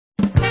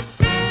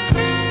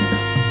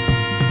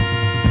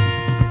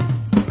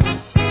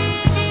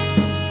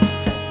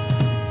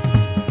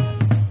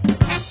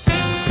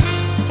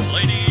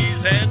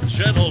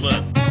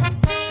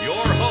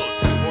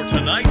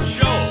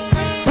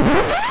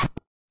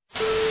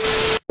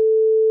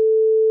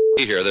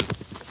Here, that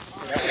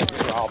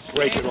I'll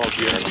break it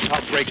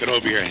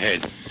over your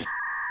head.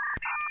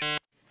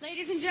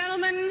 Ladies and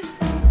gentlemen,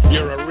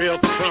 You're a real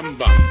crumb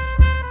bum.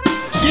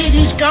 See,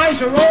 these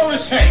guys are all the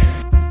same.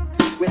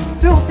 With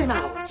filthy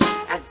mouths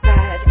and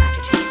bad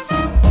attitudes.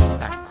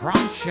 The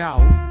Crumb Show.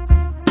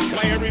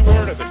 Play every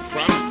word of it,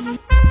 Crumb.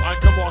 I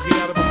come walking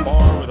out of a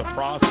bar with a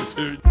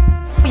prostitute.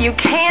 You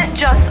can't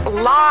just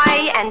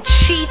lie and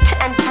cheat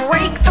and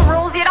break the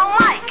rules you don't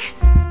like.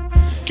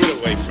 Get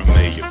away from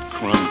me, you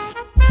crumb.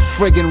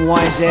 Friggin'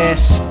 wise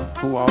ass.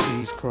 Who are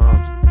these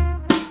crumbs?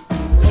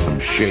 Some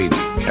shady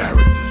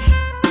characters.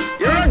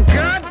 You're a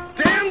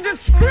goddamn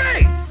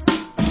disgrace.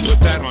 Put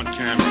that on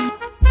camera,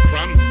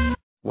 Crumb.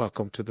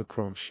 Welcome to the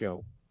Crumb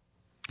Show.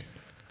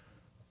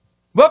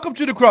 Welcome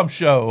to the Crumb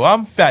Show.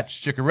 I'm Fats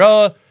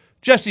Ciccarella,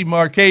 Jesse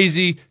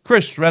Marchese,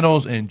 Chris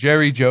Reynolds, and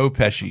Jerry Joe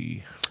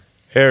Pesci.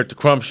 Here at the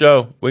Crumb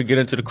Show, we get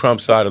into the crumb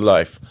side of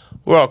life.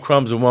 We're all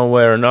crumbs in one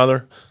way or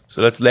another,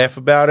 so let's laugh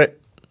about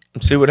it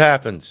and see what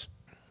happens.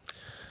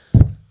 So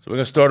we're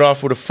going to start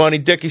off with a funny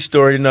Dickey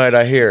story tonight,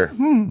 I hear.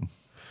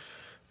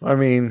 I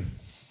mean,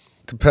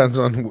 depends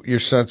on your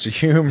sense of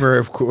humor,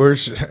 of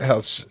course.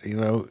 Else, we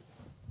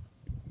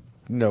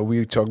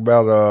talk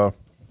about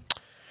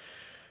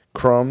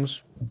crumbs.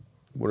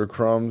 What are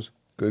crumbs?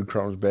 Good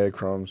crumbs, bad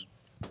crumbs.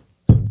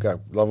 Got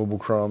lovable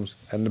crumbs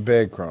and the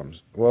bad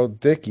crumbs. Well,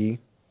 Dickey,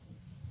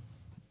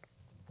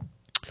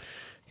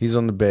 he's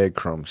on the bad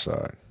crumb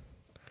side.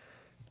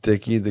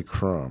 Dickey the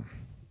crumb.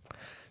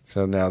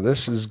 So now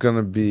this is going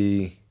to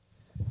be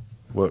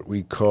what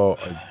we call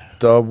a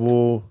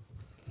double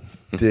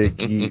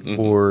Dickey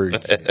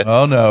origin.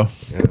 Oh, no.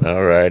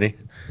 All righty.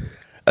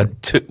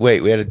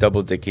 Wait, we had a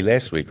double Dickey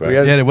last week, right?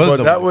 Yeah, it was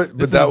that was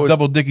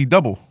double Dickey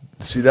double.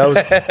 See,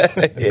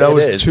 that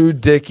was two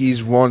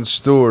Dickies, one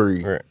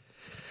story. Right.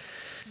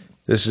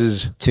 This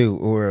is two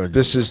origins.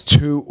 This is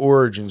two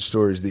origin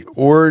stories. The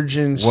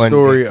origin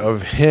story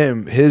of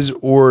him, his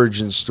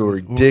origin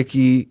story.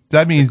 Dickey.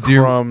 That means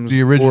Crumbs,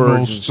 the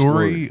original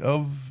story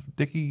of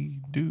Dickey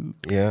Dude.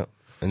 Yeah.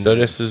 And so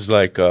this is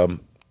like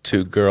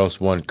two girls,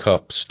 one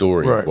cup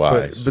story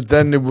wise. But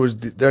then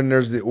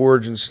there's the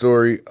origin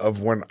story of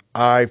when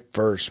I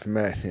first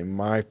met him,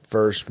 my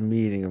first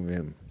meeting of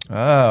him.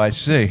 Oh, I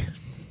see.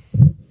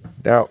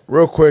 Now,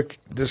 real quick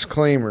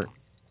disclaimer: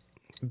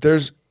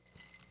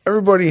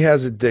 everybody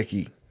has a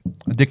Dickey.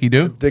 A Dickey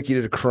do? A Dickey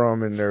to the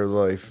crumb in their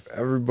life.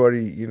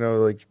 Everybody,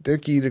 like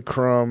Dickey to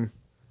crumb.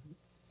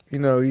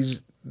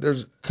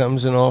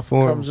 Comes in all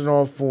forms.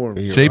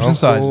 Shapes and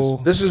sizes.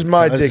 This is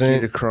my Dickey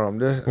to crumb.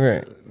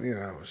 Right.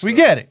 So, we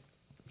get it.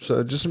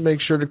 So just to make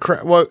sure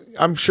well,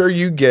 I'm sure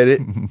you get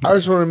it. I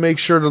just want to make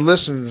sure the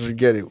listeners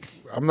get it.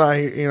 I'm not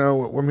here,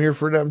 I'm here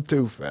for them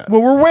too, Fat.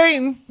 Well, we're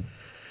waiting.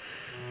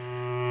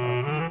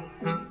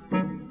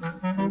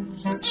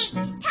 it's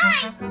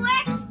time for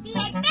the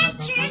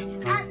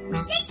adventures of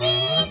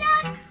Dickey the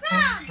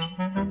Crumb.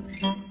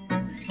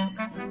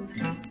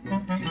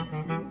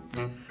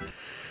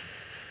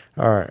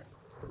 All right.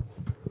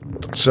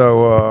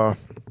 So,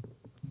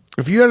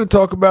 if you had to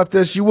talk about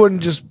this, you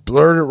wouldn't just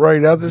blurt it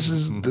right out. This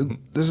is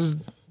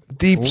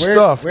deep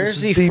stuff. Where's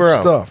this he is deep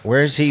from? stuff.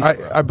 Where's he from?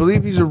 I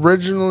believe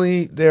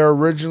they're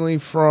originally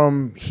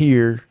from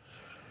here.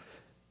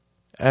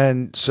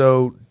 And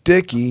so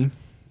Dickey,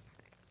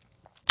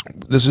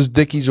 this is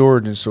Dickey's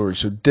origin story.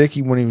 So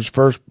Dickey, when he was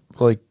first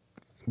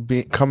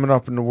coming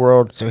up in the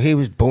world, so he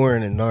was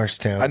born in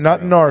Norristown.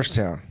 not in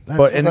Norristown,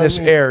 but in this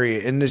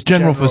area, in this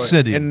general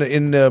vicinity, in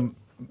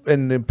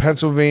the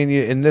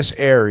Pennsylvania, in this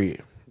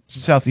area.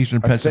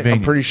 Southeastern Pennsylvania.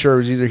 I'm pretty sure it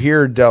was either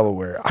here or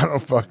Delaware. I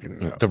don't fucking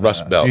know. The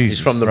Rust Belt. Jesus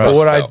He's from the Christ. Rust But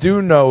what Belt. I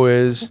do know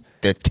is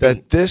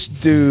that this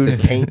dude,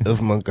 the taint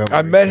of Montgomery.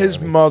 I met his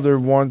mother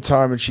one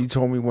time, and she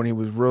told me when he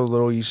was real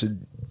little, he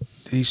said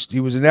he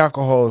was an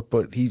alcoholic,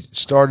 but he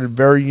started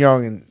very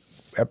young and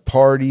at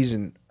parties,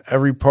 and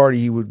every party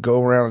he would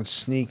go around and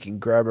sneak and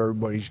grab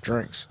everybody's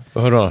drinks.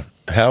 Hold on.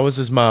 How was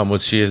his mom?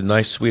 Was she a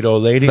nice, sweet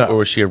old lady, or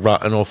was she a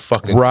rotten old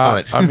fucking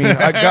Right. cunt? I mean,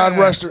 God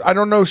rest her. I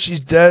don't know if she's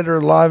dead or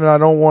alive, and I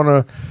don't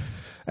want to.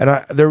 And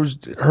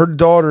her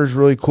daughter is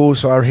really cool,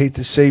 so I hate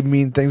to say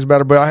mean things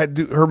about her, but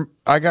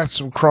I got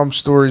some crumb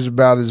stories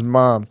about his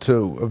mom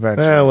too.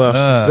 Eventually,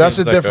 that's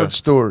a different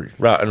story.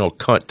 Rotten old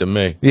cunt to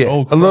me.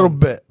 Yeah, a little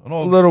bit, an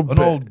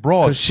old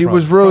broad. 'Cause she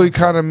was really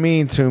kind of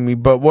mean to me,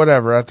 but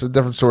whatever. That's a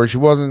different story. She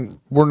wasn't.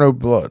 We're no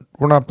blood.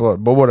 We're not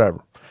blood, but whatever.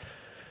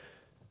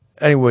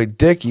 Anyway,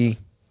 Dickey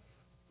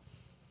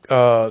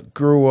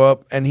grew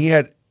up, and he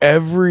had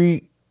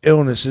every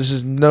illness. This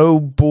is no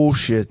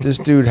bullshit. This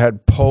dude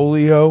had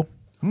polio.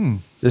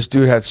 This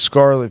dude had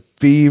scarlet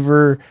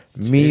fever,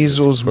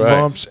 measles,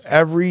 mumps,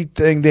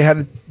 everything.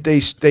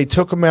 They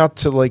took him out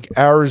to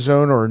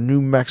Arizona or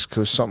New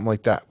Mexico, something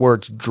like that, where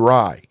it's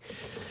dry.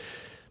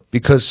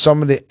 Because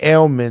some of the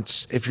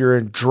ailments, if you're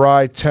in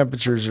dry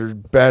temperatures, are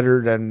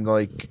better than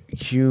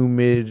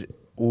humid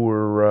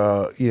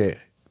or Yeah,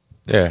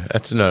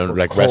 that's cold,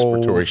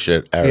 respiratory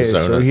shit.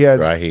 Arizona, so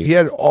dry heat. He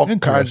had all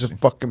kinds of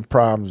fucking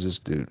problems. This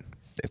dude.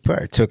 They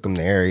probably took him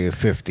to Area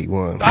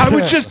 51. I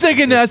was just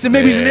thinking that. I said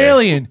maybe he's an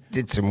alien.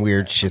 Did some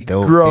weird shit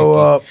though. Grow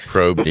up.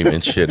 Probed him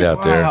and shit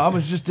out there. Wow, I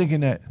was just thinking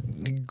that.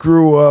 He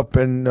grew up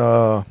and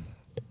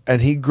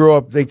he grew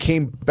up. They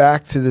came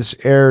back to this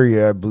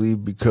area, I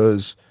believe,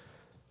 because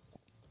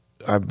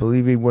I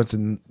believe he went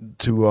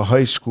to a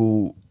high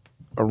school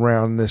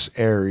around this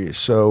area.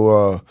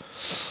 So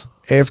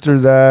after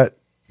that,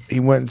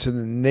 he went into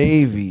the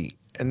Navy,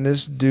 and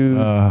this dude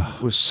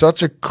was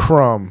such a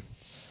crumb.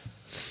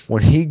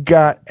 When he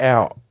got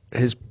out,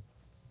 his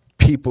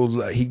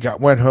people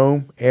went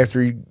home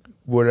after he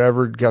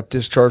got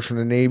discharged from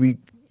the Navy,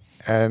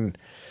 and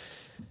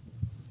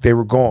they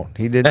were gone.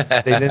 They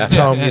didn't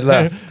tell him he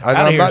left.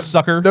 Out of here,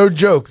 sucker. No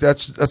joke.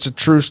 That's a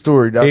true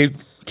story. He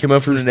came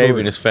up from the Navy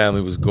and his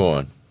family was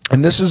gone.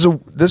 And this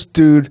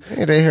dude.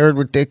 Yeah, they heard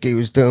what Dickey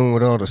was doing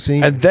with all the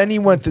scenes. And then he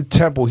went to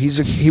Temple.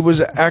 He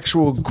was an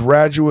actual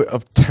graduate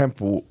of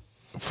Temple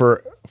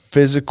for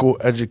physical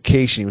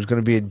education. He was going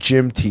to be a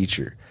gym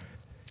teacher.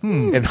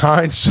 In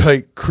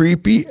hindsight,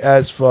 creepy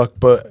as fuck,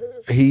 but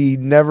he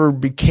never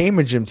became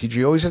a gym teacher.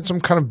 He always had some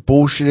kind of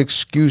bullshit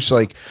excuse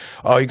like,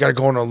 "Oh, you got to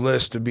go on a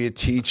list to be a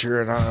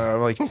teacher," and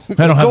I'm like, I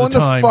don't have go on the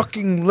time. the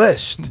fucking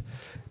list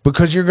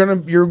because you're gonna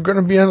be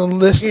on a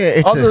list. Yeah,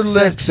 it's other a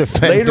sex list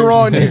offender. later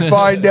on. You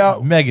find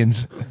out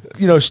Megan's.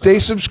 Stay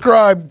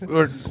subscribed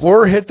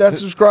or hit that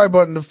subscribe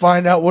button to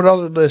find out what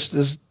other list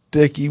this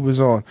Dickey was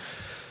on.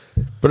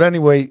 But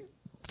anyway,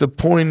 the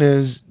point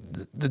is,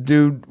 the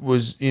dude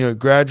was,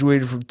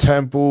 graduated from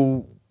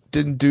Temple,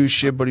 didn't do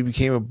shit, but he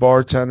became a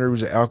bartender. He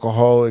was an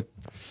alcoholic.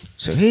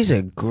 So he's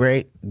a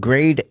grade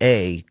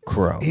A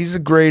crumb. He's a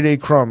grade A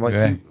crumb. Like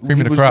he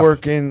was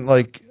working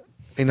like,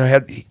 he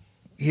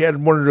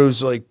had one of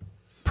those like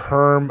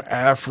perm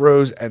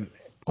afros, and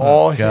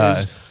all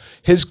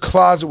his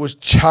closet was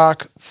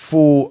chock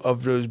full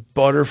of those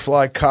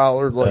butterfly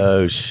collar. Like,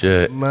 oh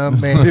shit, my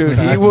man, dude,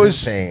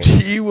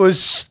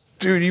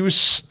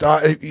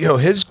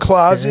 his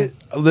closet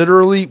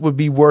literally would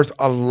be worth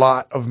a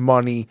lot of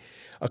money.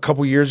 A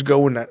couple years ago,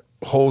 when that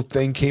whole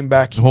thing came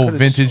back, the whole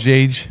vintage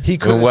age.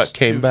 What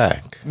came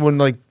back? When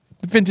like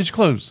the vintage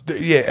clothes.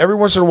 Every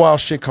once in a while,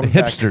 shit comes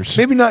back. Hipsters.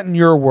 Maybe not in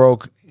your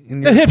world.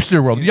 The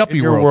hipster world, the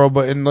yuppie world,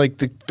 but in like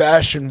the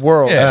fashion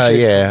world.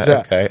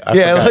 Okay. I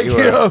forgot you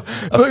were a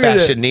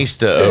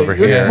fashionista over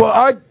here.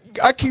 Well,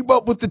 I keep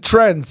up with the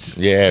trends.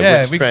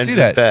 Yeah, which trends is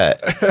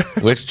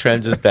that? Which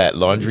trends is that?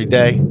 Laundry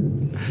day?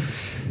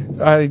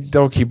 I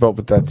don't keep up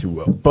with that too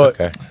well. But,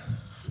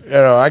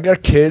 I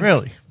got kids.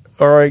 Really?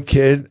 All right,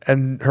 kid.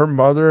 And her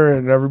mother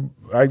and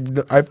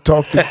I've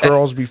talked to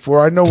girls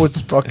before. I know what's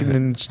fucking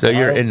in style. So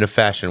you're in the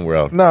fashion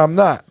world. No, I'm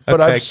not.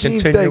 But I've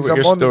seen continue things.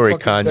 with your story,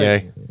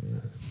 Kanye.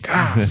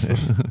 God.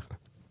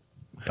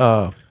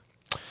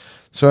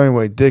 So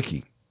anyway,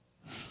 Dickey.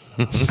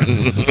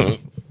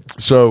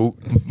 So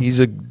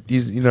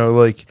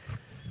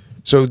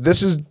so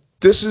this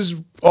is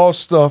all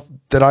stuff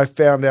that I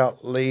found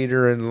out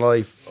later in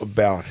life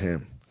about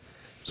him.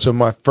 So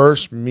my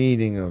first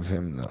meeting of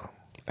him, though.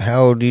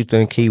 How old do you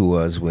think he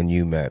was when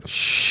you met him?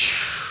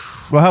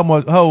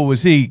 Well, how old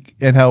was he,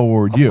 and how old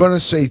were you? I'm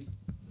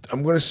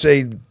gonna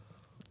say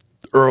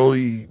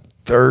early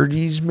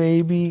 30s,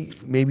 maybe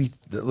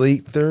the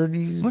late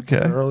 30s. Okay,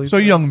 early so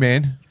 30s. Young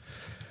man.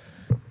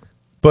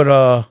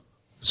 But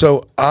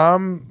so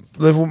I'm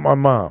living with my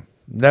mom.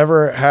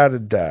 Never had a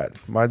dad.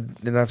 And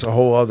that's a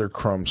whole other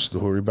crumb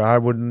story. But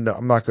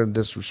I'm not going to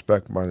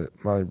disrespect my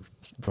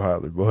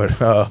father. But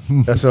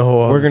that's a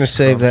whole. We're going to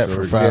save that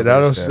story. for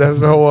Father's Day.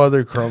 That's a whole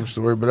other crumb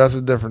story. But that's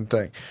a different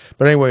thing.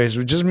 But anyways, it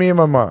was just me and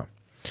my mom.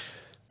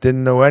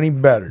 Didn't know any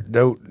better.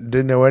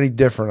 Didn't know any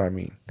different. I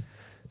mean,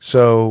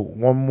 so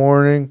one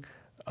morning,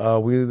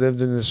 we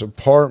lived in this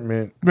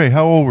apartment. Wait,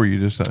 how old were you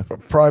this time?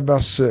 Probably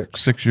about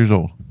 6. 6 years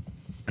old.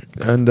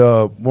 And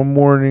one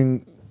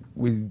morning,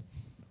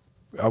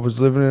 I was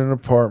living in an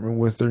apartment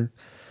with her,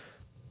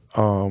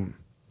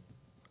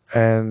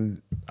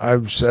 and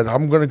I said,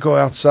 I'm going to go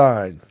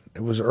outside.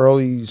 It was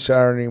early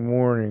Saturday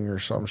morning or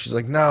something. She's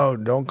like, no,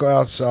 don't go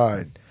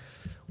outside.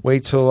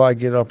 Wait till I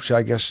get up.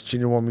 I guess she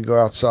didn't want me to go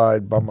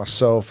outside by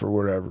myself or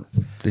whatever.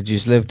 Did you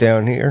live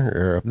down here?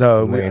 Or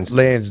no,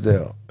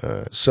 Lansdale.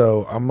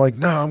 So I'm like,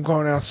 no, I'm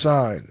going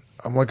outside.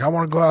 I'm like, I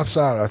want to go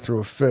outside. I threw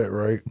a fit,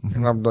 right?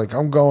 And I'm like,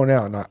 I'm going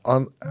out.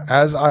 And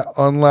as I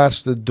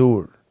unlatched the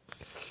door,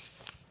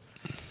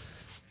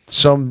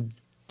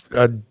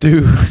 a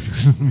dude,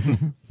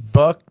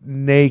 buck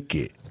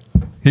naked.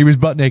 He was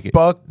butt naked.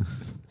 Buck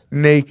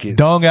naked.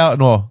 Dong out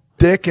and all.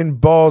 Dick and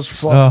balls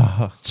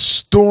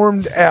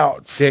stormed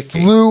out.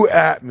 Flew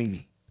at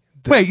me.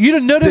 Wait, you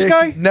didn't know this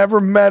guy? Never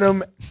met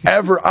him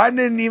ever. I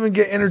didn't even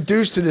get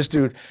introduced to this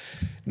dude.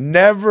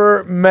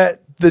 Never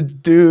met the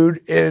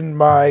dude in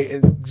my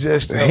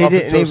existence. He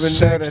didn't even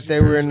know that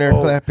they were in there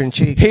clapping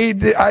cheeks.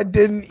 I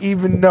didn't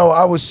even know.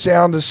 I was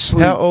sound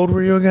asleep. How old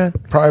were you again?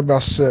 Probably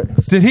about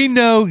 6. Did he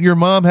know your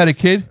mom had a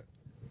kid?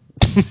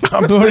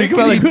 I'm thinking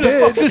he who the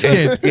fuck did. this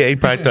kid? Yeah, he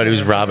probably thought he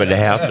was robbing the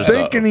house or something.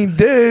 Thinking he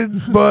did,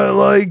 but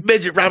like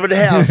Midget robbing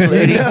the house,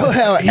 lady. You know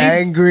how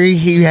angry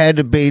he had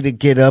to be to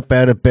get up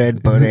out of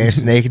bed butt ass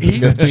naked to he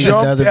go beat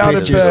jumped another out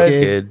of bitch's bed,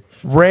 kid?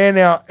 ran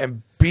out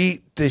and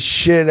beat the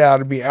shit out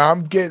of me.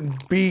 I'm getting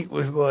beat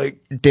with like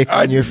Dick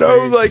I in your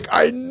know, face. like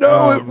I know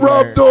Oh, it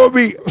rubbed on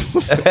me.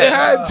 It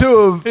had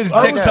to have. His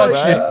I dick was touched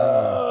like,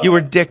 shit. You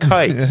were Dick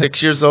Height,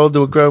 6 years old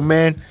to a grown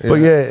man. But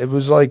yeah, it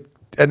was like,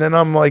 and then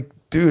I'm like,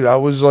 dude, I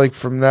was like,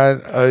 from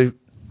that,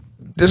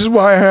 this is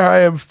why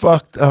I am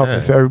fucked up. Yeah.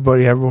 If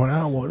everyone,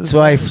 oh, what is That's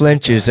why he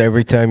flinches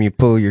every time you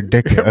pull your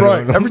dick out.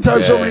 right? Every time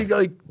Yeah. somebody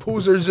like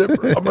pulls their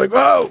zipper, I'm like,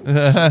 oh.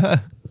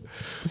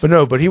 But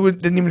no, but he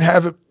didn't even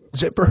have a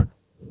zipper.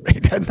 He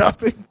had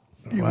nothing.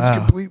 He was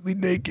completely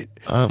naked.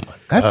 Oh my god,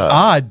 That's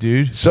odd,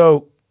 dude.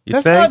 So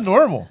That's not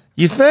normal.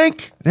 You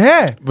think?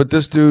 Yeah. But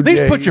this dude, At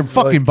least yeah, put he your was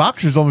fucking like-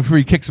 boxers on before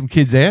you kick some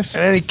kid's ass.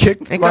 And then he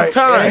kicked Ain't my got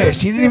time. ass.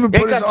 He didn't even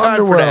Ain't put his got time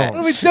for underwear that. What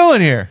on. are we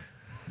doing here?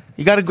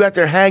 You got to go out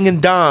there hanging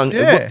dong Yeah.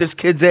 and whoop this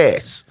kid's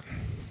ass.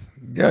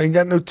 Yeah, he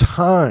got no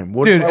time.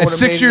 What Dude, if I at would've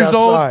 6 made it years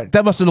old, outside?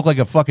 that must have looked like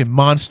a fucking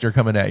monster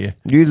coming at you.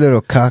 You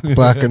little cock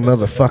blocking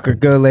motherfucker,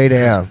 go lay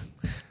down.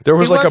 There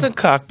was He like wasn't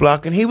cock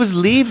blocking. He was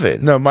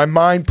leaving. no. My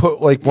mind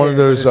put like one of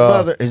those.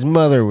 His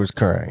mother was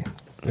crying.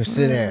 Go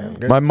sit down.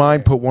 Go My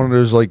mind put one of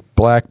those like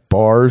black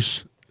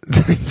bars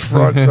in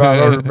front, so I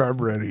don't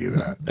remember any of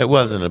that. It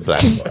wasn't a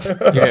black bar.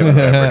 You didn't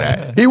remember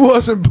that. He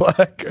wasn't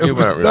black. You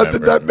weren't Not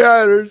that that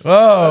matters.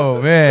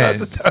 Oh, man.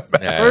 Not that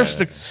that matters.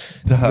 Yeah. First,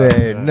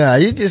 Man, nah,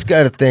 you just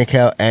got to think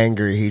how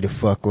angry he the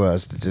fuck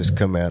was to just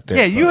come out there.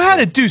 yeah, you had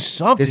to do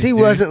something. Because he dude.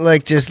 wasn't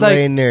like just Like-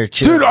 laying there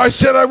chilling. Dude, I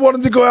said I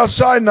wanted to go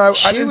outside, and I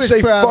She didn't was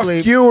say probably,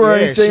 fuck you or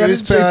yeah, anything. She I was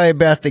didn't say. probably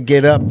about to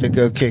get up to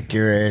go kick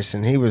your ass,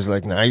 and he was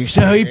like, "Nah, you."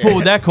 So he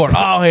pulled that cord.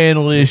 I'll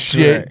handle this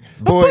shit. Right.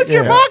 Boy, Put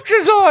your yeah.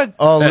 boxers on.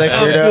 All liquored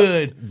I'm up.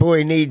 good.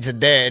 Boy needs a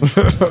dad.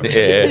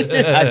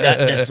 Yeah. I got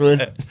this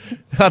one.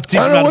 I'll teach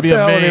I him don't know how to what be the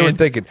a hell they were man.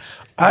 thinking.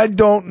 I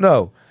don't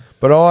know,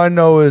 but all I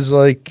know is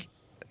like,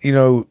 you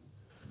know,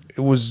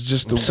 it was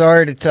just. I'm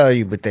sorry to tell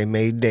you, but they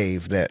made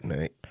Dave that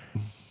night.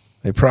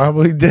 They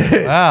probably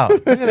did. Wow.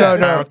 Look at that.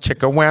 Wow,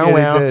 chicka wow Yeah,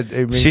 wow. they did.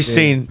 They made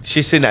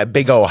She's seen that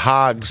big old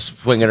hog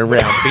swinging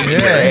around beating your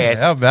Yeah, ass.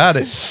 how about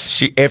it?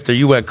 She after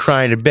you went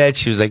crying to bed,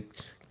 she was like,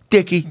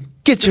 Dickey,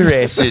 get your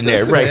ass in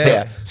there right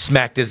Yeah. now.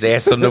 Smacked his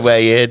ass on the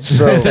way in.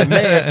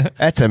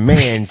 That's a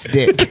man's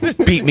dick.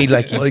 Beat me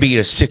like you beat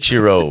a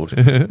 6-year-old.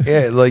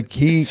 Yeah, like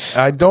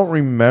I don't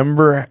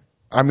remember.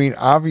 I mean,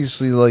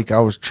 obviously, like I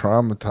was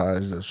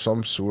traumatized of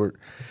some sort,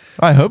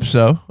 I hope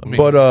so. I mean,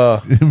 but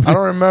I don't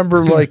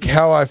remember like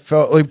how I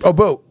felt. Like,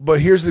 but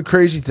here's the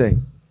crazy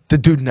thing: the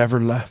dude never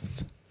left.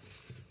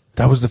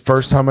 That was the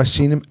first time I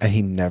seen him, and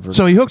he never.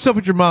 so he hooks up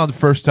with your mom the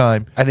first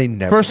time. and he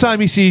never. First time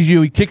he sees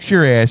you, he kicks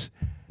your ass.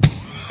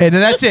 And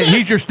then that's it.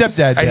 He's your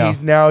stepdad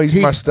now. And he's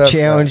He my stepdad.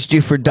 challenged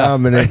you for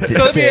dominance. So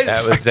let me-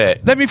 That was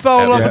it. Let me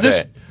follow That up was with this.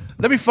 it.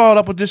 Let me follow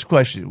up with this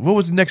question. What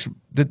was the next?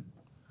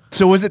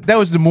 So was it that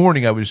was the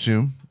morning? I would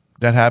assume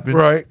that happened,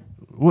 Right.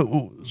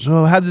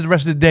 So how did the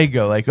rest of the day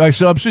go? Like, all right,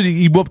 so I'm assuming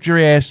he whooped your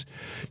ass.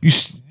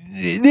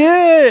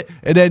 Yeah,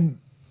 and then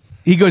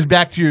he goes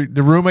back to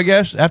the room, I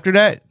guess. After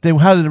that, then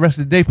how did the rest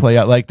of the day play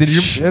out? Like, did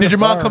your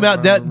mom come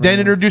out then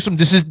introduce him?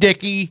 This is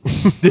Dickey.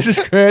 This is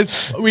Chris.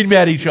 We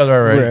met each other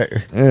already.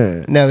 Right.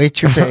 Yeah. Now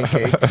eat your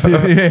pancakes.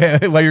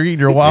 Yeah, while you're eating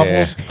your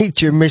waffles.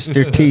 Eat your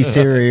Mr. T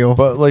cereal.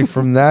 But like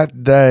from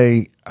that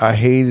day, I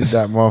hated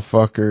that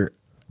motherfucker,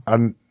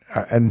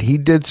 and he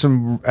did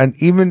some, and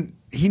even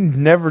he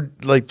never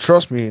like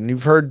trust me. And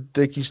you've heard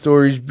Dickey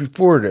stories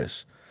before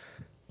this.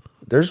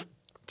 There's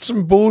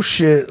some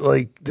bullshit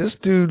like this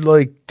dude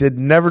like did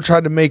never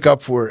try to make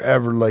up for it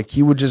ever. Like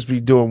he would just be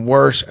doing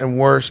worse and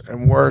worse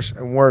and worse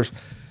and worse.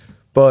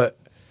 But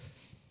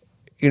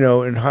you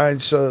know, in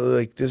hindsight,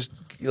 like this,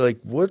 like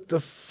what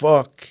the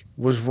fuck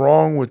was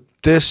wrong with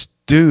this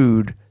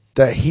dude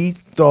that he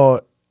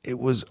thought it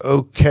was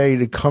okay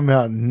to come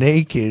out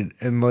naked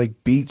and like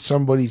beat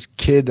somebody's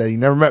kid that he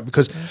never met?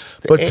 Because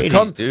but to 80s,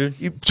 come, dude.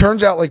 it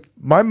turns out like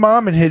my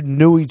mom and him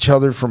knew each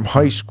other from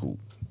high school.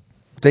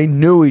 They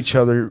knew each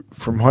other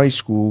from high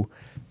school,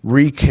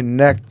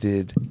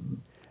 reconnected,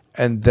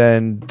 and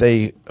then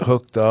they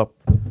hooked up.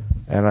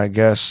 And I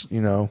guess,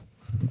 you know,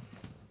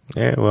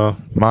 Yeah, well,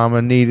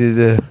 mama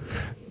needed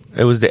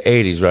it was the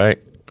 80s, right?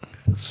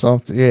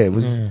 something. Yeah, it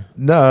was.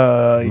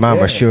 No.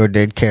 Mama yeah. sure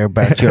did care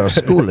about your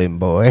schooling,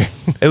 boy.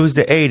 It was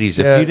the 80s.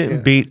 If Yeah, you didn't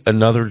yeah. beat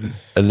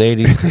a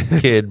lady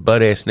kid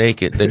butt ass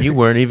naked, then you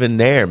weren't even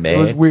there, man. It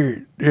was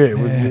weird. Yeah, it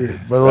was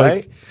weird. But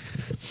Right?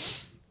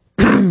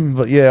 like,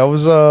 but yeah, I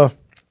was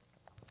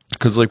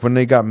because like when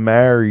they got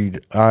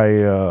married,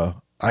 I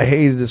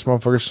hated this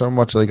motherfucker so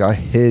much. Like I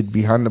hid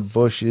behind the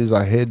bushes.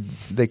 I hid.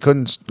 They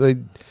couldn't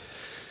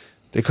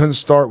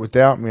start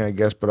without me, I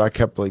guess. But I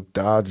kept like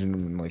dodging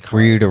them and like.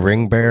 Were you the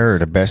ring bearer or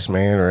the best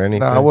man or anything?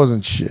 No, I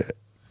wasn't shit.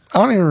 I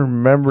don't even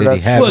remember Did that.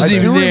 he have shit. Wasn't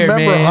I do even there,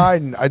 remember man.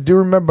 hiding. I do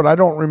remember, but I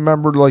don't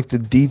remember like the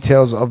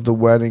details of the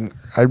wedding.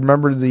 I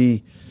remember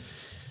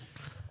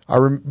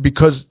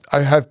Because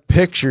I have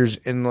pictures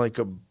in like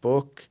a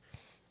book.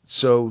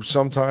 So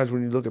sometimes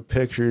when you look at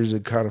pictures,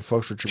 it kind of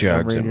fucks with your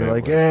memory, and you're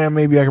like,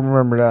 maybe I can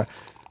remember that.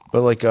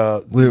 But like,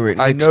 we were at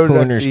I Nick's know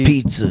Corners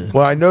Pizza.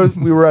 Well, I know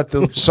we were at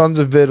the Sons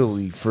of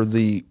Italy for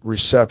the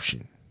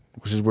reception,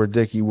 which is where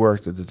Dickey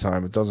worked at the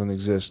time. It doesn't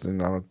exist,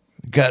 and I don't.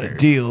 Got a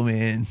deal,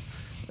 man.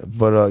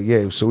 But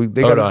yeah, so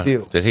they got a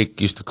deal. Did he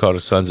used to call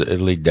the Sons of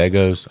Italy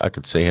Degos? I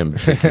could see him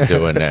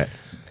doing that.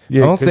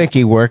 Yeah, I don't think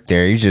he worked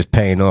there. He's just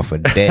paying off a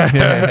debt.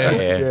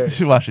 Yeah.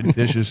 He's washing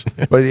dishes.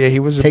 But yeah,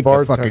 he was a Take the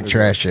bartender. fucking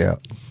trash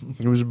out.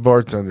 He was a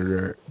bartender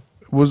there.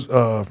 It was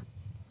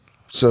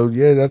so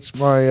yeah, that's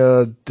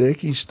my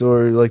Dickey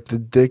story. Like the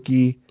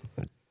Dickey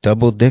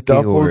Double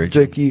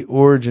Dickey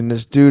origin.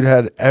 This dude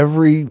had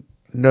every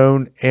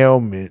known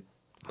ailment.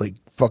 Like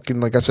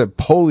fucking, like I said,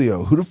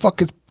 polio. Who the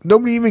fuck is?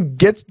 Nobody even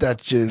gets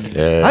that shit.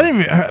 Yeah.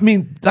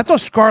 I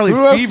thought scarlet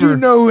Who else fever. do you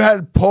know who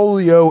had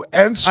polio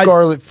and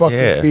scarlet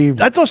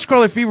fever? I thought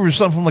scarlet fever was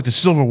something from like the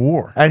Civil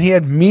War. And he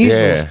had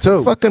measles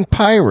too. Fucking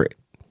pirate.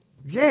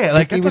 Yeah,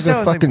 like He was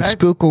a fucking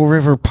Schuylkill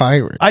River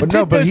pirate.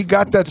 But he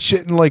got that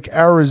shit in like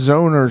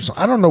Arizona or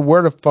something. I don't know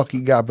where the fuck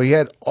he got, but he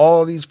had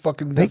all these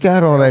fucking. They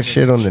got all that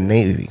shit on the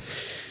Navy.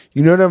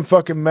 You know them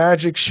fucking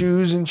magic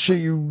shoes and shit.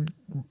 You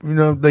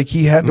know, like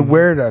he had to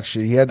wear that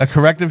shit. He had a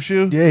corrective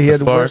shoe. Yeah, he had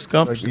to wear Forrest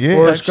Gump. like,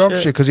 Forrest Gump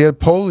shit because he had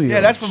polio.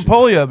 Yeah, that's from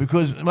polio.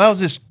 Because when I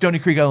was at Stony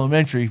Creek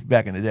Elementary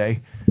back in the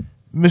day,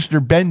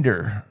 Mr.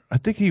 Bender, I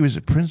think he was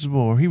a principal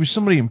or he was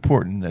somebody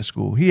important in that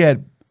school.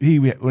 When he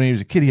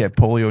was a kid, he had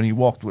polio and he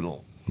walked with a.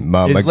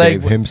 Mama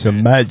gave him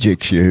some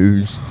magic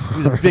shoes. He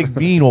was a big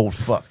mean old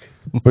fuck.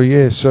 But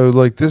yeah, so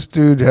like this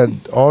dude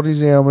had all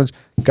these ailments,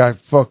 got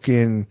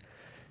fucking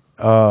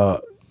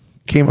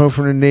came home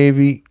from the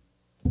Navy.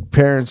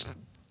 Parents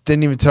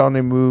didn't even tell him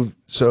they moved.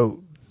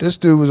 So this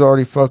dude was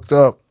already fucked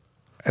up,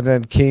 and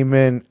then came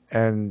in,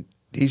 and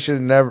he should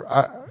have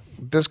never.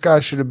 This guy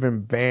should have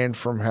been banned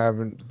from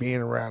being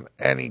around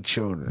any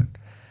children.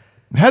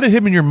 How did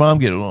him and your mom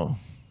get along?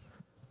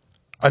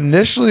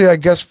 Initially, I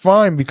guess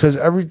fine, because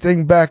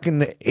everything back in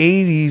the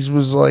 80s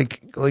was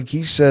like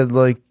he said,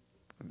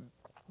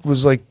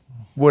 was like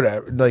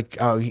whatever,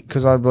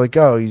 because I'd be like,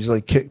 oh, he's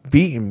like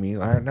beating me.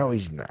 I know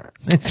he's not.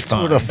 It's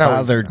fine. what a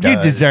father does.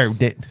 You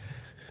deserved it.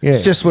 Yeah,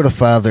 it's just what a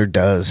father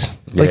does.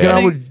 Like, and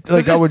I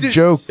would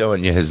joke,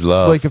 showing you his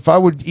love. Like if I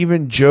would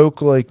even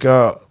joke, like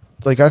I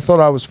thought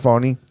I was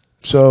funny.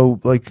 So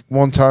like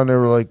one time they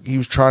were like, he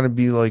was trying to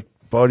be like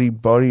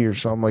buddy or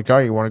something. Like, oh,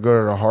 you want to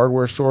go to the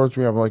hardware store with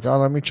me? I'm like, oh,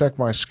 let me check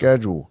my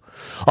schedule.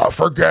 Oh,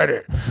 forget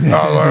it.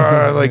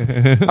 Like,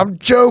 I'm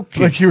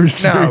joking. Like you were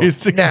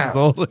serious.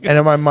 No. And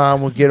then my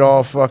mom would get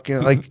all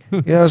fucking like,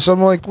 so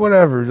I'm like,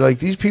 whatever. Like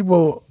these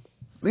people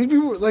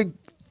like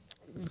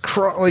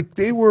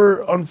they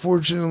were,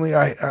 unfortunately,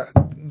 I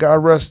God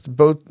rest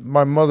both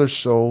my mother's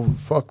soul.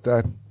 Fuck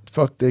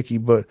Dickey,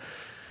 but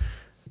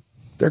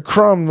they're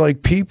crumb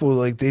like people.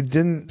 Like they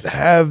didn't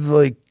have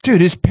like. Dude,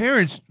 his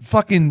parents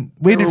fucking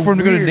waited for him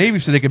to go to the Navy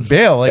so they could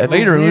bail. Like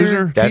later,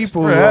 loser.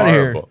 People are out of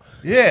here.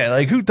 Yeah,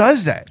 like who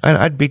does that?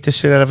 I'd beat the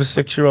shit out of a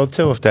 6-year-old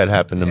too if that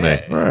happened to me.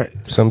 Right.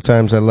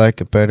 Sometimes I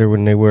like it better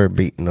when they were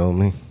beating on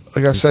me.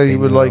 Like I said, he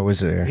would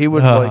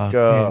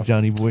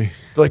Johnny boy.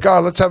 Like,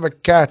 oh, let's have a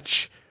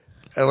catch.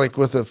 And like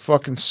with a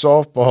fucking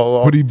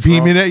softball. Would he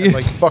beam it at you? And,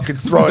 like fucking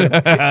throw it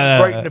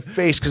right in the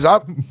face because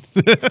I'm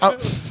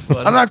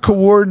not a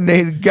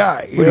coordinated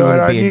guy. You know, and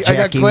I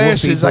got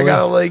glasses. I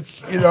gotta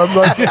I'm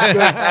like.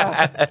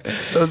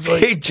 So it's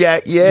like, hey,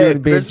 Jack. You Yeah,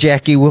 would be a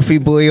Jackie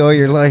Woofy boy all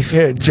your life.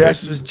 Yeah,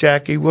 This was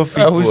Jackie Woofy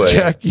I boy. was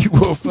Jackie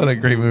Wolf. What a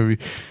great movie.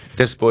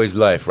 This Boy's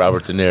Life.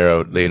 Robert De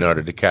Niro,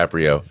 Leonardo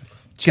DiCaprio.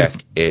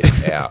 Check it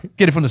out.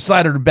 Get it from the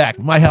side or the back.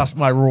 My house,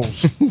 my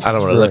rules. I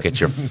don't want to look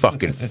at your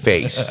fucking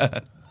face.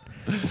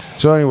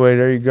 So anyway,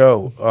 there you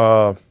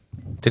go.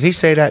 Did he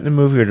say that in the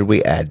movie, or did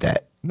we add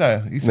that? No,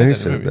 he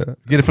said that.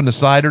 Get it from the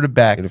side or the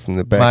back. Get it from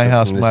the back. My or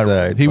house, from the my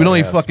side. rules. He would My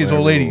only house, fuck his my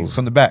old lady rules.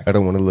 from the back. I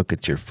don't want to look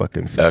at your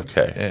fucking face.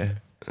 Okay.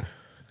 Yeah.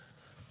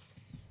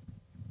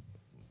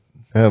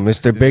 Oh,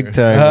 Mr. Big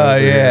Time.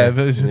 Yeah.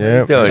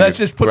 Yep. Let's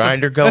just put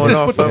grinder the, going let's just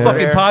off put the over fucking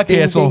there.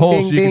 podcast on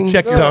hold so you can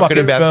check your Talking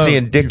fucking about phone,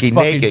 seeing Dickey you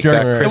fucking naked.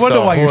 jerk. Got Chris I wonder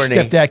all why your horny.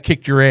 stepdad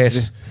kicked your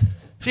ass.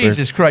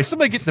 Jesus Christ.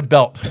 Somebody get the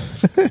belt.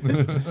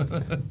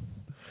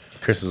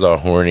 Chris is all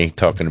horny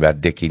talking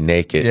about Dickey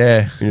naked.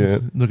 Yeah.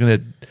 Looking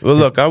at. Well,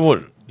 look, I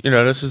would.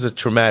 This is a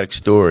traumatic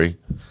story.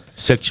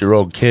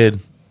 6-year-old kid.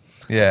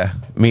 Yeah.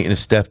 Meeting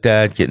his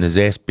stepdad, getting his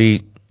ass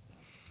beat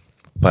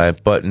by a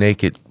butt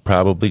naked,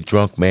 probably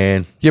drunk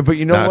man. Yeah, but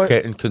you know not what?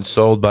 Getting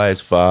consoled by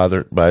his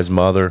father, by his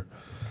mother.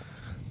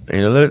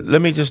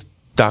 Let me just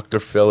Dr.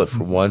 Phil it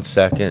for 1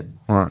 second.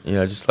 Right.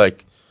 Just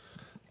like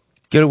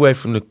get away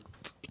from the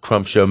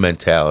Crumb Show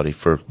mentality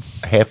for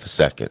half a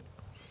second.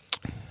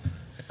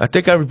 I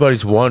think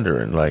everybody's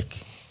wondering,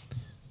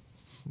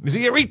 Is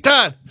he a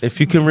retard? if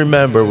you can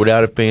remember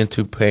without it being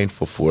too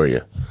painful for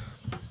you.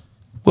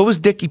 What was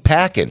Dickey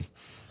packing?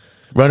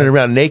 running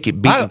around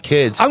naked, beating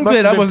kids. I'm Must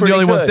glad have I been wasn't the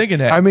only pretty one good. thinking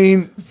that. I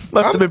mean,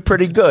 Must have been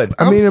pretty good.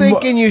 I'm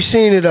thinking you've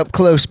seen it up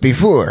close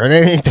before, and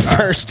it ain't the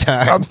first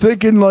time. I'm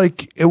thinking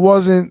like it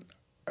wasn't.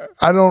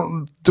 I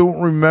don't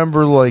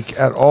remember like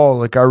at all.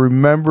 Like I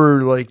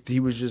remember like he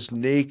was just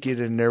naked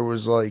and there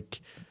was like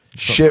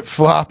shit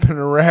flopping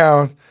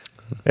around.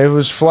 It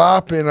was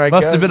flopping. I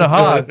Must guess have been a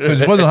hog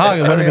because it wasn't a hog.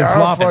 It would have been I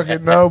flopping. don't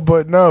fucking know,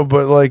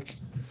 but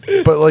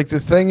like the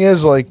thing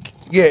is like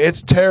yeah,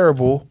 it's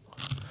terrible.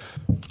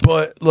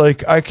 But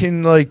like I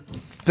can like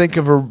think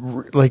of a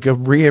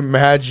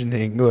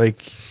reimagining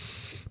like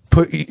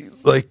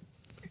like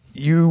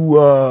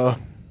you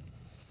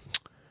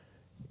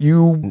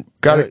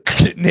gotta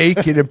get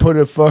naked and put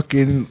a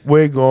fucking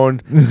wig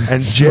on,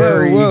 and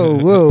Jerry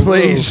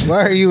plays.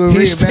 Why are you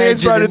He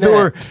stands by the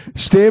door.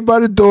 Stand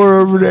by the door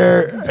over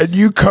there, and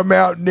you come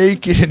out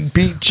naked and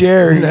beat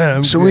Jerry,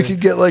 so we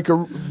could get like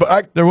a.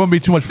 There won't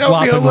be too much That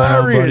would be flopping going on,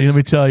 hilarious. buddy. Let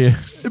me tell you.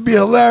 It'd be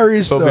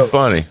hilarious. It'll though, be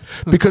funny.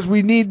 because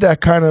we need that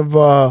kind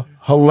of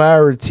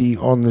hilarity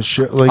on the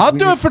show. Like I'll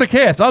do it for the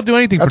cast. I'll do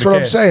anything That's for the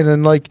what cast. I'm saying,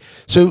 and like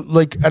so,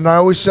 like, and I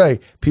always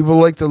say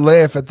people like to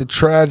laugh at the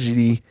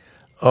tragedy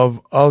of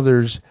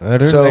others.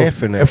 They're so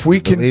laughing at if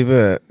we can, believe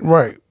it.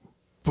 right?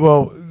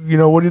 Well, you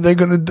know, what are they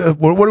going to do?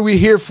 What are we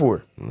here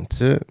for? That's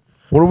it.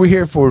 What are we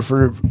here for?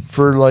 To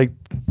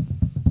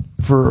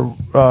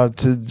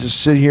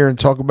just sit here and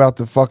talk about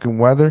the fucking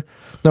weather?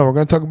 No, we're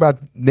going to talk about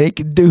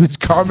naked dudes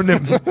coming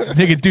and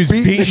naked dudes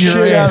beating the beating your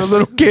shit out ass. of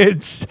little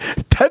kids.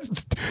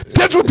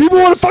 That's what people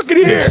want to fucking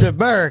hear. It's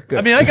America.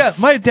 I mean,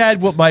 my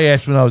dad whooped my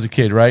ass when I was a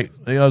kid, right?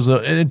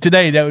 And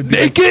today that would be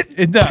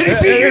Naked? No, Did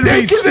he beat you it'd be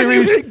naked and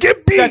serious. you didn't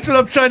get beat? That's what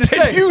I'm trying to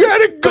say. You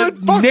had a good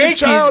fucking naked-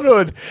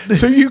 childhood,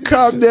 so you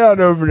calm down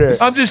over there.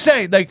 I'm just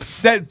saying, like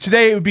that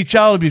today it would be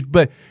child abuse,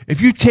 but if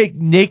you take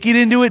naked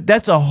into it,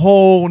 that's a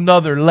whole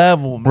nother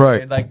level, man.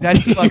 Right. Like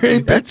that's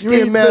fucking, That's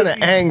the amount of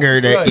anger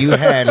that you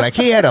had. Like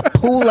he had to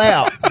pull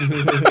out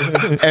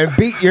and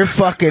beat your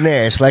fucking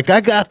ass. Like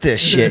I got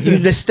this shit. You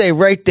just stay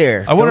right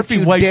there. I wonder if Don't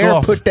he you wiped dare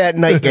off. put that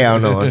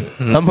nightgown on.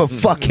 I'm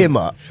gonna fuck him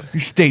up. you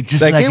stay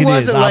just Like like it it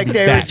wasn't is. I'll like be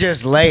they were back.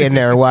 just laying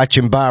there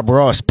watching Bob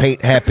Ross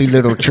paint Happy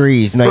Little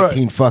Trees,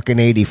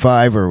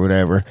 1985 or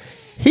whatever.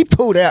 He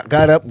pulled out,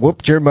 got up,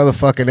 whooped your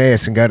motherfucking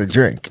ass, and got a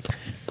drink.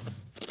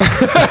 You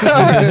know what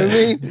I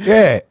mean?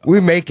 Yeah.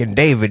 We're making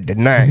David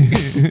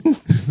tonight.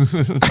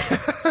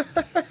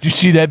 Did you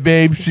see that,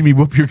 babe? See me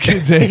whoop your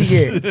kid's ass?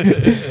 Yeah.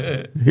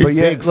 But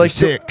yeah, big for like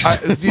six.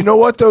 you know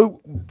what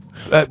though?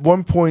 At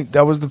one point,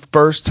 that was the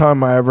first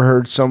time I ever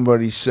heard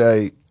somebody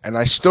say, and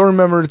I still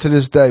remember it to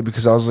this day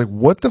because I was like,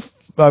 "What the?"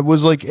 I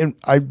was like, and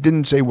I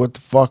didn't say what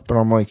the fuck, but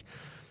I'm like,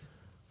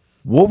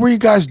 "What were you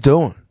guys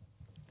doing?"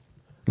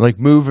 Like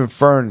moving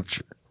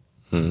furniture.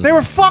 They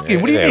were fucking.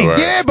 What do you they mean? were.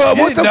 Yeah, but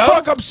You what the didn't know?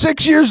 fuck? I'm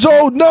 6 years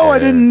old. No, I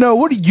didn't know.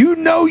 What do you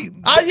know?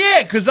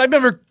 Yeah, because I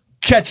remember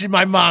catching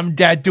my mom and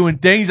dad doing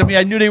things. I mean,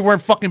 I knew they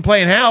weren't fucking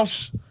playing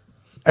house.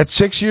 At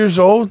 6 years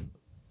old?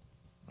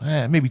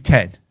 Maybe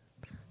 10.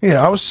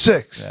 Yeah, I was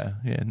 6. Yeah.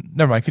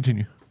 Never mind.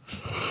 Continue.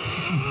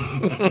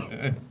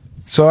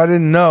 So I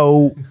didn't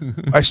know.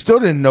 I still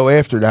didn't know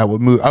after that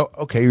would move. Oh,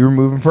 okay, you were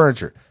moving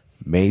furniture.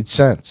 Made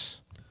sense.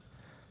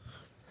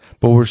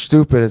 But we're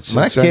stupid at 6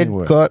 My kid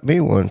anyway. caught me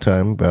one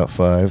time, about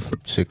 5,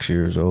 6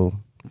 years old.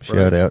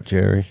 Shout out,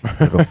 Jerry,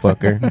 little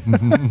fucker.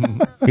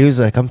 He was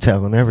like, I'm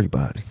telling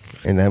everybody.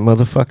 And that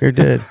motherfucker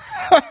did.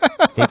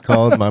 He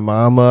called my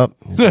mom up,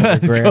 his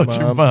other Called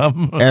your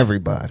mom.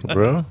 everybody.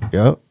 Bro.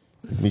 Yep.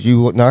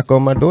 You knock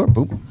on my door,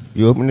 boop.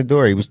 You open the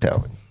door, he was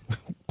telling.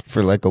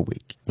 For like a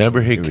week.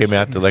 Remember he came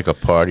out to like a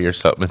party or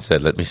something and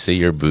said, "Let me see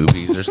your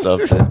boobies" or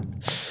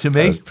something. To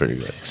That me? was pretty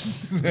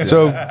good.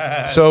 So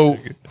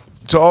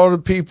to all the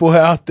people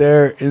out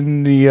there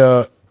in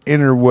the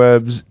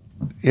interwebs,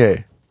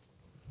 yeah,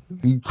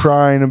 you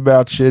crying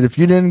about shit. If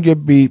you didn't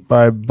get beat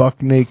by a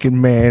buck naked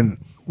man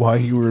while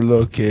you were a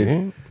little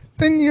kid,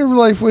 then your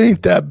life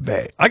ain't that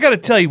bad. I got to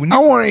tell you, I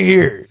want to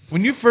hear it.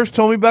 when you first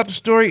told me about the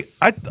story,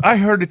 I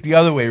heard it the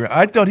other way around.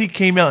 I thought he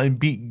came out and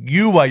beat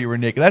you while you were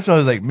naked. That's why I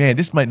was like, man,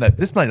 this might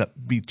not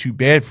be too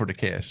bad for the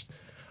cast.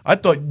 I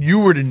thought you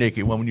were the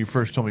naked one when you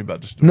first told me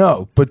about the story.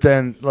 No, but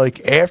then like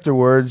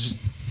afterwards,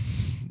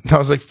 I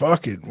was like,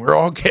 fuck it, we're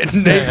all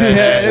getting naked.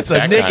 Yeah, it's a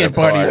That naked kind of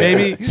party, party.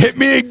 baby. Hit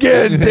me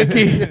again,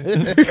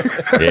 Dickey.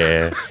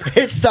 Yeah.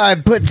 It's time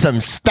to put some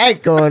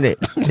stank on it.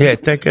 Yeah,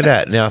 think of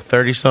that. Now,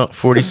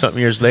 40-something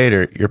years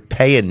later, you're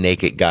paying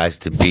naked guys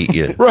to beat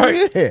you.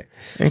 Right.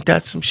 Ain't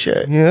that some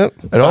shit? Yep.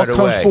 It all By the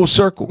comes way. full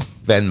circle.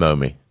 Venmo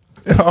me.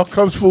 It all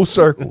comes full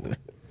circle.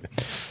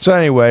 So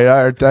anyway,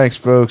 all right, thanks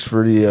folks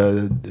for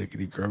the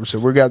Dickety Crumb. So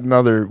we got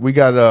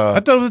I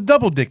thought it was a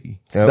double Dickey.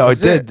 no, I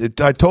did.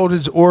 I told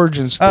his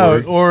origin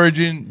story.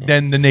 Origin,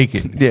 then the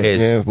naked. Yeah.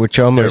 Yeah, which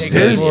almost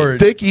His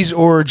Origin. Dickey's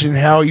origin,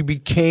 how he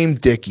became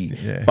Dickey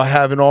by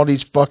having all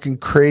these fucking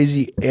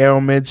crazy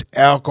ailments,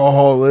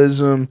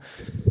 alcoholism,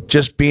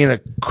 just being a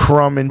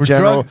crumb in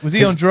general. Was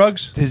he on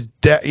drugs?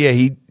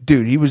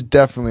 He was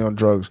definitely on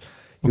drugs.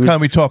 What kind are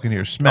we talking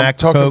here? Smack, I'm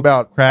talking coke,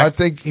 about. crack? I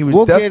think he was.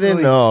 We'll get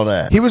definitely, into all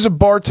that. He was a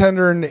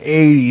bartender in the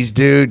 '80s,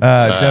 dude.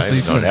 Definitely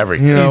He's doing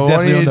everything. You know, He's what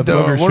are definitely you on the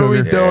doing? booger What are we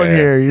sugar. doing Yeah.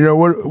 here? You know,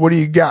 what do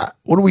you got?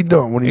 What are we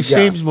doing? What do He you got?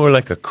 seems more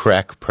like a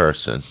crack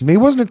person. He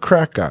wasn't a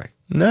crack guy,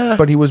 Nah.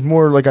 but he was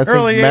more like I think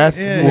Early, meth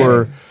yeah.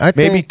 or I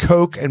maybe think-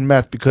 coke and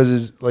meth because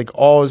his like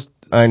all his.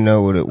 I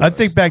know what it was. I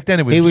think back then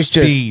it was he was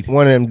speed. just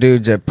one of them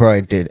dudes that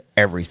probably did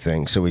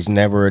everything, so he's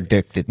never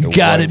addicted to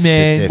Got one it,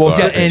 man. specific Well,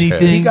 got thing.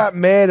 anything. He got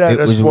mad at It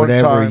us was one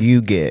whatever time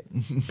you get.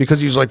 because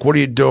he was like, "What are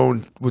you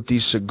doing with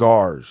these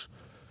cigars?"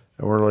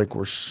 And we're like,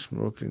 "We're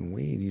smoking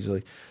weed." He's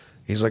like,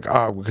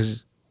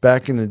 because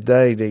back in the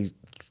day they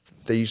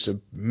used to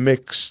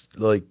mix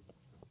like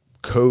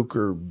coke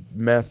or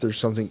meth or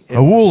something in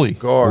A wooly. the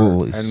cigar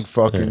Woolies. and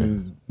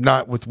fucking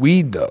not with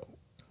weed though,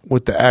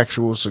 with the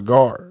actual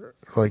cigar,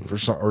 like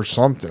or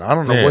something. I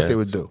don't know what Yeah. they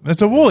would do.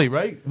 That's a woolly,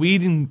 right?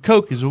 Weed and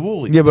coke is a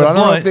woolly. Yeah, but A I don't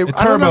know blunt, if they. a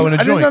I, don't turbo know, and a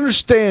I didn't joint.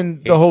 understand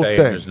the He's whole saying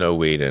thing. There's no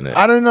weed in it.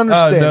 I didn't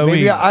understand. no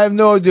Maybe weed. I have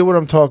no idea what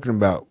I'm talking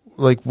about.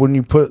 Like when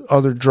you put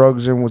other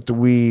drugs in with the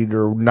weed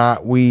or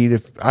not weed.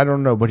 If I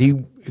don't know, but he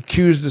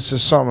accused us of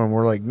something. And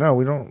we're like, no,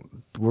 we don't.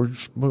 We're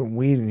just putting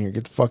weed in here.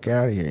 Get the fuck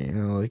out of here. You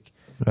know, like.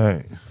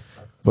 Right.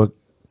 But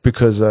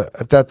because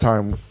at that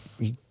time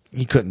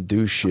he couldn't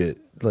do shit.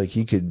 Like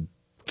he could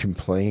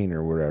complain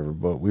or whatever.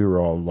 But we were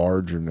all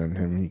larger than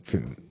him. He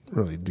couldn't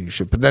really do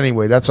shit. But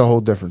anyway, that's a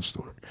whole different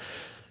story.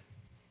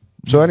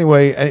 So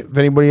anyway, if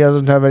anybody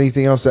doesn't have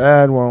anything else to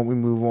add, why don't we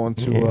move on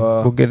to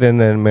We'll get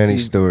into many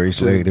to- stories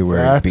to later where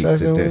Fats, he I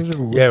beats a think dick. it was,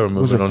 or Yeah, we're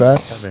was moving it on.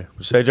 Fats? Come here.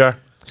 Say, Jar.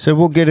 So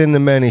we'll get into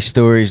many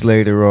stories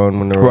later on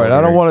when they're Right, all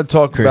I don't there. want to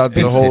talk Chris about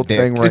the beats whole a dick.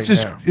 thing right It's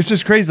just now. it's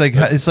just crazy. Like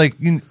it's like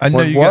I know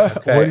What- you what?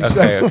 got. What'd he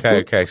say?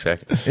 Okay,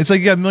 second. It's like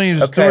you got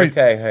millions of Okay, stories.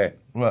 hey.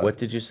 What? What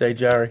did you say,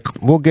 Jerry?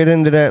 We'll get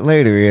into that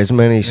later. He has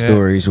many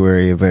stories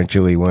where he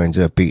eventually winds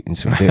up eating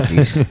some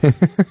dickies.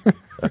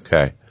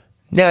 Okay.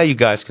 Now you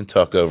guys can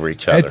talk over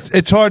each other.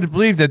 It's hard to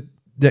believe that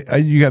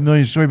you got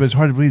millions of stories, but it's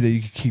hard to believe that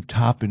you can keep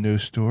topping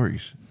those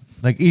stories.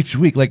 Like each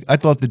week, like I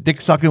thought the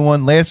dick sucking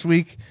one last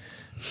week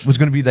was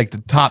going to be like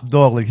the top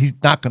dog. Like he's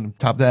not going to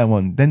top that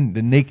one. Then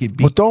the naked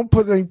beat. But don't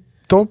put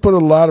a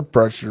lot of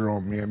pressure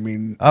on me. I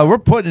mean, We're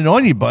putting it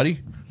on you, buddy.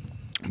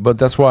 but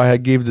that's why I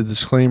gave the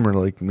disclaimer.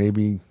 Like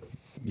maybe,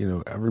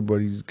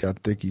 everybody's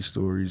got Dickey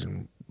stories,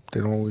 and they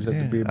don't always have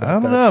to be about I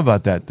don't that. know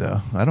about that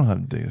though. I don't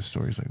have dick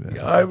stories like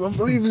that.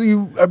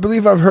 I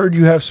believe I've heard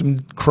you have some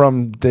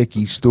Crumb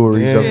Dickey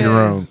stories of your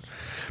own.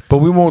 But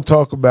we won't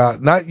talk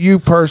about not you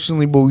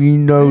personally, but we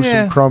know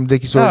some Crumb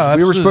Dickey stories. No,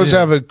 we were absolutely, supposed to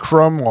have a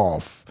Crumb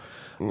off.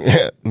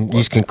 Yeah,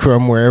 you can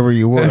crumb wherever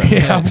you want.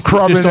 Yeah, I'm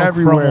crumbing Just don't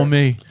everywhere. crumble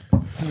me.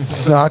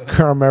 Not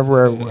crumb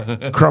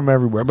everywhere. Crumb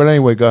everywhere. But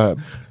anyway, go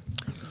ahead.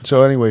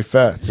 So anyway,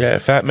 Fats. Yeah,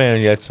 Fat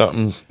Man, you had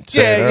something to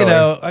say Yeah,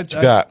 earlier. what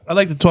you got? I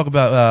like to talk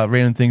about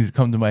random things that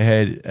come to my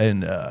head,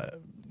 and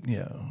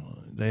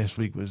last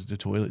week was the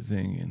toilet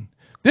thing, and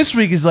this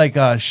week is like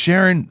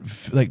sharing,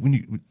 like when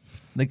you,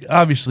 like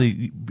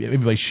obviously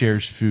everybody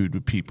shares food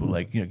with people,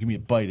 like give me a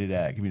bite of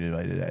that, give me a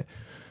bite of that,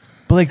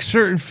 but like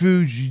certain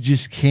foods you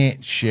just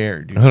can't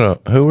share, dude. Hold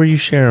on. Who are you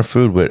sharing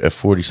food with at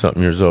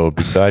 40-something years old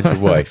besides your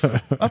wife?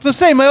 I'm just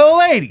saying, my old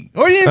lady,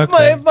 or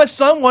Okay. if my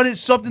son wanted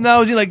something, I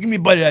was like, give me a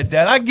bite of that,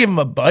 Dad. I'd give him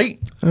a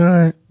bite. All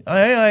right.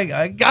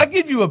 I'll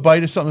give you a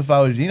bite of something if I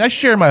was eating. I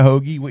share my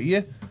hoagie with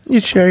you.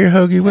 You'd share your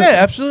hoagie with Yeah,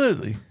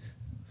 absolutely.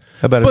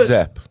 How about But- a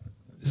Zep?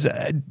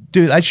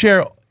 Dude, I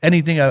share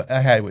anything I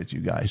had with you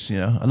guys.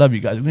 I love you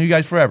guys. I've known you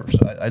guys forever, so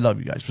I love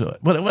you guys. So,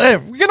 but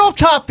whatever. We're getting off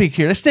topic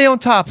here. Let's stay on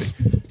topic.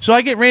 So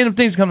I get random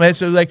things come to my head.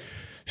 So like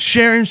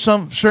sharing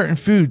some certain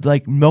food,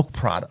 like milk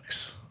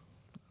products.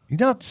 You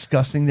know how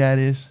disgusting that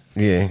is?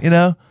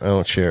 Yeah. I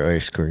don't share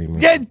ice cream.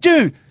 Yeah,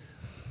 dude.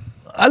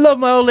 I love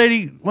my old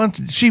lady.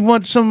 She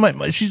wants some of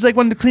my. She's like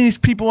one of the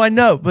cleanest people I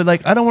know. But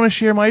like, I don't want to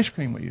share my ice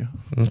cream with you.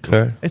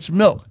 Okay. It's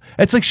milk.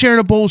 It's like sharing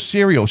a bowl of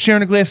cereal,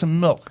 sharing a glass of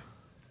milk.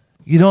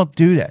 You don't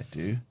do that,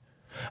 dude.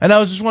 And I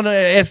was just wanting to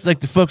ask, like,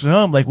 the folks at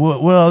home, like,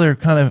 what other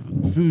kind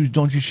of foods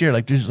don't you share?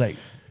 Like, there's like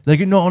you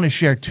don't want to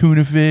share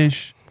tuna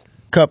fish.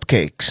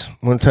 Cupcakes.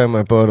 One time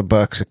I bought a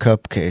box of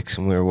cupcakes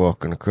and we were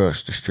walking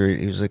across the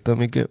street. He was like, let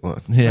me get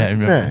one. Yeah, I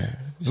remember.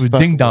 It was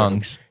ding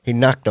dongs. He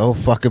knocked the whole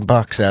fucking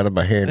box out of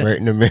my hand right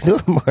in the middle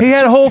of my He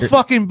had a whole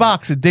fucking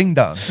box of ding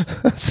dongs.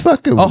 That's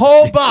fucking A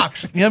whole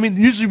box. I mean,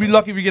 usually you'd be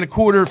lucky if you get a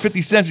quarter,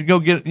 50 cents, you go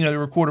get,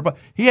 a quarter. But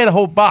he had a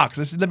whole box.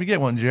 I said, let me get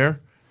one, Jer.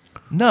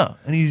 No.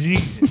 And he's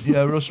eating,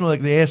 real small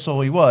like the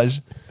asshole he was.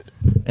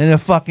 And I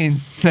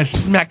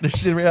smacked the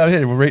shit right out of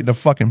him. We're right in the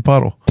fucking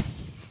puddle.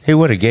 He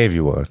would have gave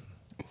you one.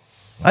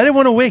 I didn't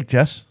want to wait,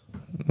 Jess.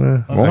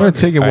 I want to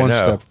take it I one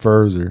know. step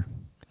further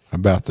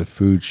about the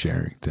food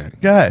sharing thing.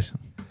 Go ahead.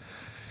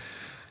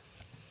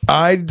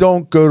 I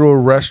don't go to a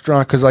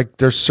restaurant because, like,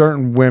 there's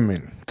certain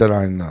women that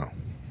I know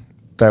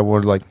that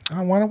would like,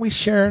 oh, why don't we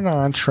share an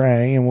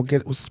entree and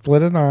we'll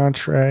split an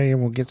entree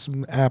and we'll get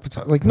some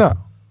appetite. Like, no,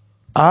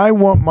 I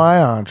want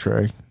my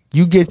entree.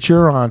 You get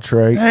your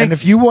entree, and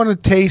if you want a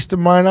taste of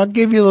mine, I'll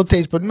give you a little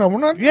taste. But no, we're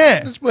not.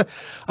 Yeah.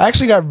 I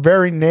actually got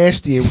very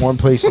nasty at one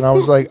place, and I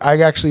was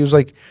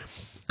like,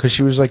 because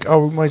she was like,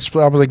 "Oh, we might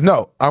split." I was like,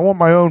 "No, I want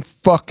my own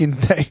fucking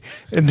thing."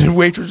 And the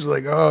waitress was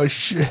like, "Oh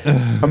shit."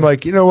 I'm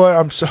like, "You know what?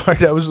 I'm sorry,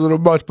 that was a little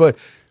much, but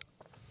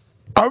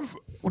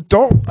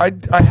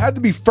I had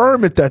to be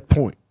firm at that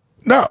point.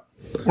 No,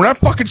 we're not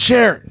fucking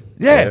sharing.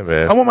 Yeah,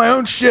 man. I want my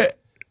own shit,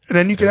 and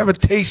then you can have a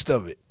taste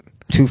of it.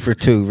 2 for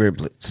 $2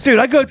 riblets. Dude,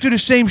 I go through the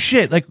same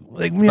shit. Like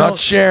Not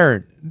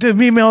sharing. Dude,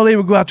 me and Melody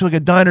would go out to like a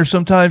diner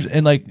sometimes,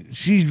 and like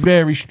she's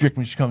very strict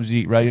when she comes to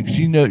eat, right?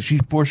 She knows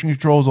she's portion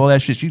controls, all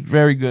that shit. She's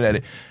very good at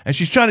it, and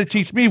she's trying to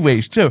teach me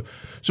ways too.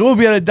 So we'll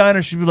be at a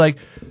diner. She'd be like,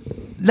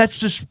 "Let's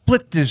just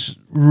split this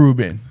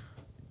Reuben,"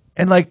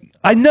 and like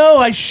I know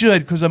I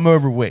should because I'm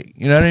overweight.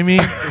 You know what I mean?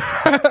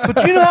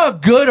 But you know how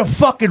good a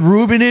fucking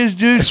Reuben is,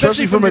 dude.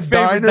 Especially from your a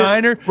favorite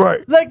diner?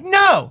 Right. Like,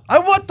 no, I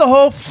want the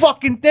whole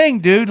fucking thing,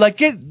 dude. Like,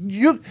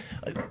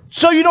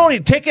 so you don't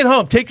even take it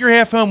home. Take your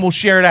half home. We'll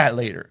share that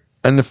later.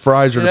 And the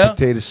fries or You the know?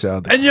 potato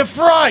salad. And your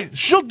fries.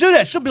 She'll do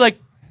that. She'll be like,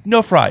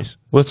 no fries.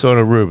 What's on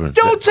a Reuben?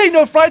 Don't say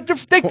no fries.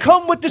 They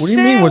come with the What do you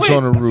sandwich. mean? What's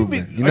on a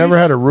Reuben? You never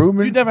had a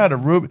Reuben? You never had a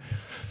Reuben.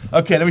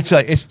 Okay, let me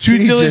tell you. It's two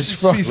Jesus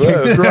delicious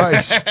fucking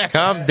Christ.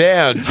 Calm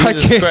down.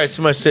 Jesus Christ.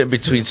 Am I sitting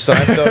between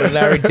Seinfeld and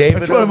Larry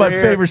David? That's one of my over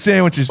here? favorite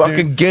sandwiches,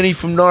 Fucking dude. guinea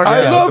from Narnia.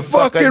 I love What the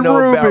fuck fucking I know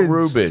about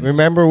Reubens. Reubens.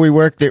 Remember we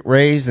worked at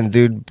Ray's and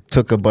dude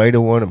took a bite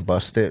of one and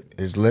busted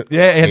his lip?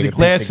 Yeah, it had Ate the a piece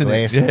glass of in it.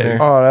 glass Yeah. there.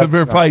 Oh, that's we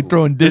were not probably cool.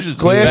 throwing dishes.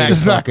 Glass Yeah,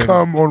 does not fucking-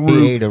 come on He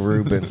Reuben. ate a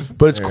Reuben.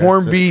 But it's Yeah,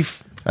 corned that's it.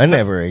 beef I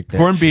never ate that.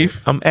 Corned beef,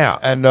 I'm out.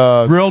 and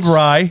grilled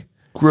rye,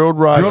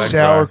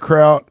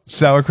 sauerkraut.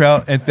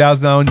 sauerkraut, and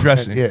Thousand Island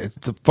dressing. Yeah, it's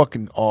the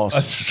fucking A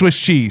awesome. Swiss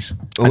cheese.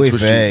 Oy That's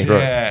what vey. she- Right.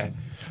 Yeah.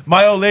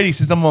 My old lady,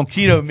 since I'm on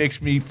keto,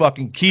 makes me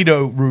fucking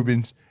keto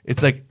Reubens.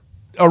 It's like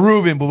a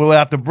Reuben, but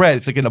without the bread.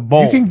 It's like in a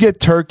bowl. You can get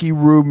turkey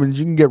Reubens.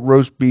 You can get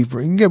roast beef. You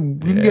can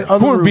get other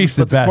Corned beef's Reubens,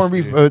 the but best, corned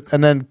beef, dude.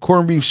 and then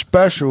corned beef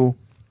special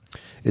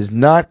is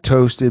not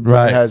toasted, but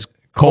Right. it has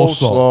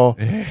Coleslaw.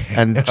 coleslaw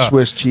and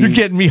Swiss cheese. You're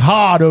getting me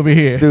hard over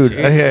here. Dude,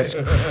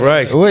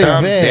 Christ, Oy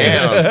calm vey.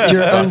 down.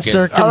 Your I don't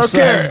uncircumcised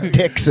care.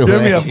 dicks Give me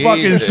away. a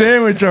fucking Jesus.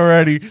 sandwich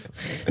already.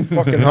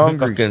 fucking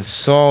hungry. Fucking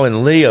Saul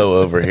and Leo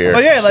over here. Oh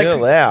yeah, like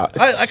Chill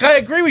out. I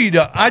agree with you.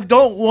 Though. I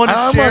don't want to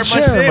I'm share not my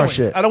sharing my sandwich.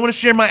 shit. I don't want to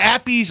share my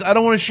appies. I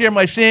don't want to share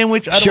my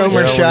sandwich. I don't Show wanna me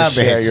You Shomer don't wanna Shabbos.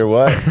 share your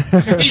what?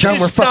 Shomer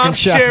just fucking stop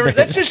sharing. Shabbos.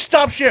 Let's just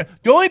stop sharing.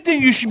 The only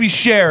thing you should be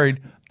sharing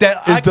that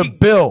Is I the can,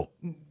 bill.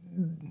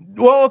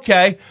 well,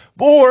 okay,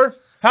 or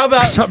how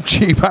about I'm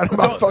cheap. I'm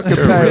not fucking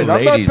You're a paying. real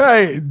I'm not ladies.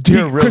 paying.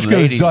 You're a real Chris goes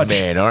ladies Dutch.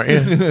 man, aren't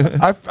you?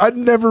 I'd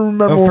never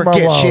remember Don't what my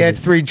forget wallet she had is.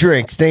 3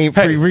 drinks. They ain't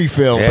free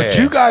refill. Yeah.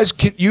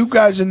 But you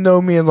guys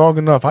know me long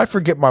enough. I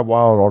forget my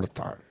wallet all the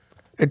time.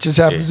 It just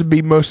happens to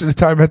be most of the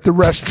time at the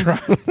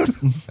restaurant. I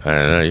don't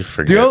know. You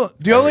forget.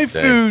 the only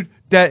everything. food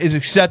that is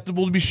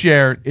acceptable to be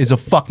shared is a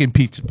fucking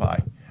pizza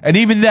pie, and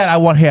even that I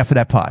want half of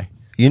that pie.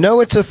 You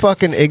know it's a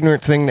fucking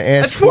ignorant thing to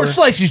ask That's 4 for?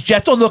 slices,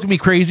 Jet. Don't look at me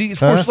crazy. It's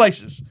 4 Huh?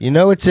 slices. You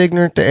know it's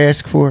ignorant to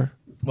ask for?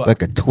 What?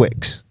 Like a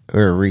Twix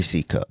or a Reese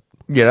cup.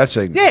 yeah, that's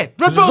it. Yeah, they're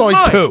There's both only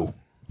mine. 2.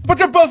 But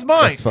they're both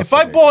mine. That's If I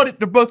fucking bought it,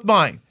 they're both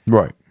mine.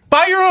 Right.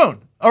 Buy your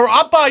own, or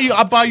I'll buy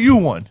you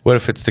one. What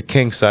if it's the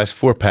king size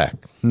 4-pack?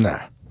 Nah.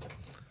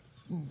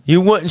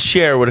 You wouldn't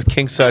share with a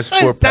king size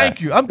Hey, 4-pack.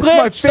 thank you. I'm It's glad.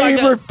 my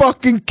favorite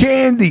fucking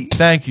candy.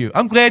 Thank you.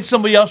 I'm glad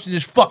somebody else in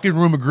this fucking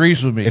room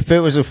agrees with me. If it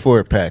was a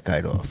 4-pack,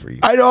 I'd offer you.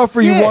 I'd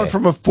offer you Yeah. one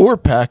from a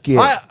 4-pack,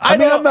 yeah. I mean,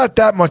 don't- I'm not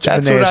that much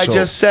That's of an what asshole. I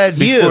just said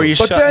before you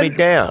But shut then, me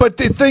down. But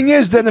the thing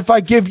is, then if I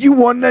give you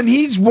one, then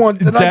he's one.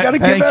 Then I got to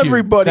give Thank you.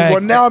 everybody Thank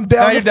one. you. Now I'm down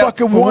Now to you're down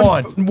fucking for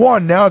one.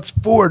 One. Now it's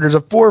 4. There's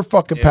a 4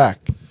 fucking pack.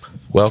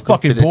 Welcome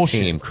fucking to the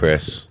bullshit. team,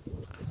 Chris.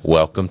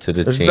 Welcome to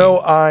the There's team. no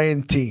I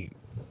in team.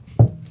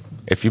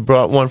 If you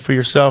brought one for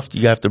yourself,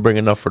 you have to bring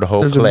enough for the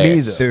whole There's a class. me,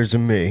 though. There's a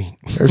me.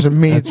 There's a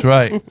me. That's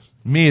right.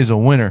 Me is a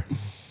winner.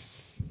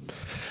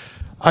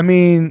 I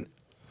mean,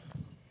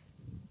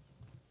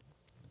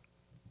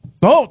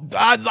 No,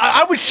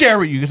 I would share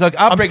with you. It's like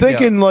I'll I'm break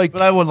thinking down, like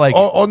but I would like.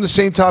 on the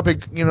same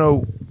topic. You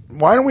know,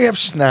 why don't we have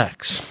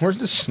snacks? Where's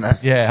the snack?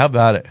 Yeah, how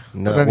about it?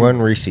 Not one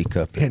Reese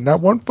cup. Yeah,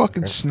 not one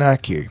fucking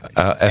snack here.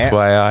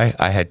 FYI,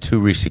 I had 2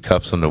 Reese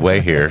cups on the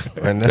way here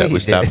I know that you we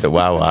stopped did. at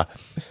Wawa.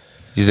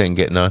 You didn't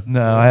get none?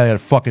 No, I had a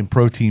fucking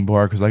protein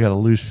bar because I got to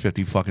lose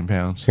 50 fucking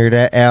pounds. Hear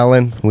that,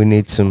 Alan? We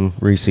need some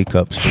Reese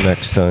cups for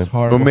next time.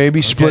 Well, maybe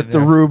I'm split getting the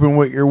there. Reuben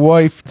with your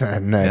wife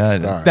then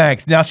next time.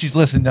 Thanks. Now she's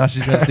listening. Now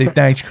she's going to say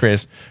thanks,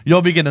 Chris.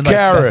 You'll be getting a nice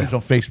Kara. message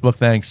on Facebook.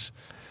 Thanks.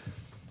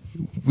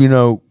 You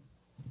know,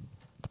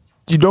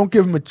 you don't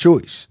give them a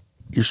choice.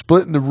 You're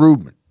splitting the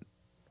Reuben.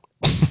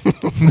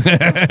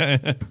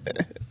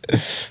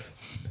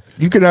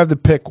 You can have the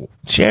pickle.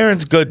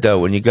 Sharon's good, though.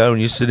 When you go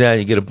and you sit down,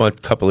 you get a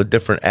couple of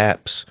different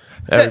apps.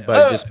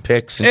 Everybody just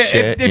picks and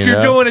shit. If you you're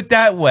know? doing it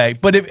that way.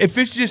 But if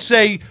it's just,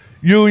 say,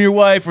 you and your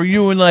wife or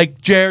you and, like,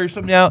 Jerry or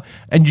something out,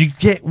 and you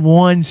get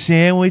one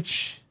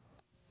sandwich.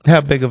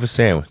 How big of a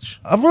sandwich?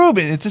 A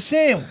Reuben. It's a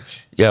sandwich.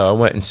 Yeah, I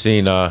went and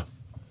seen, I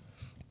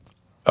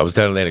was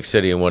down in Atlantic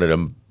City in one of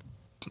them,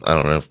 I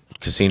don't know,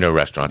 casino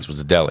restaurants. It was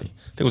a deli.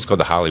 I think it was called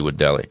the Hollywood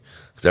Deli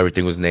because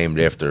everything was named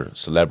after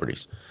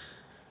celebrities.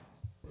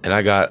 and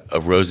I got a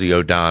Rosie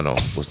O'Donnell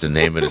was the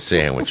name of the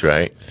sandwich,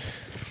 right?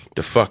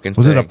 The fucking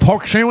Was thing, it a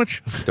pork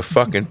sandwich? the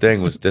fucking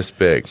thing was this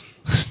big.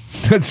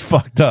 That's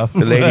fucked up.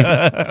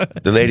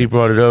 The lady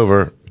brought it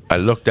over. I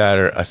looked at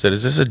her. I said,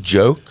 "Is this a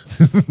joke?"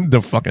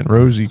 The fucking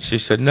Rosie. She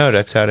said, "No,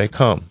 that's how they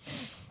come."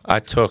 I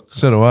took.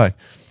 So do I.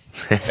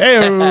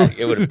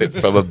 It would have been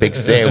from a big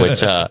sandwich,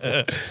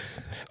 huh?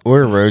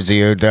 Or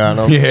Rosie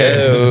O'Donnell.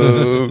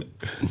 Yeah.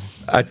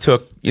 I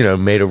took,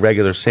 made a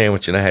regular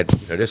sandwich, and I had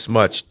this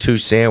much, 2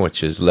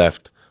 sandwiches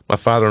left. My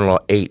father-in-law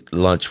ate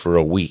lunch for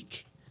a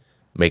week,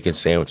 making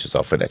sandwiches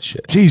off of that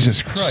shit.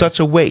 Jesus Christ. Such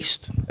a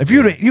waste. If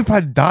you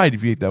probably died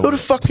if you ate that. Who the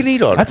fuck can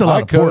eat on That's it? a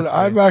lot of pork.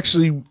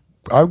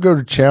 I go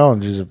to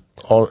challenges if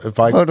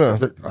I Hold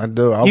on. I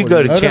do. I You would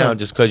go to eat- town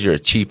just because you're a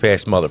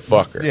cheap-ass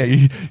motherfucker. Yeah,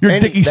 you're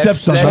Dickey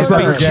stepson. Let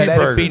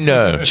Let it be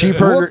known.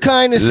 What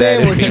kind of Let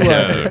it sandwich be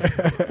was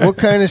it? What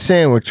kind of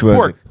sandwich was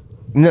Pork.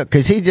 it? No,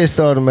 because he just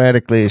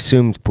automatically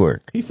assumed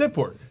pork. He said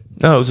pork.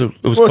 No, it was Well,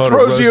 called it's a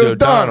Rosie Rosie O'Donnell.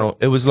 O'Donnell.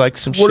 It was like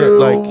some What shit are,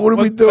 like... what are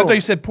we I doing? thought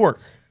you said pork.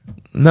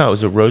 No, it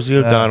was a Rosie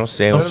O'Donnell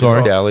sandwich I'm sorry.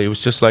 in the deli. It was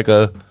just like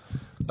a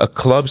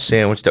club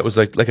sandwich that was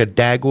like a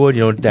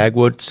Dagwood,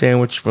 Dagwood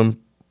sandwich from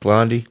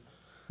Blondie.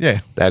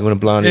 Yeah. Dagwood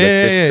and Blondie, like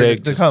this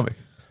big. The just comic.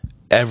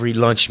 every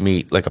lunch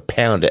meat, like a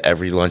pound of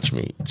every lunch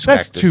meat. That's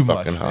Stacked this too much,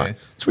 fucking high. man.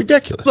 It's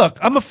ridiculous. Look,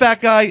 I'm a fat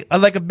guy. I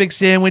like a big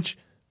sandwich,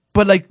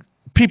 but like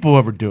people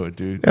overdo it,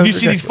 dude. That was You see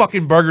these ridiculous.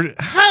 fucking burgers.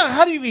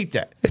 How do you eat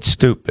that? It's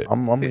stupid.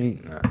 I'm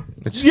eating that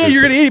It's Yeah, stupid.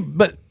 you're gonna eat,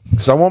 but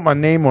because I want my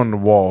name on the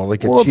wall,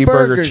 like a Well, cheeseburger.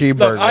 burgers- Cheeseburger.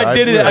 look, I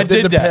did it. I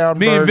did the that. pound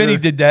Me and burger. Vinny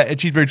did that at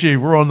Cheeseburger Cheese.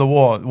 We're on the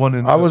wall.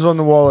 I was on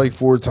the wall like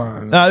 4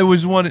 times. It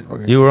was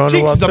one. You were on the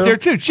Cheeks wall was up too? there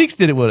too. Cheeks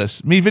did it with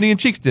us. Me, Vinny, and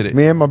Cheeks did it.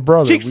 Me and my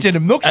brother. Cheeks did a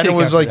milkshake and it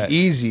was after like that.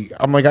 easy.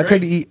 I'm like, I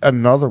could eat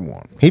another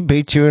one. He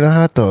beat you in a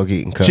hot dog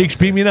eating contest. Cheeks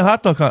beat me in a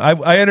hot dog.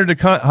 I entered the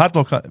hot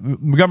dog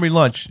Montgomery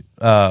Lunch.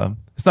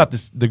 It's not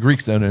the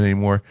Greeks own it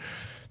anymore.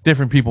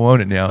 Different people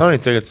own it now. I don't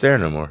even think it's there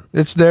no more.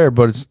 It's there,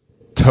 but it's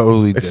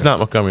totally. It's not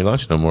Montgomery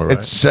Lunch no more, right?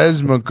 It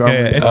says Montgomery.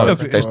 Yeah, it's Oh,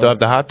 still- they still have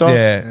the hot dogs?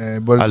 Yeah.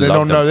 but I they love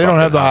don't them know. They don't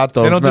have the fucking hot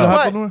dogs. They don't do the no.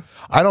 hot dog anymore?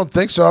 I don't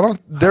think so. I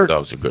don't. They're. Hot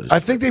dogs are good as I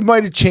think they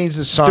might have changed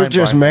the sign. They're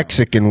just by now.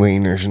 Mexican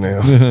wieners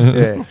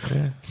now.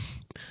 Yeah.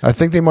 I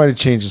think they might have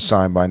changed the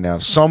sign by now.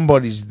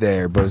 Somebody's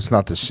there, but it's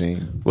not the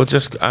same. Well,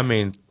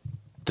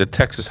 the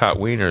Texas hot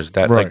wieners,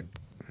 that Right. like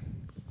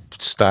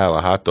style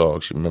of hot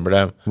dogs. You remember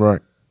that?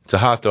 Right. It's a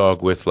hot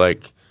dog with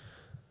like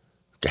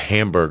a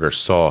hamburger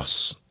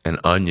sauce and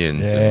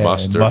onions Yeah, and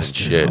mustard and mustard.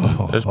 shit.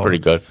 Oh. That's pretty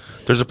good.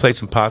 There's a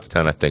place in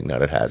Pottstown, I think, now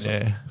that has it.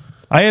 Yeah.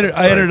 I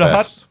entered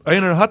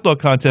a hot dog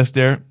contest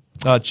there.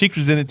 Cheeks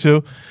was in it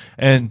too,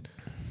 and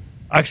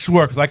I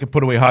swear, because I could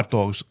put away hot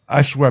dogs.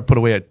 I swear I put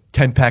away a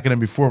 10-pack of them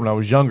before when I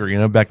was younger.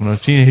 Back when I was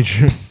a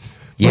teenager.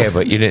 Yeah,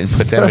 but you didn't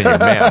put them in your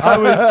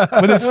mouth.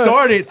 When it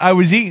started, I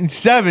was eating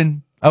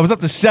 7. I was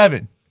up to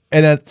 7,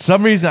 and at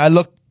some reason I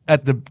looked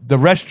at the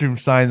restroom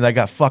sign and I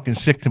got fucking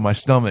sick to my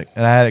stomach,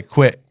 and I had to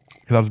quit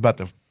because I was about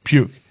to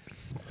puke.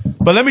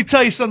 But let me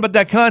tell you something about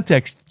that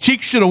context.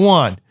 Cheeks should have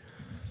won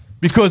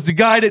because the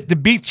guy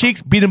that beat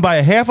Cheeks beat him by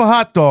a half a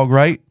hot dog,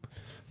 right?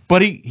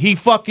 But he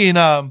fucking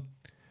the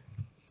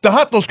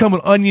hot dogs come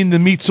with onion, the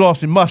meat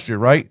sauce, and mustard,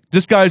 right?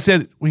 This guy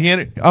said,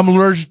 I'm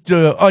allergic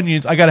to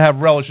onions. I got to have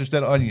relish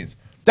instead of onions.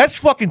 That's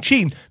fucking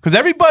cheating because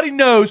everybody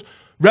knows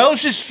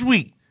relish is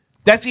sweet.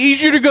 That's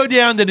easier to go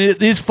down than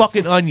it is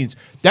fucking onions.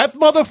 That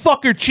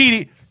motherfucker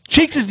cheated.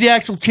 Cheeks is the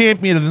actual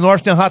champion of the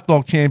Norristown hot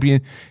dog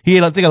champion. He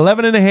ate, I think,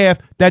 11 and a half.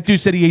 That dude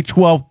said he ate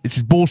 12. It's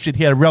just bullshit.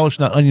 He had a relish,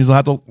 not onions on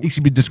hot dog. He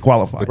should be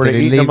disqualified. Were they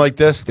eating them like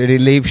this? Did he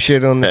leave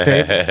shit on the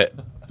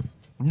tape?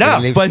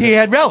 No, but he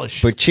had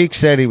relish. But Cheek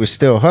said he was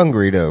still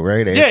hungry, though,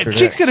 right? Yeah, After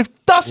Cheeks that? could have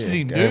dusted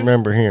him, I dude.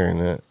 remember hearing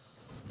that.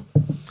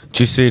 Did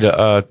you see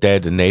the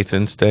Dad to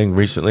Nathan's thing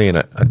recently? And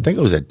I think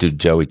it was that dude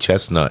Joey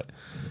Chestnut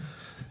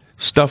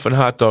stuffing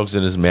hot dogs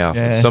in his mouth.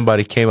 Yeah. And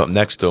somebody came up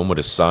next to him with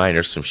a sign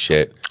or some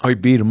shit. Oh, he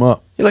beat him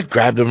up. He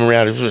grabbed him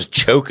around. He was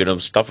choking him,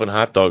 stuffing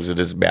hot dogs in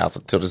his mouth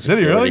until the Did he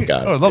security really?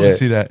 got him. Oh, I'd love Yeah. to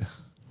see that.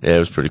 Yeah, it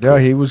was pretty cool.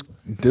 Yeah, he was.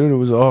 Dude, it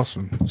was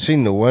awesome.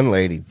 Seen the one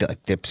lady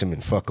dips him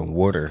in fucking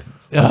water.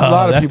 A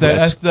lot of people.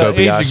 That's the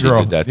Kobayashi Asian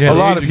girl. did that, too. Yeah, A the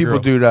lot of Asian people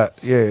girl. do that.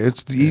 Yeah,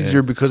 it's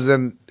easier because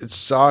then it's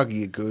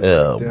soggy. It goes.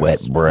 down. wet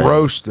It's bread.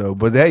 Gross though,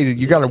 but hey,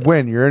 you got to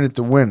win. You're in it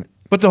to win.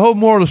 But the whole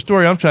moral of the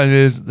story I'm trying to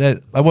is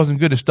that I wasn't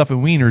good at stuffing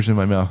wieners in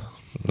my mouth.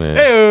 Yeah.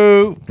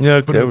 Hey-o. You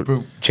know, Boom, they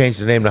boom. changed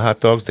the name of the hot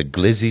dogs to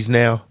Glizzies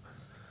now.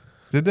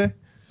 Did they?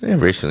 Yeah,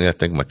 recently I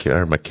think I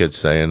heard my kids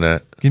saying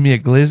that. Give me a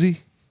glizzy?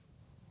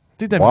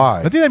 Why?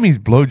 I think that means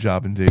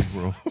blowjob in Dave's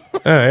world. Oh,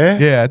 yeah?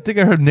 Yeah, I think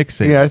I heard Nick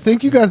say Yeah, I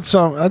think you got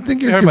some. I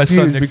think I you're heard my son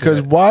confused next to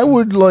because that. why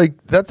would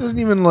that doesn't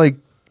even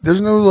there's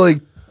no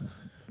you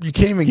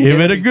can't even Give get it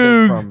a anything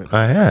goog. from it.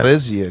 I have.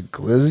 Glizzy, a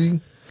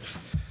glizzy.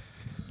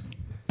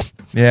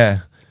 Yeah.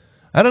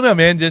 I don't know,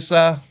 man. Just,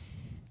 yeah.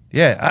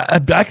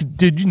 I could,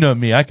 dude, you know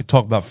me. I could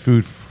talk about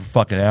food for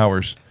fucking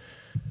hours.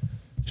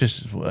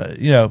 Just,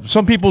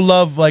 some people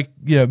love,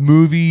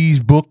 movies,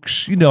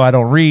 books. I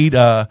don't read.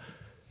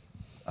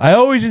 I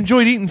always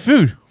enjoyed eating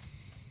food.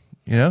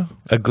 You know,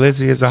 A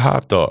glizzy is a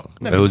hot dog.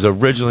 It was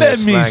originally a let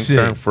me slang see.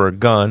 term for a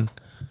gun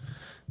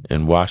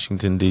in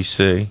Washington,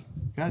 D.C.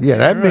 Yeah,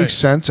 that makes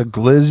sense. A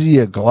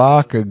glizzy, a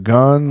Glock, a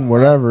gun,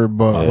 whatever.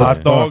 But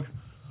hot dog.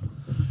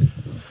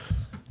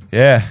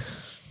 Yeah,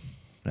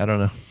 I don't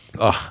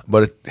know.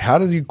 But how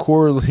did you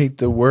correlate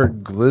the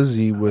word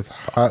glizzy with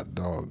hot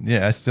dog?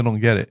 Yeah, I still don't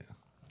get it.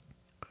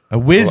 A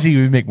whizzy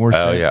would make more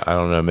sense. Oh, yeah, I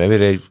don't know. Maybe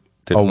they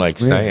didn't like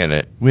saying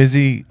it.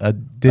 Whizzy, a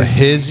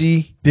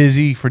hizzy,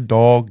 dizzy for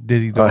dog,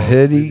 dizzy dog. a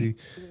hitty, dizzy.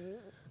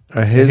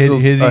 a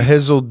hizzle, Hitty. a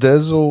hizzle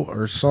dizzle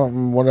or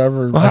something,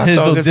 whatever. Well, hot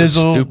dog is a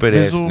dizzle,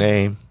 stupid-ass dizzle.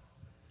 name.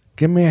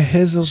 Give me a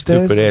hizzle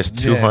dizzle. Stupid-ass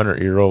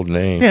 200-year-old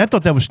name. Yeah, I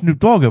thought that was Snoop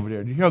Dogg over there.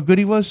 Did you hear how good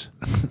he was?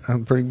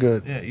 I'm pretty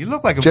good. Yeah, you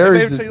look like a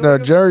Jerry's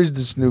Jerry's Jerry's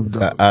the Snoop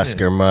Dogg.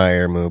 Oscar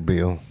Mayer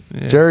mobile.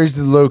 Yeah. Jerry's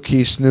the low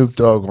key Snoop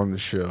Dogg on the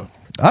show.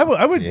 I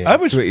would.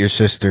 That's what your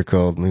sister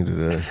called me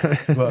today.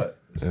 What?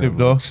 Snoop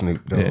Dogg.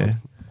 Snoop Dogg. Yeah.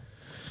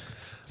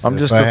 So I'm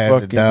just if I a had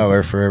fucking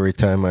 $1 for every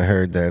time I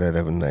heard that, I'd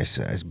have a nice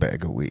sized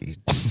bag of weed.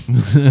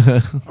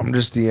 I'm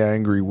just the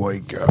angry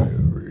white guy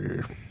over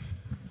here,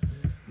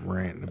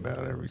 ranting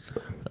about everything.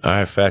 All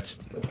right, Fats.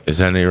 Is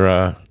that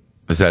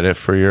it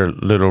for your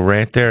little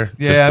rant there?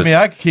 Yeah, I mean,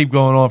 I could keep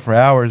going on for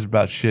hours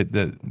about shit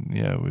that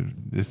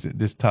with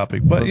this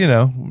topic, but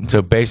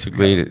So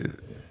basically,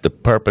 the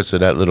purpose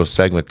of that little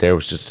segment there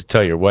was just to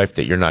tell your wife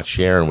that you're not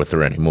sharing with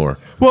her anymore.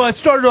 Well, it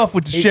started off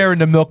with sharing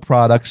the milk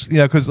products,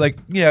 because like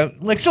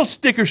she'll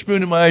stick her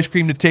spoon in my ice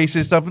cream to taste it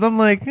and stuff, and I'm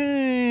like,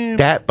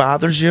 That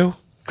bothers you?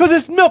 because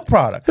it's milk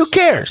product. Who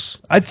cares?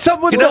 It's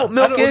something with You know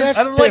milk. what milk is?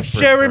 I don't like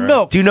sharing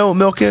milk. Do you know what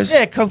milk is?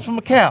 Yeah, it comes from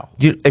a cow.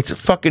 It's a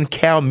fucking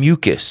cow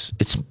mucus.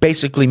 It's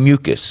basically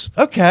mucus.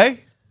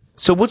 Okay.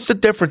 So what's the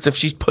difference if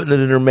she's putting it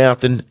in her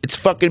mouth and it's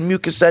fucking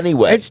mucus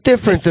anyway? It's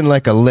different than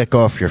like a lick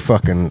off your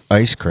fucking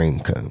ice cream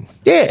cone.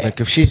 Yeah.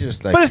 Like if she's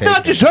just like. But it's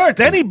not just her; it's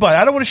anybody.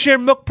 I don't want to share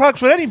milk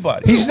products with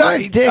anybody. He's not.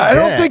 I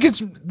don't think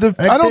it's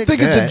I don't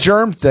think it's a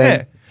germ thing.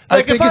 Yeah. I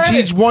Like, think if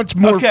it's he wants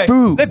more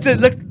food. Let's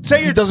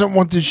say He doesn't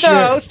want to share.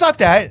 No, it's not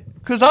that.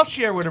 Because I'll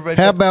share with her.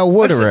 How about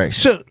water ice?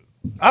 So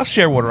I'll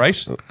share water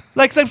ice.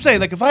 Like I'm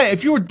saying, like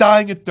if you were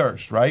dying of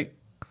thirst, right?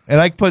 And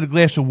I put a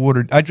glass of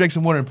water, I drank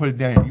some water and put it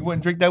down. You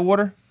wouldn't drink that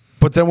water?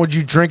 But then would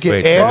you drink it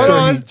Wait,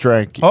 after he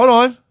drank it? Hold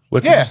on.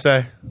 What did you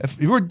say? If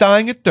you were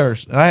dying of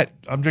thirst, and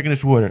I'm drinking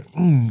this water.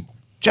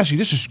 Jesse,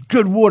 this is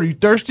good water. You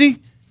thirsty?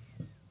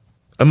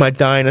 Am I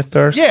dying of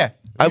thirst? Yeah.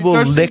 I You will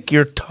thirsty? lick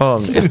your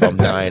tongue if I'm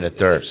dying of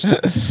thirst.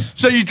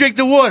 So you drink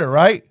the water,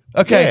 right?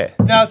 Okay.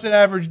 Yeah. Now it's an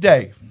average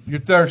day. You're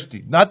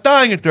thirsty. Not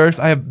dying of thirst.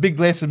 I have a big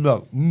glass of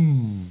milk.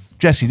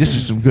 Jesse, this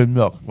is some good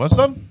milk. Want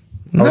some?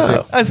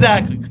 No.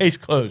 Exactly. Case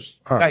closed.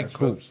 All right, Case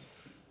closed.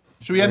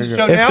 Should we end the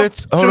show If now?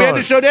 it's- Should hold we end on.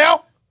 the show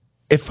now?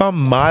 If I'm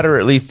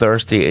moderately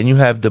thirsty and you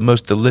have the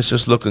most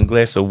delicious looking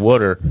glass of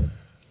water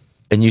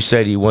and you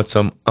say, do you want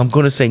some? I'm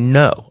going to say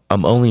no.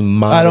 I'm only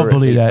moderately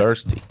believe that.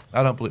 thirsty.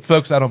 I don't believe,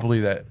 folks. I don't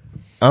believe that.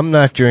 I'm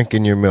not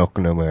drinking your milk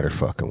no matter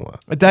fucking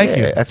what. Thank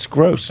Yeah, you. that's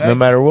gross, no Thank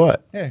matter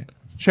what. Yeah.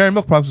 Sharing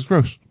milk products is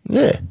gross.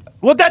 Yeah.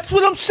 Well, that's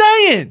what I'm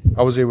saying.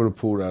 I was able to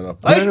pull that up.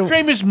 Ice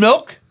cream is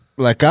milk.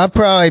 Like I'll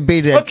probably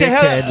be that Okay,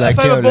 dickhead. Like if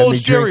I have yo, a bowl let of me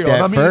drink cereal, that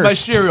and I'm eating my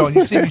first. cereal, and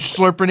you see me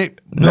slurping it.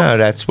 No,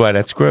 that's why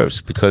that's gross,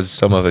 because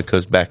some of it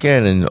goes back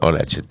in and all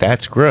that shit.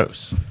 That's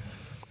gross.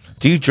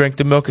 Do you drink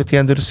the milk at the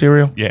end of the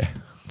cereal? Yeah.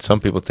 Some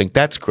people think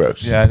that's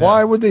gross. Yeah. I know.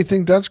 Why would they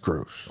think that's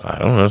gross? I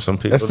don't know. Some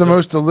people. That's the do.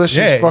 most delicious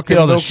Yeah, you fucking get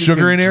all the milk you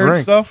sugar can in there and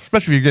drink. stuff.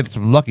 Especially if you're getting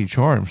some Lucky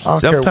Charms. I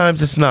don't care.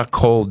 Sometimes it's not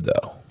cold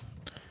though.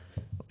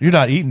 You're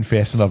not eating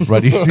fast enough,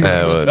 buddy.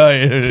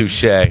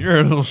 Touche. You're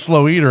a little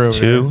slow eater over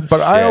Two. there.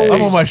 But I always,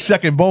 I'm on my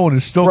second bowl and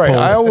it's still right. cold.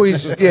 I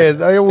always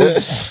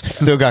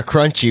Still got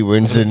crunchy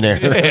ones in there.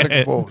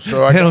 Yeah.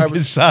 So I, They don't I, get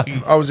was,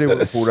 soggy. I was able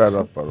to pull that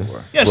up, by the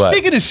way. Yeah, What?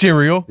 speaking of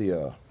cereal,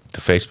 The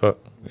To Facebook.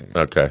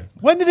 Okay.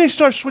 when did they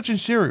start switching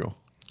cereal?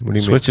 What do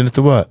you mean? Switching it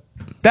to what?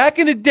 Back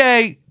in the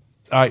day,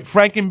 all right,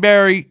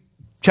 Frankenberry,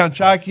 Count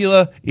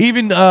Chocula,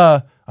 even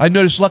I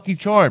noticed Lucky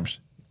Charms.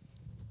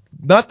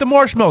 Not the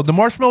marshmallow. The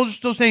marshmallows are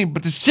still the same,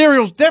 but the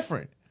cereal's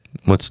different.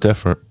 What's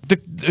different?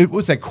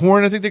 What's that,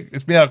 corn? I think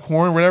it's made out of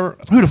corn or whatever.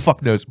 Who the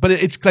fuck knows? But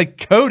it's like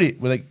coated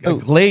with like a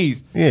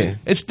glaze. Yeah.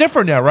 It's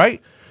different now,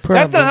 right? That's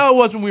Probably. not how it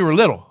was when we were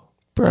little.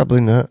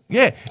 Probably not.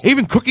 Yeah,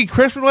 even Cookie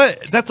Crisp and all that,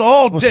 that's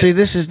all. Well, see,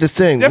 this is the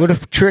thing. What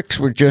Different. if tricks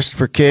were just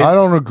for kids? I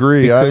don't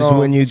agree. I Because don't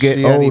when you get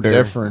see any older-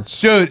 difference.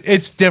 Dude,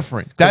 it's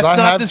different. That's 'Cause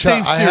not the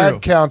same I cereal.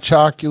 had Count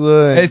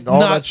Chocula and It's all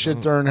not- that shit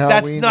during That's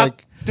Halloween. not.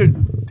 Like, Dude, I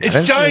it's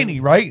didn't see- shiny,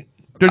 right?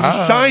 There's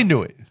a shine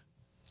to it.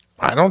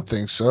 I don't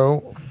think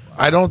so.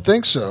 I don't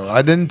think so.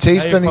 I didn't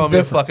taste Now you're any calling me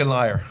a different. fucking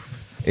liar.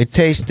 It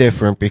tastes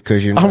different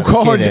because you're not I'm a kid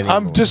calling. anymore.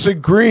 I'm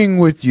disagreeing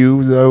with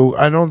you, though.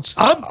 I don't.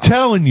 I'm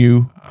telling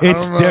you, it's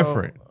don't know.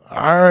 different.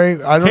 All right.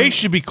 I don't. Case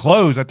should be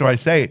closed after I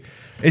say it.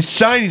 It's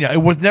shiny now.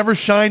 It was never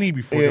shiny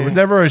before. There was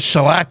never a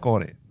shellac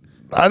on it.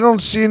 I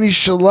don't see any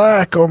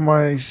shellac on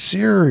my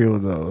cereal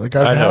though. Like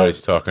I know had, what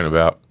he's talking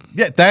about.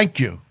 Yeah, thank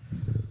you.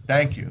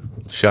 Thank you.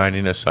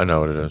 Shininess. I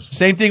know what it is.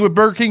 Same thing with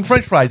Burger King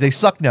French fries. They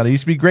suck now. They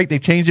used to be great. They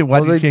changed it. Why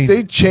well, did they change they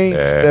it? changed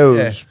Yeah. those.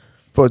 Yeah.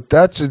 but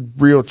that's a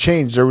real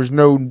change. There was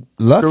no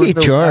Lucky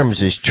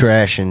Charms is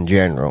trash in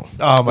general.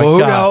 Oh my Well, who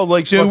the god, hell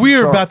likes dude, Lucky we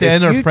are Charms? about to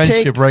end our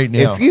friendship right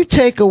now. If you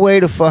take away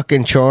the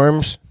fucking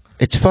charms,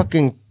 it's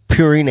fucking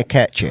Purina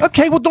cat chip.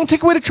 Okay, well, don't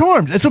take away the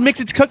charms. That's what makes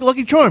it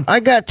Lucky Charms. I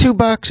got 2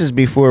 boxes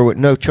before with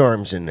no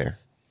charms in there.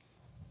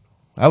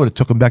 I would have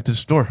took them back to the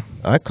store.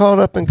 I called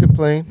up and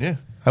complained. Yeah,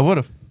 I would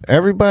have.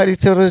 Everybody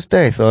till this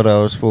day thought I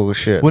was full of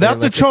shit. Without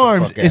Man, the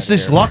charms, it's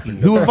this Lucky.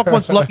 Who the fuck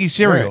wants Lucky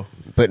cereal?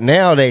 Right. But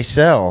now they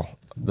sell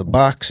the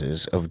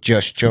boxes of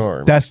just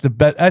charms. That's the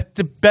best. That's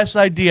the best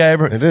idea I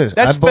ever. It is.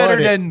 That's I bought better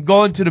it. than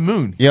going to the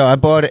moon. Yeah, I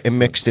bought it and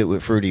mixed it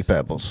with Fruity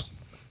Pebbles.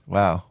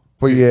 Wow.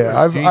 But yeah,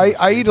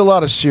 I eat a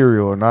lot of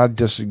cereal, and I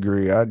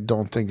disagree. I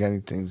don't think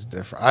anything's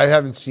different. I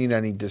haven't seen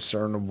any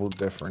discernible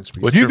difference.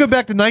 Would you go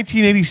back to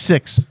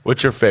 1986?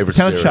 What's your favorite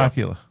Count cereal?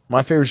 Chocula.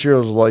 My favorite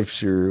cereal is Life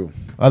cereal.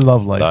 I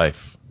love Life. Life.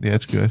 Yeah,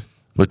 it's good.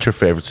 What's your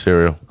favorite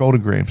cereal?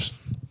 Golden Grams.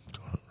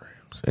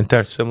 Isn't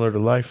that similar to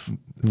Life?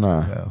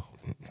 Nah. No.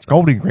 It's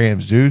Golden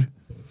Grams, dude.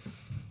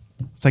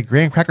 It's like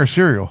graham cracker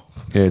cereal.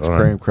 Yeah, it's All right.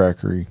 graham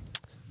crackery.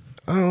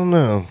 I don't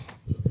know.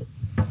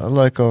 I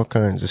like all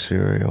kinds of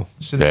cereal.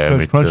 Yeah,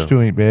 me Crunch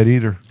too. ain't bad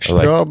either. I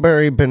like-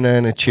 Strawberry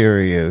banana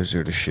Cheerios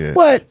are the shit.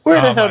 What?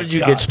 Where the Oh hell my did you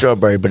God. get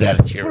strawberry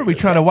banana Cheerios? What are we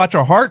trying to watch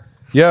our heart?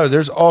 Yeah,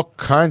 there's all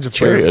kinds of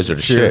Cheerios are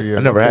the shit.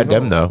 I never had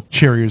them though.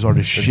 Cheerios are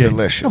the shit.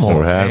 delicious. Come Never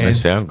on, had them. They man.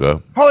 sound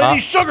good. Hardly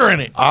any sugar in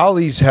it.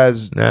 Ollie's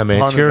has Nah, man.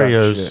 ton of that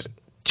Cheerios. shit.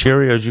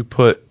 Cheerios. You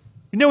put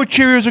You know what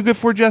Cheerios are good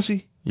for,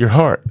 Jesse? your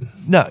heart.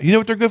 No, you know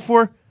what they're good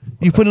for?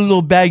 You put in a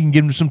little bag and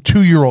give them to some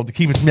 2-year-old to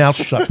keep its mouth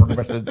shut for the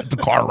rest of the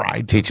car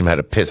ride. Teach them how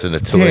to piss in the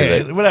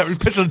toilet. Yeah, whatever.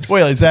 Piss in the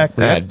toilet,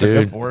 exactly. Nah, That's what they're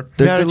dude. good for. Now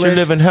that you're delicious.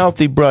 living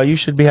healthy, bro, you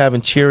should be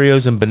having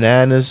Cheerios and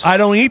bananas. I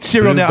don't eat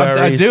cereal now. I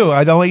Blueberries. do.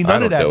 I don't eat none I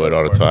of don't that. do it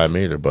all the anymore. time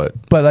either, but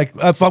But like,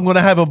 if I'm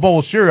gonna have a bowl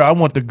of cereal, I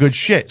want the good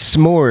shit.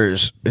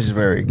 S'mores is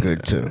very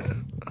good too.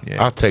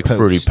 Yeah. I'll take Post.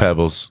 Fruity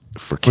Pebbles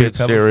for Fruity kids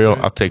Pebbles, cereal.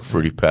 yeah. I'll take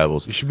Fruity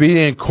Pebbles. You should be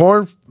eating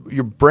corn,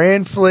 your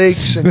bran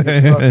flakes, and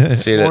your fucking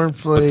See that? corn But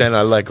flakes. then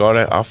I like all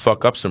that. I'll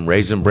fuck up some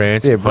Raisin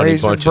Brans, Yeah, honey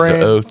Raisin bunches Bran.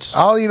 of oats.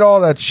 I'll eat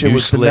all that shit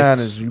with Mueslix,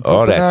 bananas. You put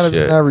all that bananas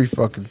shit. in every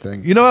fucking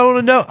thing. You know, I want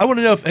to know. I want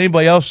to know if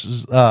anybody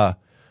else's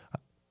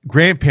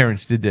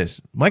grandparents did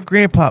this. My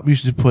grandpa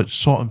used to put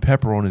salt and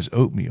pepper on his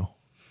oatmeal.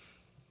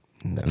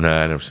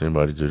 Nah, I never seen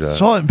anybody do that.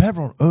 Salt and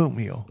pepper on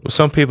oatmeal. Well,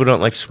 some people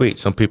don't like sweet.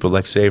 Some people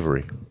like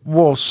savory.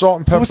 Well, salt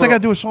and pepper. What's that got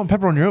to do with salt and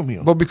pepper on your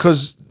oatmeal? Well,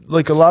 because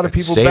like a lot of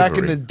It's people back in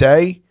savory. the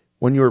day,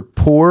 when you were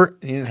poor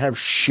and you didn't have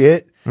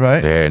shit,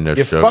 Right? Yeah, no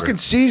you sugar. fucking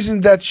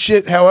seasoned that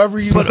shit however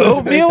you. But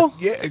oatmeal?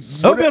 Yeah.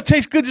 Oatmeal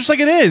tastes good just like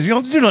it is. You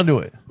don't have to do nothing to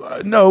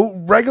it. No,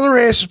 regular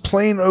ass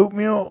plain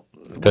oatmeal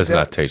Does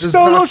not taste does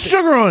Throw a not little ta-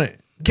 sugar on it.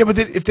 Yeah, but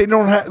if they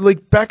don't have,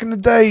 like, back in the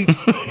day,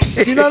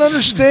 do you not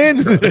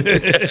understand?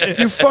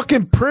 You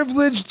fucking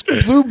privileged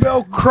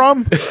Bluebell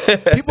Crumb.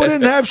 People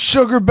didn't have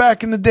sugar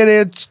back in the day. They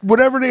had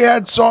whatever they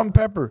had, salt and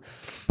pepper.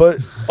 But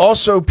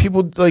also,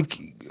 people, like,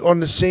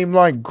 on the same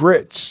line,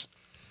 grits.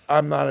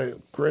 I'm not a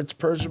grits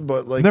person,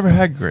 but, like, Never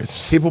had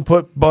grits. people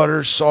put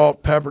butter,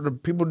 salt, pepper.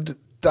 People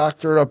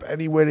doctor it up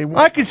any way they want.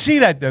 I can see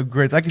that though,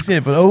 grits. I can see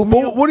it, but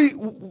oatmeal. Well, what do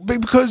you?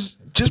 Because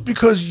just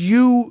because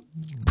you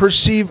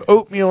perceive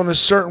oatmeal in a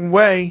certain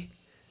way,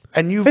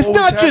 and you've It's always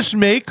not had- just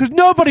me, because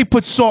nobody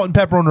puts salt and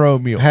pepper on their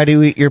oatmeal. How do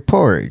you eat your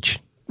porridge?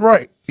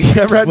 right. You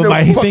ever had With no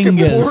my fucking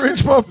fingers.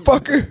 porridge,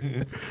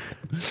 motherfucker?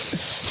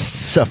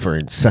 Suffer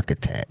and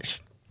succotash.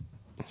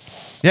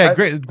 Yeah,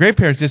 great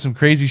parents did some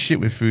crazy shit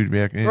with food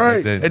back.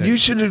 Right. They, And you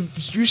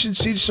should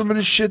see some of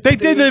this shit. They that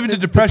did live in the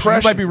depression.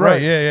 You might be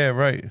right. Yeah,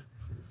 right.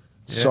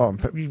 Salt and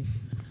pepper.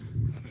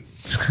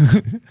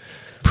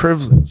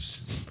 Privileged.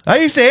 I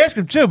used to ask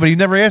him too, but he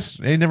never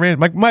asked. He never asked.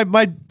 My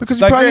Because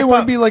he my probably didn't want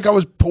grandpa- to be like I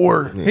was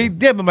poor. He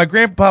did, but my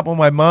grandpa on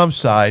my mom's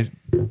side,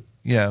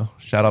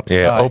 shout out to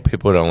Yeah, Ty. old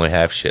people don't only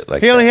have shit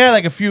like He that. only had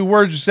like a few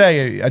words to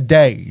say a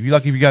day. You're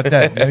lucky if you got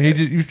that. He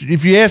just,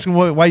 if you ask him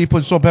why you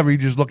put salt and pepper, he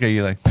just look at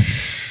you like,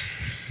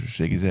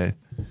 shake his head.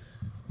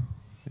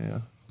 Yeah.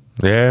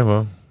 Yeah,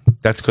 well,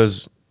 that's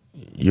because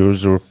you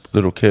was a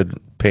little kid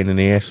pain in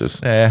the asses.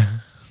 Yeah.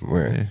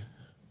 Right.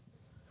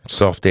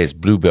 Soft ass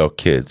Bluebell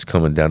kids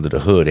coming down to the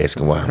hood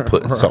asking why I'm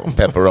putting salt and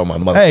pepper on my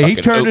motherfucking Hey,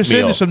 he turned us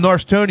oatmeal. into some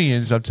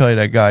Norstonians. I'll tell you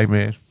that guy,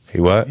 man. He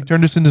what? He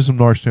turned us into some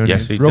Norstonians.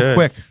 Yes, he real did.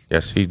 quick.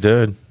 Yes, he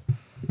did.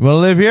 You want to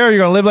live here? Or you're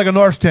gonna live like a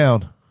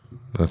Northtown.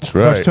 That's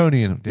right.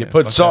 Norstonian. You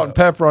put salt and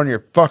pepper on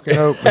your fucking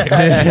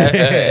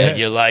oatmeal.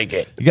 You like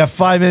it. You got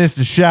 5 minutes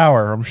to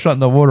shower. I'm shutting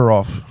the water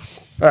off.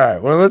 All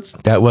right, well, let's.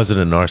 That wasn't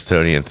a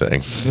Norstonian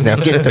thing. Now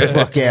get the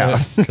fuck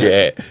out.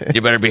 Yeah,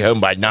 you better be home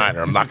by 9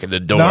 or I'm knocking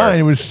the door. 9.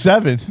 It was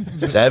 7.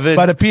 7?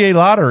 By the PA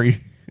lottery.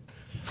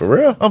 For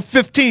real? I'm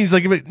 15. He's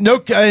like,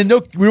 no.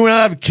 We went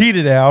out of a key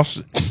to the house.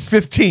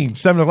 15,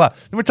 7 o'clock. How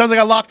many times I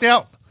got locked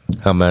out?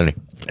 How many?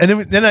 And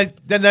then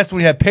that's when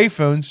we had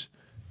payphones,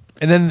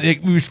 and then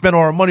we spent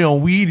all our money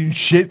on weed and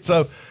shit.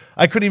 So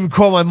I couldn't even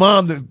call my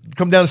mom to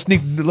come down and sneak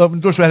the open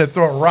door. So I had to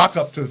throw a rock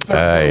up to the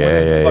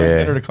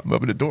yeah. her to come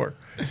open the door.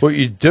 What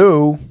you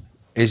do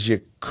is you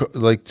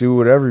do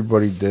what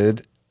everybody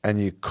did,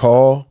 and you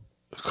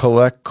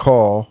collect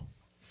call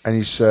and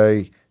you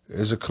say,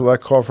 "Is a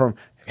collect call from?"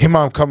 Hey,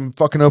 Mom, come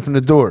fucking open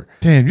the door.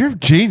 Damn, you're a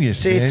genius.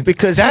 See, man. it's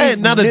because that he's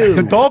not new.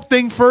 the dog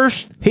thing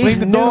first. He's blame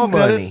the new dog,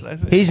 money. that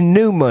is- He's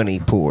new money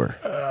poor.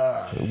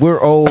 We're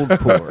old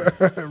poor.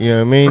 You know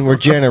what I mean? We're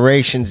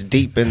generations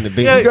deep in the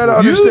beat. You gotta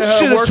understand how to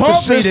should have work the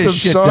taught me system, this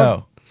shit, son.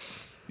 though.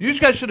 You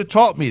guys should have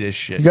taught me this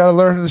shit. You gotta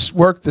learn how to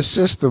work the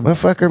system.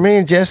 Motherfucker, me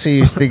and Jesse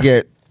used to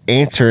get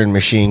answering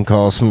machine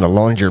calls from the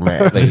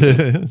laundromat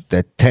lady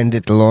that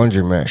tended the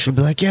laundromat. She'd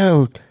be like,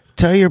 "Yo,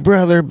 tell your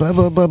brother, blah,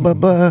 blah, blah, blah,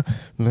 blah."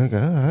 I'm like,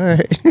 all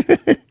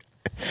right.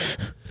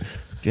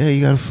 Yeah,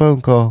 you got a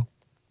phone call.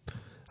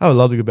 I would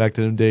love to go back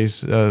to them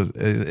days.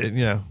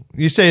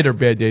 You say they're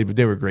bad days, but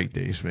they were great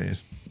days, man.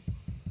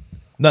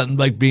 Nothing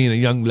like being a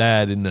young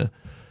lad in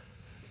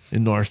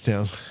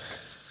Norristown.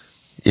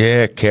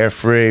 Yeah,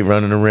 carefree,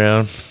 running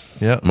around.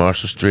 Yeah.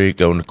 Marshall Street,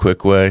 going the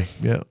quick way.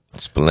 Yeah.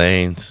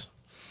 Spillane's.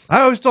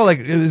 I always thought, like,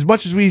 as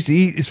much as we used to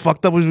eat, as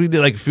fucked up as we did,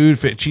 like, food,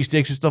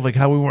 cheesesteaks and stuff, like,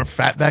 how we weren't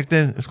fat back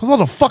then. It's because all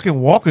the fucking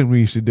walking we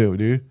used to do,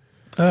 dude.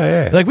 Oh,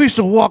 yeah. Like, we used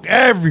to walk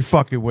every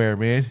fucking where,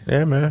 man.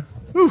 Yeah, man.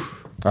 Whew.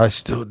 I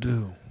still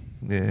do.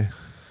 Yeah.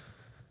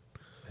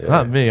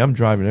 Not me. I'm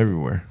driving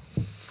everywhere.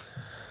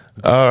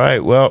 All right,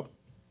 well,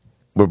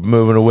 we're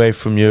moving away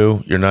from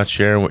you. You're not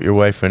sharing with your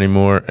wife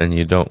anymore, and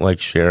you don't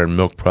like sharing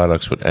milk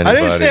products with anybody.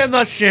 I didn't say I'm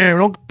not sharing.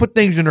 Don't put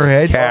things in her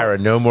head.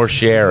 Karen, no more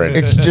sharing.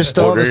 It's just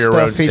all Order the your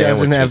stuff own he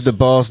doesn't have sandwiches. the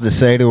balls to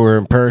say to her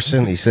in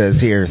person. He says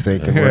here,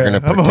 thinking we're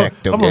going to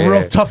protect him. I'm a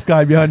real tough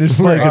guy behind this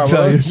mic, I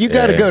tell you. You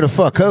got to go to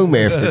fuck home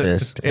after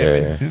this.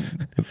 Yeah.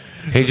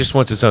 He just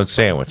wants his own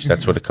sandwich.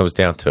 That's what it comes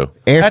down to.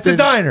 At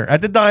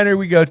the diner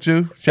we go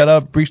to. Shout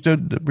out Bristo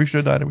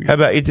Diner. How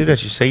about you do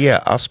this? You say,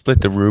 yeah, I'll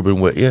split the Reuben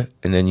with you,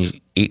 and then you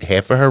eat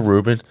half of her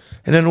Reuben,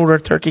 and then order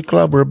a turkey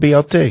club or a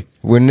BLT.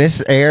 When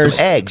this airs...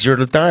 Some eggs. You're at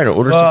the diner.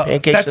 Order some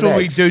pancakes That's and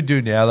what eggs. we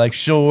do now. Like,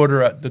 she'll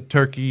order the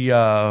turkey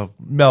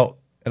melt,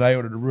 and I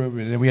order the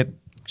Reuben, and then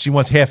she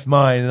wants half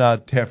mine and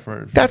not half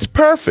hers. That's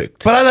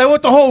perfect. But I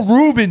want the whole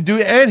Reuben,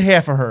 dude, and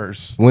half of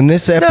hers. When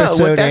this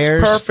episode that's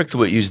airs... perfect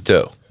what you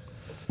do.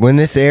 When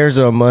this airs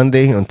on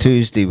Monday, on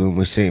Tuesday, when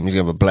we see him, he's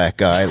going to have a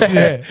black eye.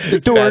 Yeah. The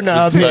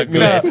doorknob hit me.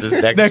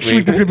 Next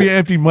week there's going to be an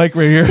empty mic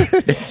right here.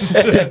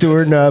 The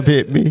doorknob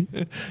hit me.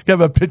 You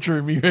have a picture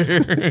of me right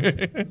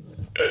here.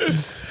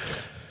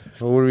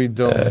 So what are we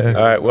doing? All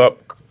right, well,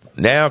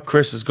 now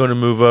Chris is going to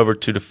move over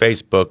to the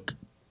Facebook.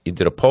 You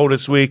did a poll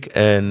this week,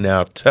 and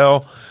now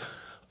tell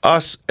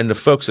us and the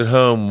folks at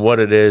home what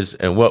it is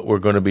and what we're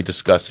going to be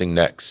discussing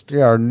next.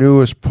 Yeah, our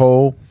newest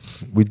poll.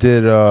 We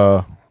did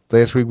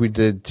last week. We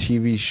did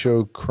TV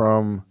show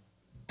Crumb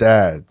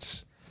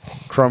Dads,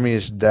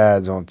 crummiest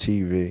dads on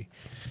TV.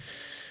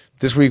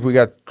 This week we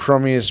got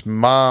crummiest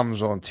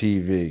moms on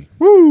TV.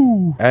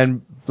 Woo!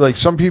 And like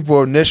some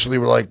people initially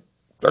were like,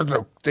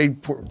 they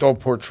don't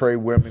portray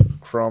women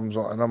crumbs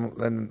on,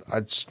 and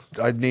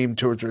I'd name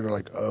two or three. They're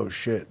like, oh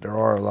shit, there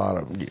are a lot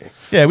of them.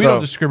 Yeah, we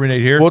don't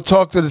discriminate here. We'll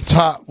talk to the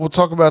top. We'll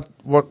talk about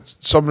what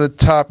some of the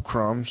top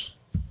crumbs,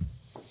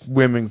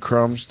 women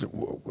crumbs.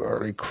 Are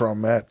they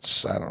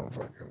crumettes? I don't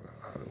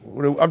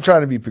know. I'm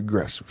trying to be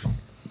progressive,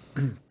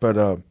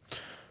 but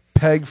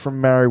Peg from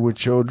Married with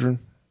Children.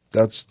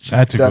 That's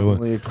a good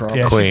definitely one. a crumb.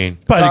 Yeah, Queen.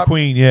 Probably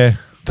Queen, yeah.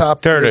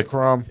 Top Third, tier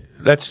crumb.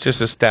 Let's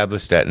just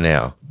establish that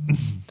now.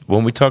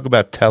 When we talk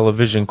about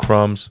television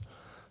crumbs,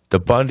 the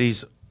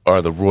Bundys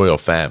are the royal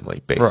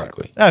family,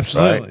 basically. Right.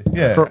 Absolutely. Right?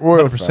 Yeah.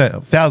 Royal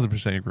 100%.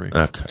 1,000% agree.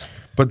 Okay.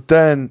 But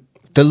then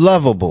The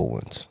lovable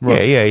ones.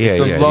 Right. Yeah.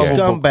 The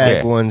lovable- Scumbag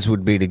Yeah. ones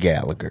would be the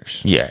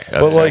Gallaghers. Yeah. Okay.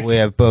 But like, We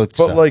have both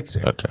but like,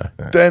 sides. okay.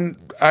 then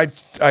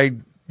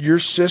your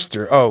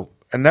sister. Oh,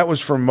 and that was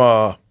from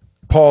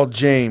Paul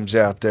James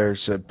out there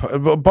said.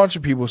 A bunch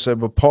of people said,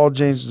 but Paul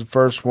James is the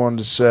first one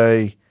to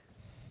say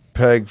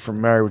Peg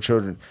from Married with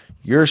Children.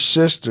 Your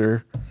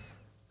sister,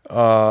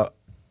 and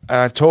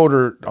I told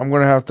her I'm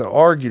going to have to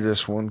argue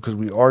this one because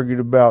we argued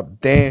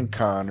about Dan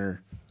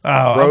Connor,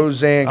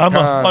 Roseanne I'm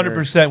Connor.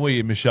 100% with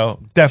you, Michelle.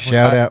 Definitely.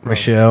 Shout out,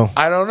 Michelle.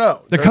 I don't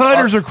know. The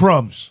Connors are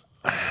crumbs.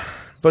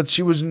 But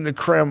she was in the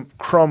crumb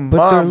But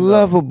mom. they're though.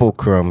 lovable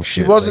crumb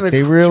shit. She wasn't Like, a,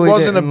 they really she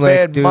wasn't a didn't,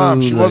 bad like, mom.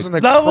 do, She like- wasn't a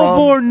Lovable crumb.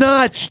 or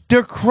not,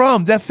 they're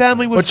crumbs. That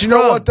family was But you know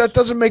crumbs. what? That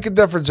doesn't make a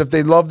difference if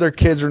they love their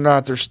kids or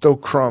not. They're still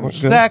crumbs.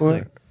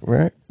 Exactly.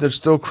 Right. They're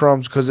still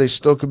crumbs because they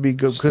still could be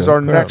good. Because Still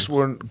our next crumbs.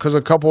 one, because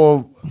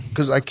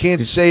I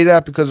can't say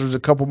that because there's a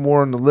couple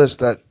more on the list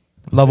that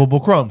Lovable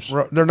crumbs.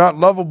 they're not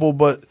lovable,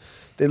 but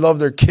they love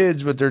their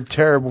kids, but they're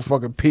terrible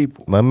fucking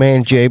people. My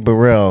man Jay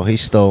Burrell, he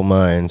stole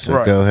mine, so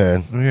Right. go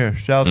ahead. Here,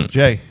 shout out to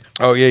Jay.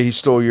 Oh yeah, he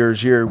stole yours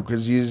here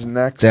because he's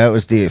next. That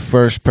was the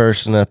first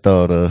person I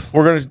thought of.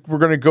 We're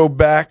gonna go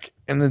back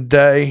in the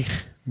day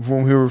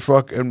when we were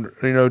fucking,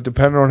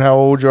 depending on how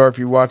old you are, if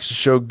you watch the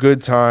show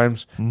Good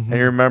Times and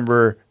you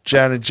remember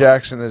Janet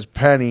Jackson as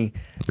Penny,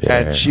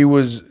 and she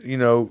was,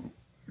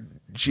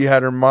 she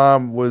had her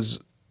mom was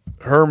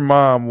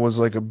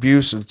like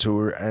abusive to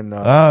her, and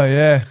Oh,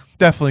 yeah.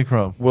 Definitely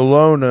crumb.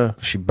 Willona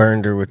She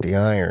burned her with the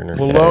iron.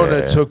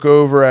 took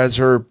over as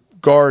her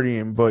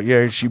guardian, but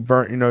yeah, she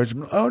burnt.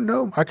 Oh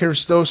no, I can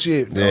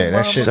associate. Yeah, no, that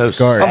Mama. shit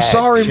scarred. I'm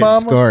sorry, Shit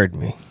Mama. Scarred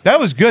me. That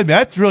was good, man.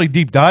 That's really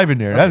deep dive in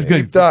there. That was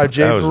good. Deep dive,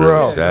 Jay That was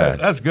Burrell. really sad.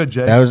 That was good,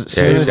 Jay. That was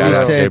Yeah, shout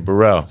out Jay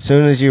Burrell. As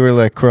soon as you were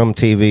like Crumb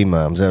TV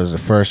moms, that was the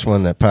first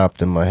one that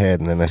popped in my head,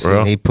 and then I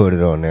seen he put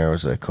it on there. I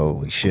was like,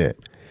 holy shit!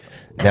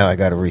 Now I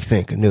got to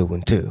rethink a new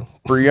one too.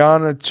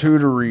 Brianna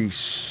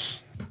Tudorese,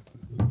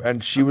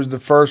 and she was the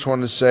first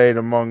one to say it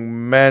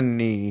among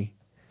many,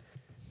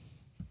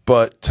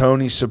 but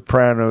Tony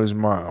Soprano's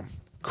mom.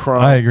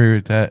 Crumb. I agree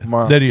with that.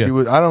 Mom. Lydia. She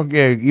was. I don't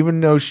get.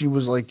 Even though she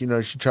was like,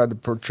 she tried to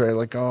portray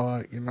like,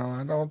 I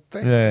don't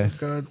think it's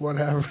good.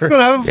 Whatever. She's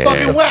gonna have a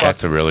fucking whack.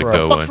 That's a really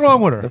good What's one.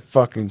 wrong with her? The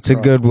fucking. It's a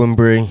good one,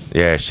 Bree.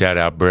 Yeah, shout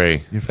out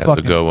Bray. That's a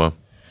fucking- good one.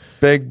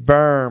 Big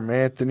Berm,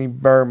 Anthony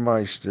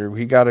Burmeister.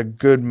 He got a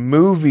good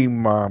movie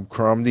mom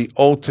Crumb, the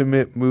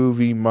ultimate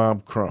movie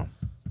mom Crumb.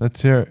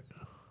 Let's hear it.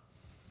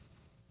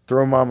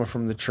 Throw Mama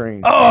from the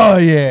Train. Oh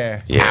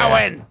yeah.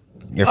 Yeah.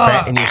 You're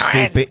fat and you're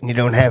stupid and you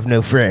don't have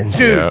no friends.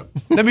 Dude, Yeah.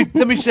 let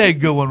me say a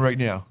good one right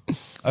now.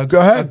 Go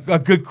ahead. A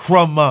good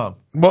Crumb mom.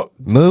 What?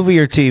 Movie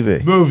or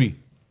TV? Movie.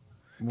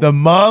 The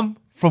mom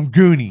from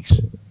Goonies.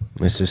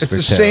 Mrs. It's the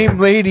Fratelli. same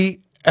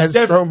lady as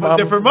Throw Mama.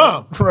 Different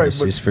mom. Right.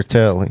 Mrs.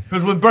 Fratelli.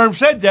 Because when Berm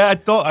said that, I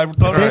thought I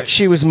think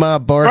she was Ma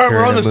Berm, Barker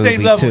we're on in the a same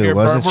movie level too, here, Berm.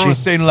 wasn't We're on the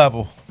she? same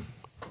level.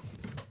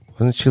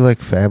 Wasn't she like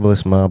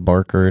Fabulous Ma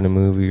Barker in a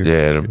movie? Or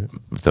Yeah,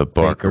 the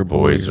Barker Baker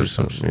Boys Boys or or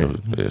some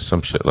something, shit. Yeah,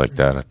 some shit like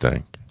that, I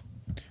think.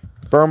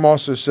 Berm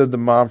also said the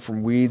mom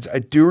from Weeds. I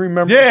do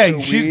remember Yeah,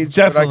 the she Weeds,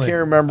 but I definitely. can't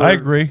remember. I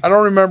agree. I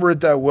don't remember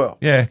it that well.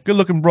 Yeah, good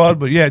looking broad,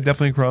 but yeah,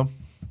 definitely Crumb.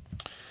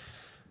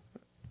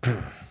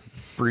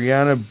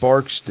 Brianna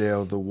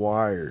Barksdale, The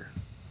Wire.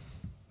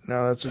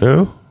 No, that's a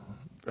Who?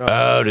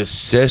 The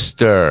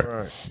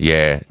sister. Right.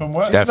 Yeah, From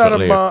what? She's not a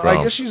definitely. mom. I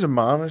Crumb. guess she's a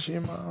mom. Is she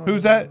a mom?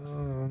 Who's that?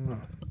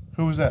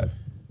 Who was that?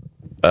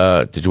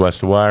 Did you watch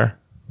The Wire?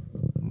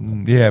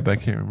 Yeah, but I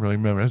can't really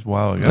remember. That's a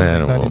while ago.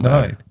 Man, it won't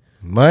 99.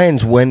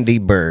 Mine's Wendy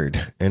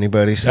Bird.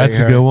 Anybody say That's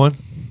her? a good one.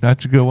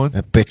 That's a good one.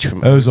 That bitch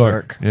from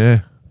Ozark.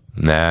 Yeah.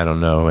 Nah, I don't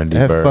know. Andy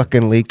That Bird.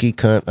 fucking leaky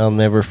cunt. I'll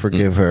never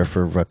forgive her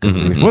for fucking.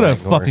 Ruth What a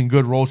Langmore. fucking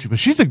good role she. But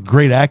she's a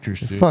great actress,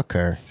 dude. Fuck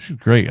her. She's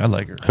great. I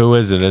like her. Who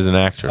is it as an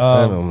actor?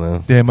 I don't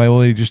know. Damn, my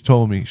old lady just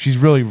told me she's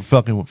really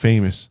fucking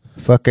famous.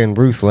 Fucking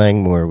Ruth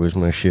Langmore was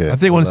my shit. I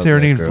think I want to love say her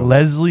that name's girl.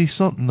 Leslie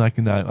something.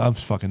 I'm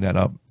fucking that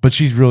up, but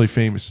she's really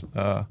famous.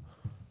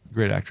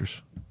 Great actress.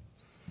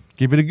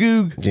 Give it a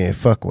goog. Yeah,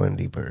 fuck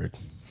Wendy Bird.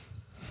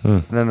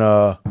 And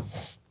then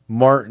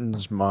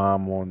Martin's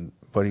mom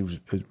but he was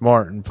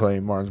Martin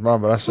playing Martin's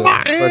mom. But I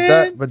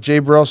said, but Jay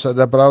Burrell said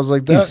that. But I was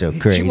like, He's so she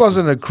crazy.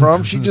 wasn't a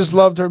Crumb. She just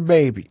loved her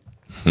baby.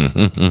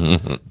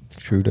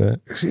 True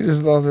that. She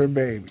just loved her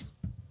baby.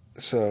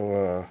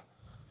 So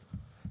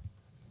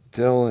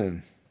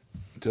Dylan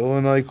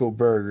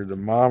Eichelberger, the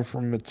mom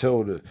from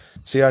Matilda.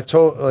 See, I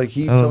told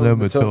he I don't told know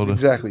Matilda Matilda.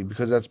 exactly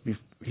because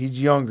he's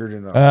younger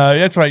than us.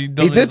 That's right. He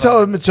did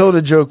tell a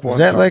Matilda joke once. Is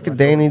that like a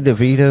Danny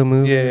DeVito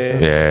movie?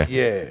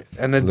 Yeah.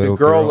 And then the Little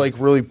girl girl. like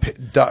really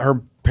her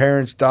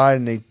parents died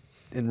and they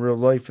in real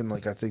life and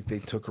like I think they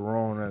took her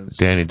on as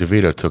Danny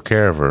DeVito took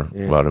care of her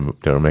while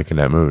they were making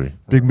that movie.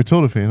 Big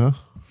Matilda fan, huh?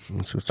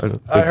 That's what's A up.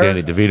 big I heard-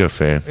 Danny DeVito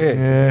fan.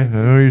 Yeah, I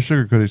know you're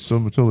sugarcoated. Still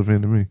a Matilda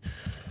fan to me.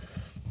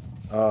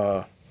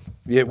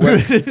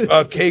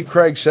 Kay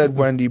Craig said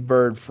Wendy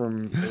Bird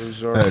from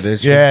Ozark. Oh, did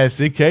she? Yeah,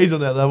 see, K's on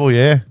that level.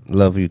 Yeah.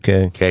 Love you,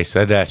 Kay. Kay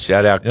said that.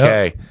 Shout out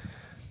Yep. Kay.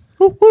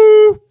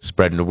 Woo-hoo.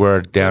 Spreading the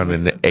word down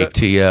in the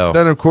ATL.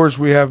 Then of course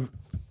we have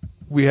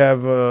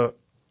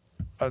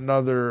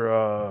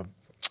another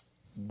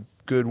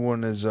good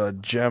one is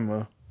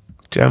Gemma.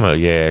 Gemma,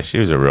 yeah, she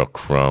was a real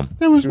crumb.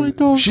 That was my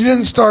dog. She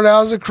didn't start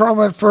out as a Crumb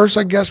at first,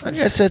 I guess. I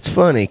guess that's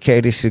funny.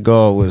 Katie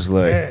Seagal was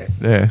like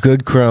Yeah.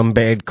 good Crumb,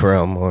 bad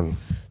Crumb on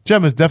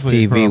Gemma's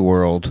definitely a TV Crumb.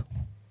 world.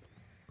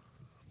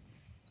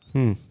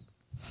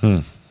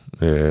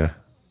 Yeah.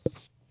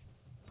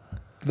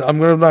 I'm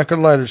not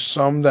gonna lie. There's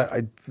some that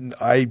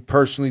I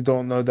personally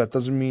don't know. That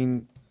doesn't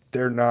mean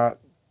they're not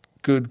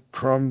good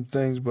Crumb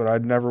things. But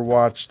I'd never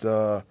watched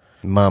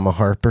Mama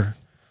Harper.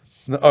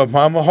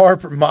 Mama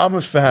Harper,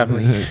 Mama's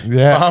Family.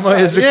 Yeah. Mama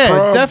is a Yeah,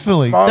 Crumb.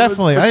 definitely,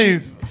 definitely.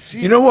 but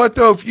you know what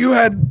though? If you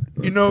had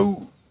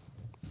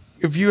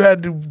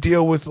to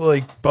deal with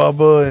like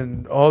Bubba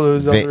and all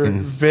those Vinton.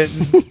 other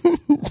Vinton,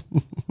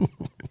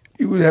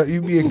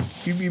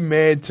 you'd be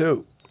mad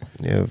too.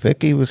 Yeah,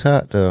 Vicky was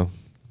hot though.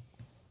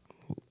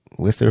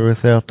 With or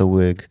without the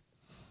wig.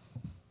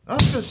 I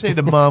was gonna say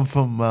the mom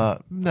from.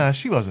 Nah,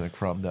 she wasn't a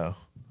Crumb though.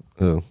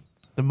 Who?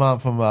 The mom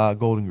from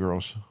Golden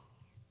Girls.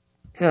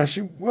 Yeah,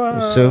 she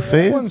was.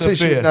 Sophia? I wouldn't say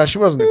Sophia. she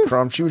wasn't a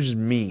Crumb. She was just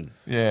mean.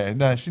 Yeah,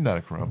 nah, she's not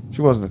a Crumb.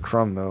 She wasn't a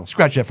Crumb though.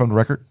 Scratch that from the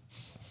record.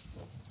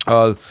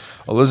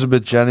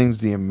 Elizabeth Jennings,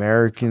 The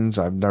Americans.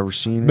 I've never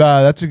seen it.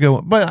 Nah, that's a good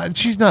one, but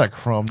she's not a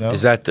Crumb though.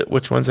 Is that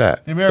which one's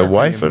that? The Americans. The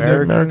wife of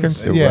the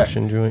Americans? The Yeah.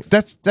 Russian joint.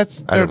 That's I they're,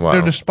 didn't watch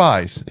they're them. the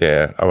spies.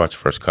 Yeah, I watched the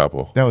first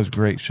couple. That was a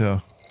great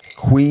show.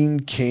 Queen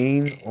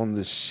Kane on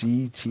the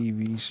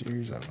CTV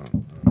series. I don't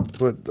know.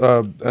 what.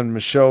 And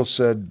Michelle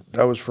said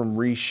that was from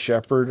Reese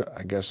Shepherd.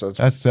 I guess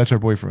That's her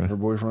boyfriend. her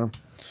boyfriend.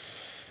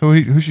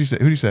 Who she say?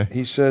 Who did he say?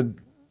 He said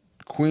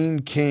Queen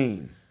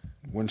Kane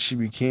when she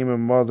became a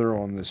mother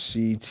on the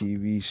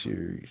CTV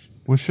series.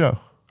 What show?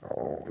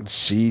 Oh,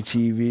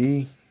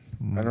 CTV.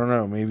 I don't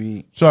know.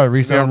 Maybe. Sorry,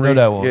 Reese. I don't know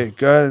that one. Yeah,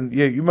 go ahead.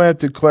 Yeah, you might have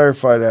to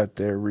clarify that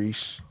there,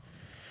 Reese.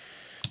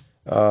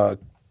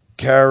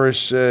 Kara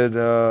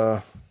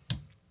said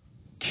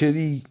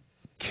Kitty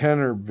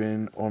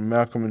Kennerbin on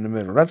Malcolm in the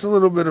Middle. That's a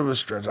little bit of a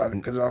stretch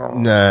because I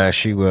don't know. Nah,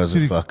 she was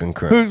a fucking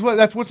crumb.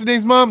 What's the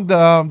name's mom?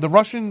 The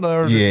Russian?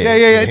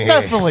 Yeah.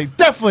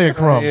 Definitely a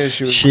crumb. Yeah,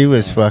 She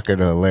was fucking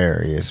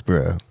hilarious,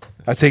 bro.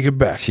 I take it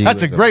back.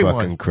 That's a great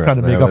one. Crumb. Trying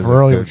to make That up was for a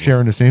earlier good one.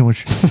 sharing the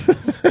sandwich.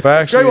 But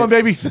actually, Great one,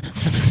 baby.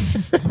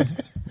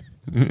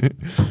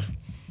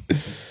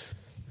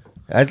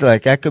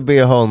 That could be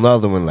a whole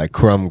nother one, like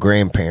Crumb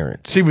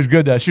grandparents. She was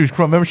good. She was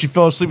crumb. Remember, she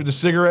fell asleep with the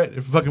cigarette.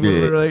 If fucking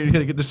Yeah. you had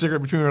to get the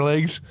cigarette between her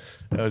legs.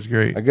 That was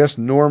great. I guess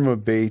Norma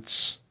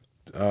Bates,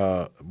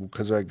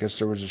 because I guess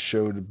there was a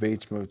show, the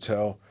Bates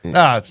Motel.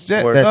 Mother.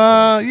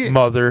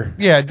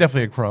 Yeah,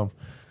 definitely a crumb.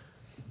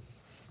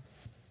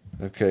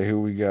 Okay, who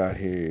we got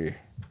here?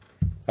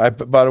 By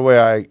the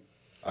way,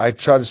 I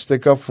tried to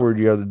stick up for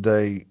you the other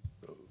day.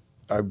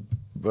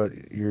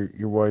 But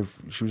your wife,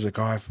 she was like,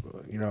 I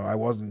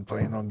wasn't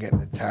planning on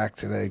getting attacked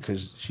today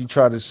because she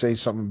tried to say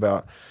something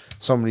about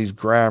somebody's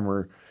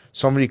grammar,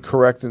 somebody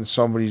correcting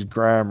somebody's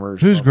grammar.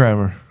 Whose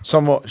grammar?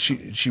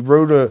 She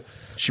wrote a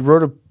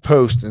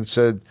post and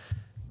said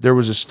there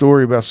was a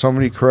story about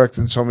somebody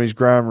correcting somebody's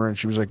grammar, and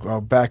she was like,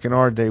 well, back in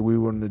our day we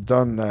wouldn't have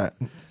done that.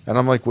 And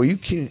I'm like, well, you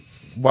can't.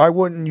 Why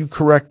wouldn't you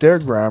correct their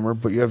grammar,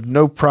 but you have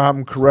no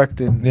problem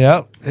correcting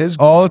his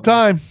all the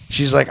time?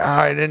 She's like,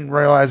 I didn't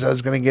realize I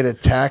was going to get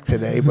attacked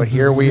today, but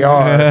here we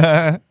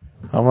are.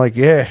 I'm like,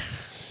 yeah.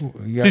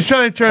 She's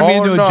trying to turn me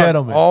into a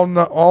gentleman.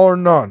 All or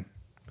none.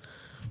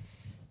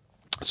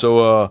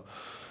 So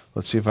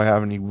let's see if I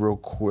have any real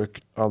quick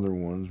other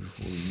ones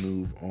before we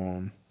move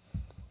on.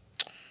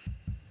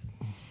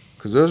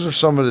 Because those are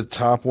some of the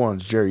top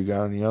ones. Jerry, you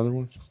got any other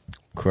ones?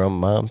 Crumb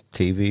moms,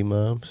 TV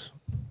moms.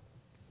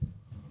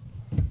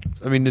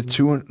 I mean,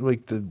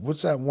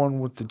 what's that one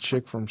with the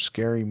chick from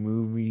Scary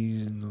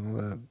Movies and all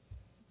that?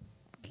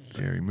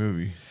 Scary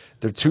Movie.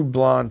 They're two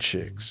blonde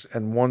chicks,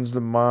 and one's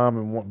the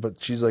mom,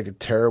 but she's like a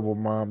terrible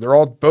mom. They're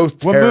all both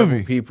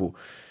terrible people.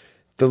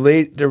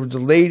 There was a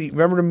lady.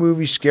 Remember the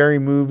movie Scary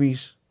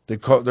Movies?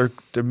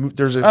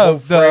 There's a whole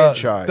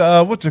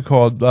franchise. What's it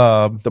called?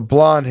 The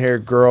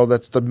blonde-haired girl.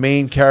 That's the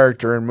main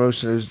character in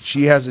most of those.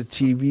 She has a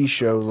TV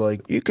show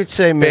like. You could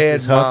say Bad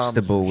Mrs. Moms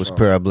Huxtable or was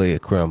something. probably a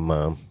crumb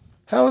mom.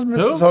 How is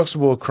Mrs.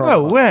 Huxtable a crumb?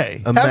 No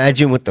way.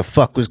 Imagine what the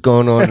fuck was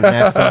going on in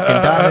that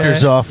fucking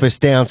doctor's office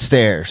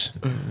downstairs.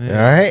 All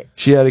right?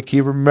 She had to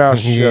keep her mouth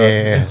shut.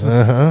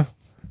 Yeah,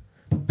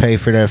 Pay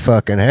for that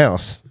fucking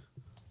house.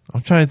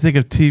 I'm trying to think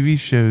of TV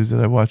shows that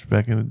I watched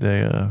back in the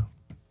day. I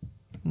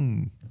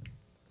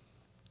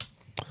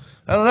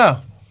don't know.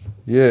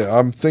 Yeah,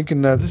 I'm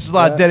thinking that... This is a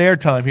lot of dead air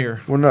time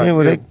here. Well,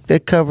 no, they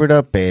covered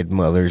up bad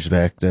mothers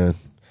back then.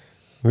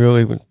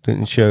 Really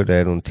didn't show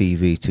that on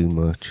TV too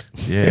much.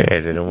 Yeah, they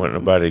didn't want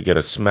nobody to get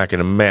a smack in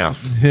the mouth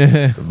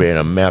for being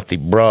a mouthy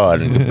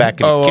broad and get back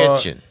in the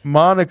kitchen.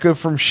 Monica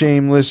from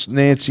Shameless,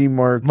 Nancy,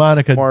 Mark,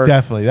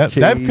 definitely.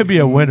 That could be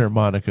a winner,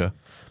 Monica.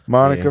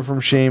 Monica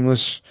from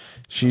Shameless.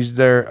 She's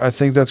there. I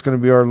think that's going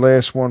to be our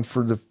last one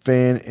for the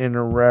fan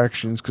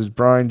interactions because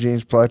Brian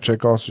James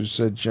Platchek also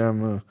said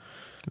Gemma.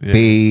 Yeah.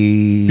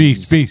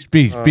 Beast.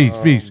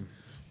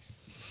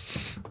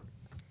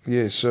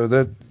 Yeah, so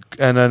that,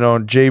 and then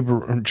on Jay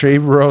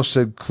Burrell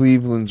said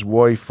Cleveland's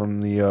wife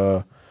from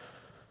the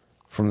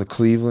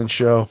Cleveland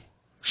show.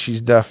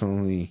 She's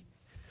definitely.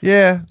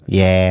 Yeah.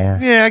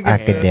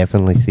 I could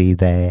definitely see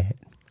that.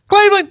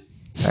 Cleveland.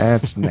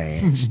 That's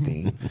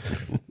nasty.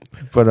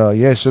 But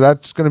yeah, so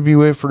that's going to be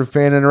it for the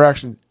fan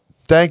interaction.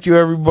 Thank you,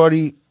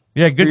 everybody.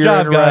 Yeah, good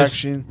job,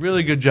 guys.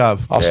 Really good job.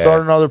 I'll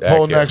start another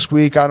poll next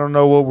week. I don't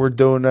know what we're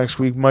doing next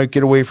week. Might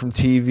get away from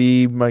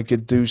TV. Might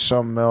do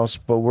something else.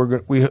 But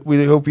we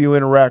hope you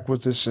interact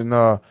with us and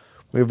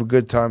we have a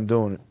good time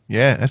doing it.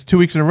 Yeah, that's 2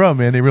 weeks in a row,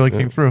 man. They really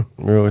came through.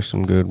 Really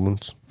some good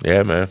ones.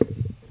 Yeah, man.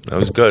 That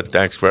was good.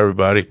 Thanks for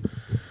everybody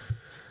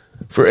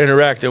for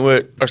interacting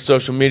with our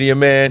social media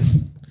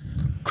man,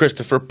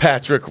 Christopher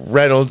Patrick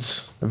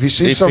Reynolds. If you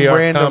see some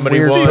random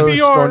weird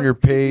post on your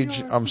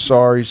page, I'm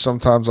sorry.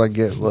 Sometimes I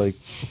get I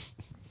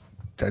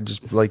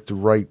just like to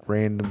write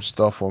random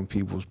stuff on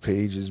people's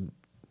pages.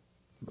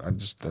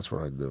 That's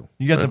what I do.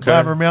 You got the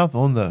blabbermouth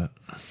on the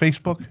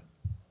Facebook?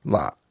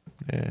 Lot.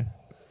 Yeah.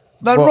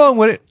 Nothing wrong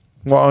with it.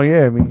 Well,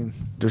 yeah. I mean,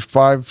 there's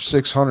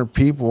 500-600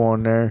 people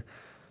on there.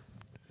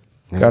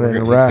 Got to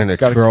interact. Going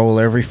to troll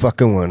every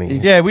fucking one of you.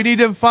 Yeah, we need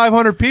them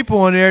 500 people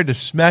on there to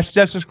smash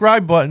that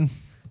subscribe button.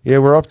 Yeah,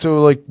 we're up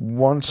to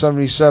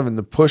 177.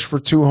 The push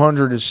for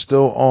 200 is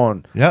still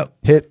on. Yep.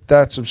 Hit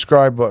that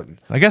subscribe button.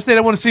 I guess they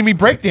don't want to see me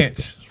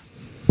breakdance.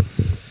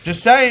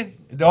 Just saying.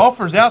 The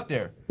offer's out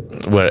there.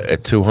 What,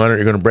 at 200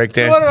 you're going to break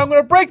dance? 200, I'm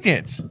going to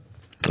breakdance.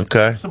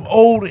 Okay. Some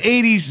old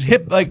 80s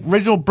hip, like,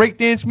 original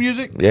breakdance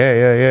music.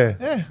 Yeah.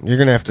 Yeah. You're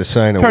gonna have to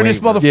sign a Turn waiver.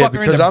 this motherfucker Yeah,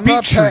 because into I'm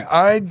not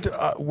Beat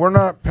Street. we're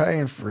not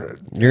paying for it.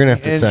 You're gonna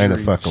have to sign a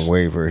Injuries. fucking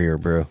waiver here,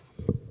 bro.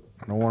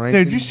 I don't want Dude,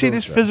 anything you to see do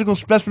this with that. physical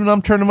specimen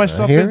I'm turning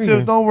myself hear into?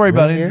 you. Don't worry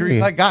about I hear injuries.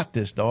 you. I got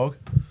this, dog.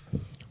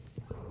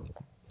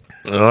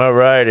 All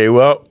righty.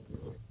 Well,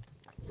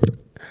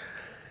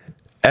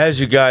 as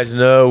you guys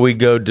know, we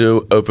go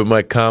do open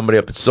mic comedy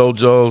up at Soul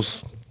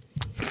Joel's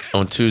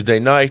on Tuesday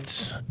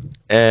nights,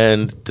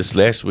 and this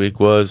last week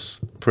was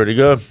pretty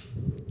good.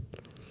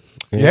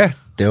 Yeah.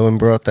 Dylan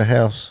brought the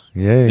house.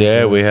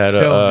 Yeah, we had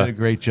Dylan did a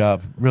great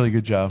job. Really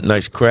good job.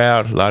 nice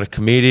crowd, a lot of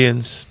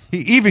comedians. He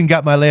even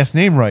got my last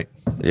name right.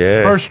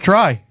 Yeah. First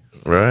try.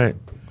 Right.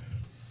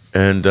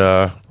 And,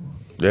 yeah,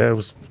 it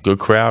was a good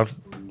crowd.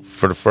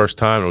 For the first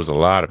time, there was a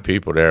lot of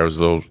people there. It was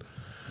a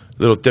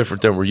little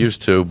different than we're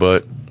used to,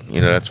 but,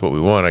 that's what we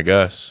want, I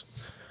guess.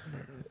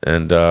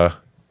 And,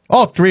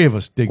 all three of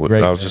us did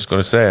great. I was just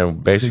going to say,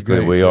 basically,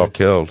 great, we all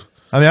killed.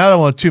 I mean, I don't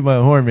want to toot my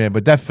own horn, man,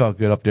 but that felt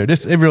good up there.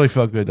 It really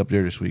felt good up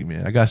there this week,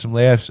 man. I got some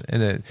laughs,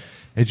 and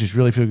it just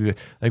really feels good.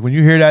 Like, when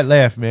you hear that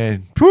laugh,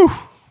 man, whew,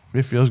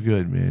 it feels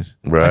good, man.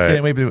 Right.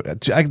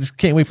 I just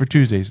can't wait for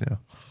Tuesdays now.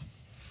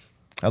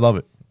 I love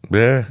it.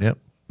 Yeah. Yep.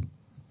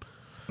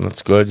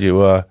 That's good.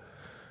 You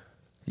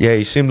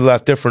seemed a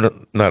lot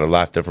different. Not a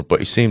lot different, but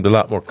you seemed a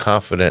lot more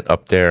confident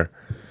up there.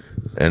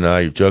 And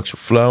your jokes were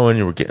flowing.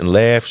 You were getting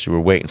laughs. You were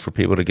waiting for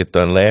people to get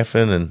done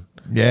laughing. And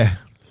yeah.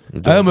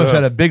 I almost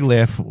had a big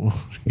laugh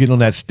getting on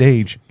that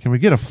stage. Can we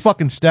get a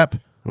fucking step?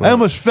 I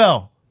almost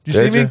fell. Did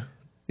you see me?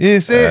 You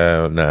didn't see it?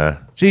 Oh, nah.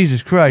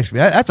 Jesus Christ,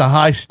 man. That's a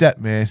high step,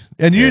 man.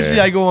 And usually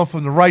I go on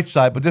from the right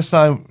side, but this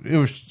time it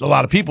was a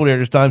lot of people there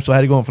this time, so I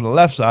had to go on from the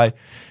left side.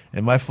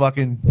 And my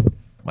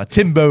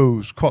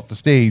Timbos caught the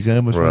stage and I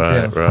almost went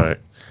down. Right.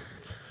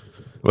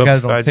 Well,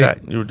 Guys don't besides take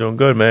that, you were doing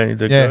good, man. You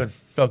did Yeah, good.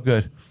 felt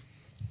good.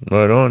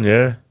 Right on,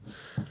 yeah.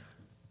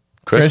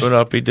 Chris went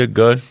up. He did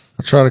good.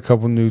 I tried a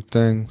couple new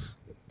things.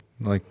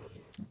 Like,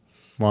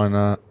 why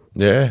not?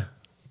 Yeah.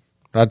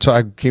 I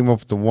came up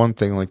with the one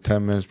thing like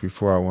 10 minutes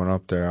before I went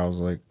up there. I was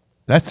like,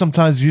 That's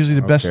sometimes usually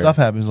the best Okay. stuff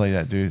happens like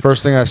that, dude.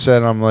 first thing I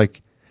said, I'm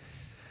like,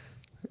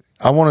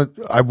 I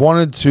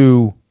wanted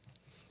to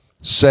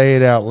say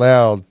it out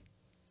loud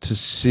to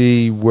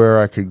see where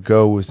I could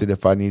go with it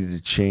if I needed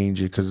to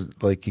change it, because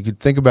like you could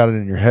think about it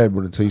in your head,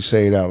 but until you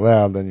say it out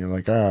loud, then you're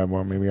like, all right,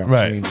 well maybe I'll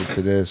Right. change it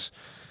to this.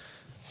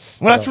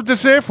 Well, that's what this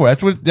is there for.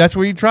 That's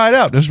where you try it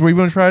out. This is where you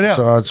want to try it out.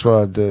 So that's what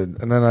I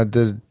did, and then I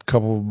did a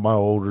couple of my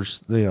older,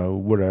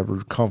 whatever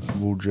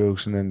comfortable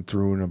jokes, and then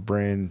threw in a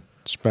brand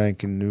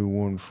spanking new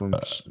one from,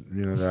 it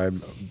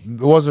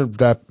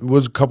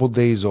was a couple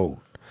days old.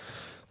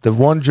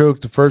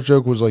 The first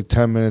joke was like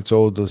 10 minutes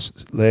old. The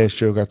last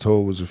joke I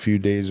told was a few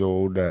days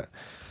old that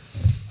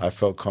I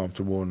felt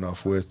comfortable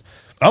enough with.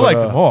 I liked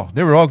them all.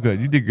 They were all good.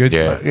 You did good.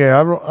 Yeah. Yeah,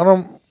 I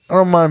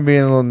don't mind being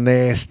a little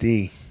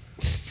nasty.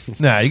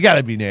 Nah, you got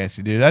to be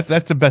nasty, dude.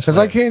 That's the best. Because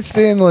I can't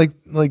stand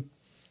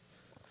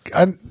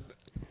I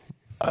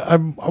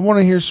want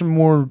to hear some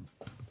more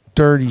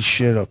dirty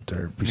shit up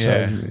there.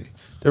 Besides me,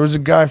 there was a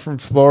guy from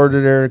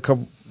Florida there.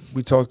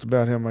 We talked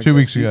about him 2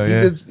 weeks ago.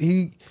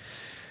 He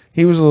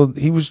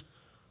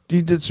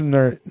did some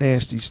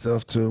nasty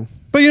stuff too.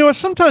 But you know what?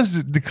 Sometimes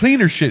the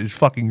cleaner shit is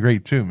fucking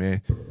great too,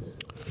 man.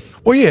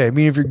 Well, yeah. I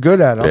mean, if you're good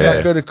at it, I'm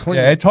not good at clean.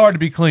 Yeah, it's hard to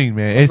be clean,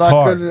 man. It's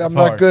hard. I'm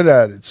not good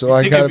at it, so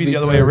I gotta be be the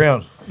other way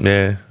around.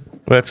 Yeah.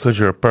 Well, that's because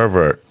you're a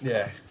pervert.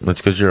 Yeah. That's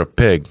because you're a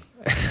pig.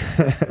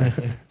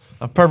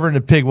 A pervert and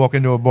a pig walk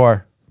into a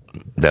bar.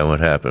 That would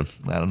happen.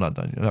 Nah, I'm not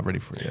done yet. I'm not ready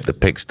for it yet. The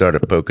pig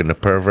started poking the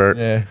pervert.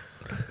 Yeah.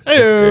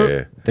 Hey-o.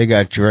 Yeah. They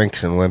got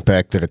drinks and went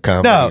back to the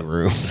comedy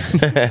room.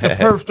 The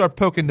perv start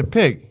poking the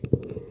pig.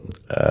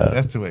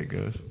 That's the way it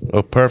goes.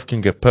 Well, perv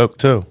can get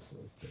poked too.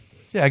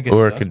 Yeah, I get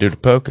Or that. it can do the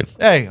poking.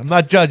 Hey, I'm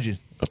not judging.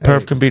 A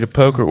perv can be the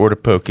poker or the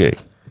pokey.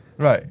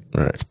 Right.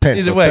 Right. It's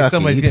Pennsylvania. Either way,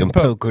 somebody's You getting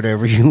can poke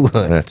whatever you want.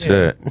 That's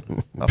it.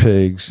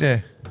 Pigs.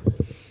 Yeah.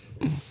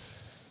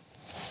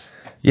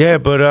 Yeah,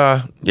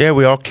 but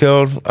we all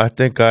killed. I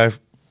think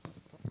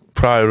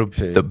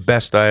probably the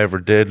best I ever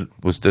did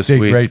was this Did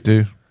week. great,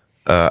 dude.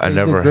 I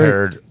never great.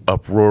 heard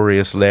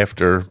uproarious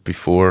laughter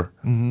before.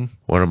 Mm-hmm.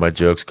 One of my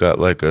jokes got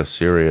like a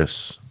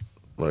serious,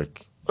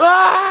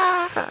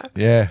 ah!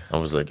 Yeah. I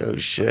was like, oh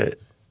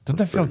shit. Doesn't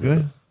that feel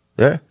good?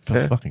 Yeah, Feels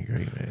yeah. fucking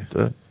great, man.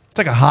 Good. It's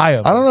like a high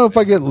of I don't know if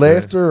I get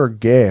laughter or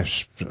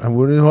gasps.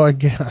 What do I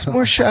get? It's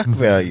more shock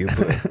value.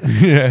 But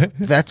Yeah.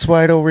 that's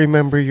why I don't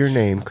remember your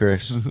name,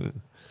 Chris.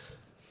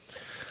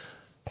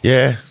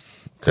 Yeah,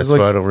 that's like-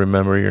 why I don't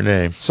remember your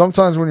name.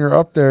 Sometimes when you're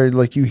up there,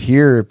 like you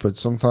hear it, but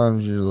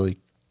sometimes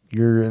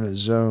you're in a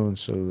zone.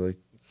 So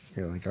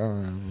you're like, I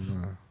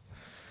don't know.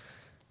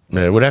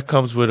 Yeah, well, that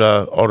comes with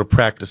all the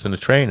practice and the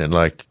training.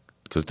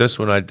 Because this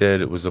one I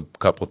did, it was a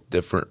couple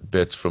different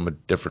bits from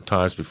different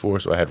times before,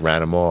 so I had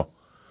ran them all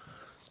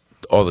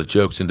the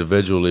jokes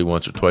individually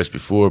once or twice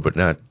before, but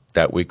not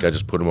that week. I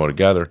just put them all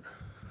together.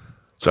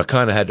 So I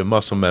kind of had the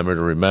muscle memory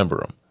to remember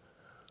them.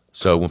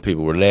 So when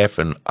people were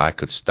laughing, I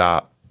could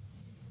stop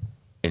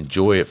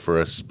enjoy it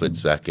for a split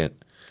second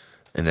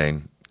and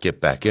then get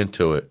back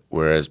into it.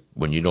 Whereas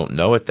when you don't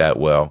know it that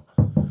well,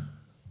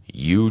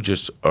 you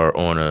just are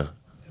on a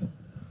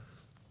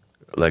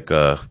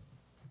I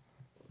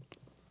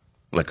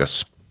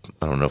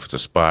don't know if it's a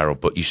spiral,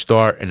 but you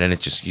start and then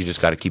you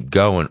just got to keep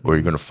going, or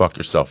you're going to fuck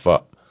yourself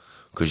up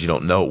because you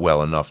don't know it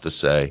well enough to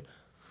say,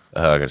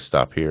 I got to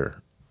stop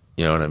here.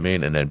 You know what I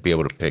mean? And then be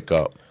able to pick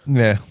up.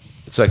 Yeah.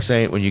 It's like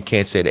saying when you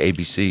can't say the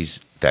ABCs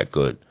that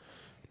good,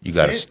 you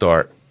got to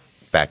start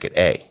back at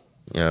A.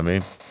 You know what I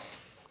mean?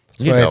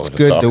 You know it's what I'm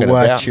good to talking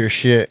watch about. your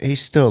shit.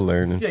 He's still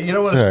learning. Yeah, you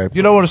don't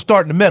want to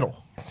start in the middle.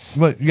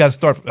 You got to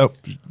start.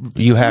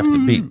 You have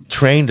to be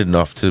trained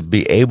enough to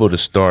be able to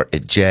start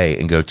at J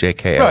and go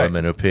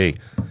JKLMNOP.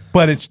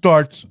 But it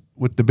starts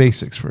with the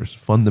basics first,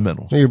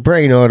 fundamentals. Your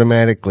brain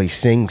automatically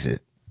sings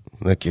it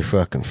like you're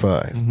fucking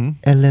 5.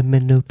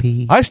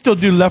 LMNOP. I still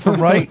do left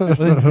and right.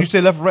 You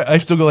say left and right, I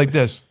still go like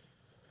this.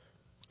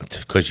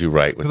 Because you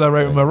write with. Because I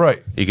write with my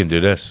right. You can do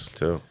this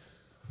too.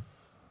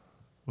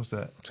 What's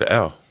that? It's a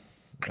L.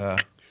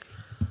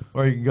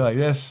 Or you can go like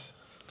this.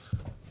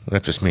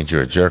 That just means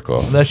you're a jerk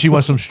off. Unless you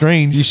want some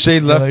strange. You say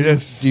lefty.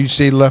 Do you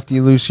say lefty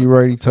loosey,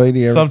 righty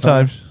tighty? Every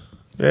Sometimes. time?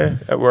 Yeah,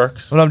 that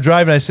works. When I'm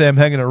driving, I say I'm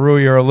hanging a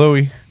Rui or a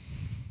Louie.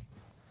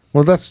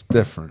 Well, that's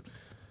different.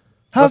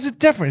 How's it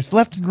different? It's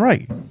left and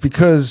right.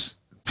 Because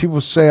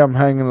people say I'm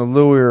hanging a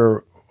Louis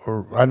or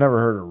I never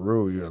heard of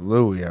Rui or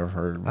Louis. I've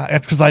heard.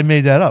 That's because I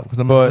made that up. Because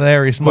I'm a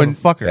hilarious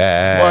motherfucker.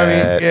 Well, I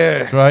mean, yeah.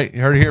 That's right.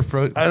 You heard it here,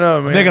 bro. I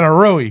know, man. I'm making a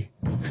Rui.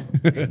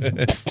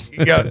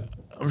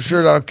 I'm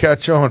sure that'll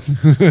catch on.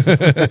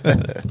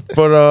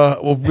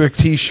 But we'll make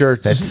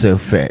T-shirts. That's so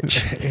fetch.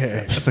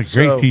 Yeah. That's a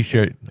great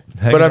T-shirt.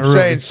 But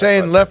I'm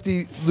saying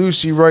lefty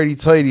loosey, righty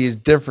tighty is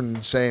different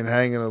than saying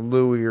hanging a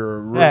Louis or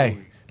a Rui. Hey,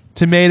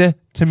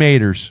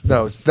 tomatoes.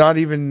 No, it's not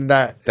even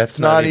that. That's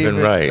not even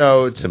right.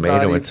 No, it's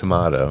tomato and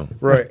tomato.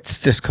 Right. It's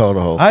just called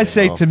a whole I thing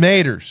say off.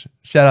 tomatoes.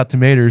 Shout out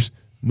tomatoes.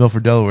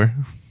 Milford, Delaware.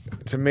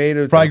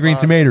 Tomato. Fried green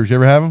tomatoes. You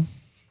ever have them?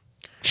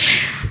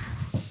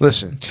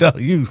 Listen. Tell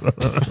you.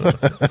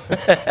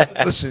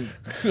 Listen.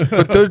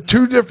 But they're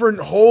two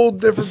whole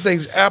different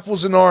things.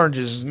 Apples and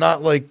oranges is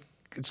not like.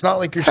 It's not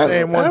like you're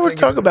saying one thing. We're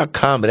talking about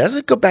comedy. As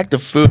we go back to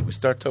food, we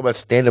start talking about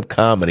stand-up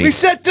comedy. We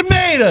said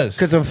tomatoes.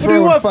 Because I'm What do you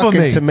throwing want from fucking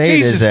me?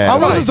 tomatoes Jesus at I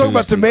him. wasn't talking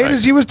about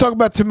tomatoes. He was talking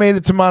about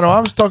tomato. I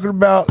was talking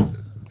about.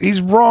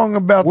 He's wrong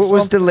about. What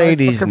was the something.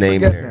 lady's I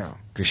name forget there? now.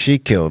 Because she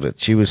killed it.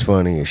 She was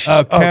funny as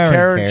shit.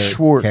 Karen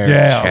Schwartz.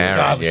 Yeah.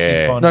 Karen,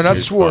 yeah. No, not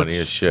She's Schwartz. funny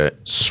as shit.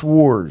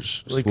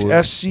 Schwartz. Like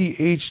Schwartz.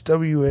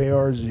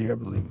 SCHWARZ, I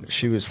believe.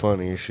 She was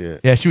funny as shit.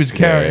 Yeah, she was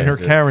Karen, and her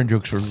Yeah. Karen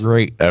jokes were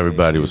great.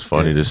 Everybody was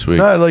funny this week.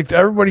 No, like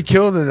everybody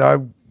killed it.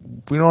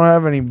 We don't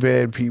have any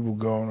bad people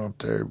going up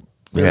there.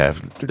 Yeah,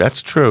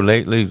 that's true.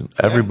 Lately,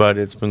 everybody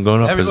that's been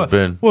going up has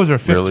been. What was there,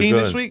 15 really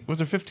good. this week? Was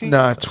there 15?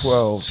 Nah,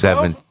 12.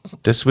 7.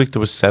 This week there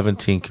was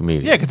 17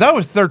 comedians. Yeah, because I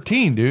was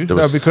 13, dude. There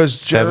was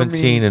because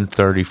 17 and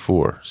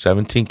 34.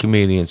 17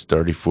 comedians,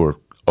 34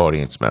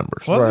 audience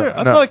members. Was there?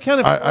 I thought I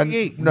counted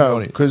 48. No,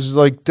 because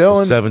like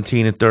Dylan.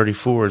 17 and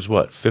 34 is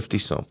what? 50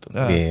 something.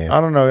 Yeah. I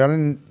don't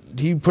know.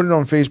 He put it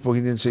on Facebook.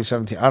 He didn't say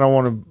 17. I don't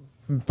want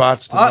to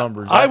botch the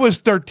numbers. I was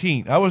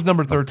 13. I was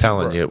number 13. I'm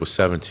telling you, it was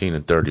 17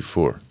 and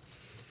 34.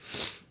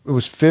 It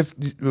was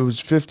 50. It was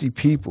 50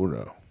 people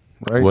though,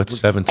 right? What's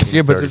 17?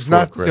 Yeah, but there's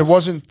not. Chris? There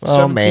wasn't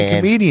 17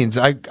 comedians.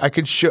 I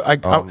could show.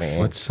 man.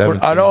 What's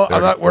 17? I don't.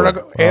 I'm not. We're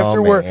not.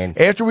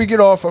 After we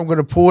get off, I'm going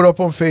to pull it up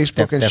on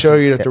Facebook and show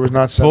you that there was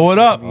not 17. Pull it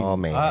up. Oh,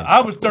 man.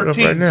 I was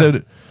 13. Right now.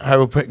 So I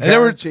will put. and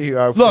there were, Guarantee you.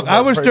 I will look, pull it I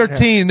up was right 13.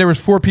 now. And there was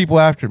 4 people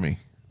after me.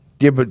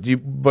 Yeah, but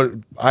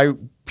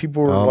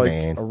people were Oh, like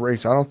man. a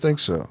race. I don't think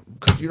so.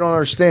 Because you don't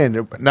understand.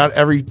 Not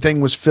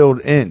everything was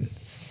filled in.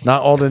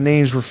 Not all the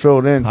names were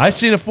filled in. I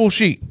seen a full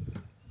sheet.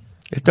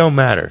 It don't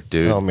matter,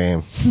 dude. Oh,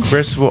 man.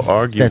 Chris will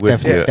argue That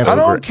with you. definitely- I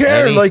over don't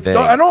care. Like anything.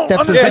 I don't.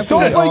 Definitely- I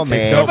don't like. oh,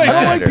 man. I don't like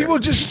Matter. people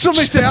just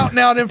spouting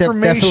out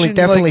information.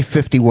 Definitely like,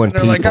 51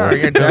 they're people. like, all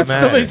right, It don't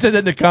matter. Somebody said that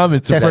in the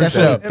comments. The first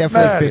show.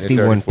 Definitely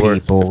 51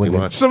 people.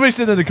 51. Somebody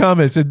said in the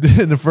comments in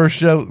the first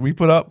show we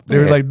put up, they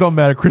were like, "Don't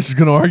matter, Chris is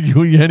going to argue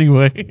with you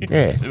anyway."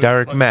 Yeah,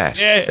 Derek Mash.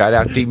 Yeah. Shout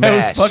out D That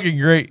Mash. was fucking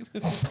great.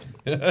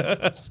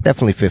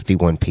 Definitely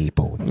 51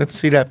 people. Let's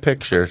see that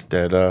picture.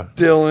 That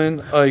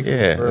Dylan. Like,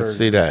 yeah, let's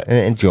see that.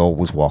 And Joel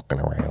was walking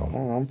around.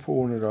 Oh, I'm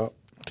pulling it up.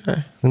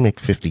 Okay. We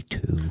make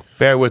 52.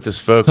 Bear with us,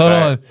 folks. Hold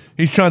on,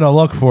 he's trying to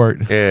look for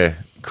it. Yeah,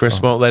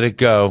 Chris won't let it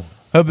go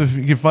Hope if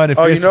you can find it.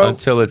 Oh, you know.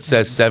 until it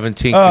says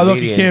 17 Oh, look,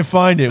 comedians. you can't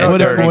find it. No,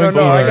 Whatever.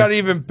 no, I got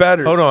even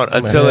better. Hold on,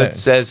 until it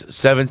says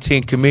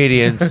 17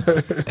 comedians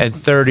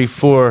and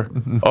 34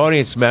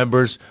 audience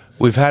members.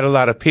 We've had a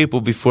lot of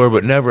people before,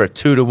 but never a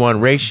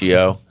 2-to-1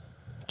 ratio.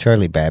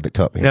 Charlie Babbitt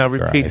taught me. Now how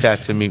to repeat drive.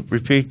 that to me.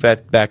 Repeat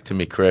that back to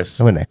me, Chris.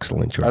 I'm an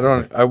excellent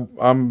driver.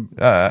 I'm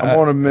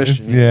on a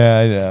mission. Yeah,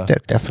 I know.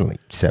 Definitely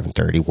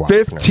 7:30. walking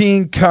around.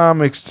 15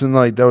 comics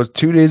tonight. That was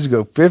 2 days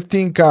ago.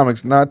 15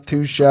 comics, not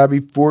too shabby.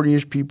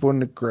 40-ish people in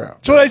the crowd.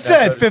 That's what I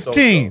said.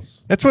 15.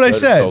 That's what I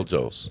said. Soul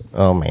Joes.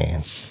 Oh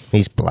man,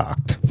 he's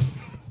blocked.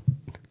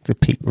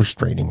 the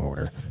restraining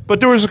order. But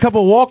there was a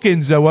couple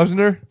walk-ins, though, wasn't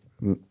there?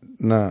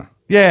 No.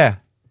 Yeah.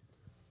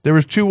 There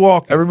was 2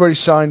 walk-ins. Everybody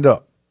signed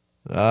up.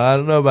 I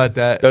don't know about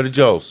that. Go to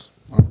Joel's.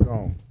 I'm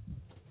going.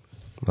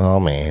 Oh,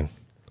 man.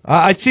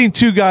 I'd seen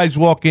 2 guys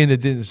walk in that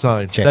didn't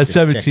sign. That's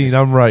 17.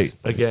 I'm right.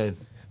 Again.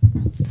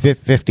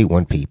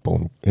 51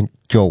 people. And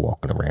Joe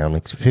walking around.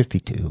 It's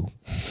 52.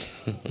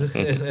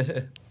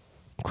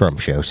 Crumb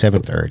show,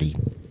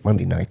 7:30.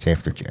 Monday nights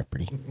after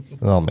Jeopardy.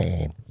 Oh,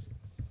 man.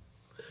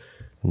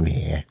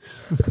 Yeah.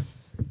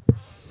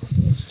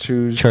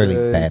 Tuesday,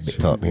 Charlie Babbitt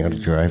taught me how to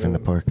drive in the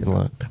parking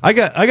lot. I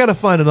got to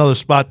find another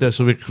spot there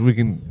so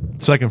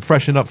I can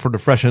freshen up for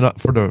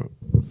the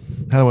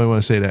how do I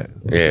want to say that?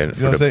 Yeah,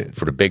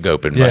 for the big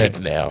open mic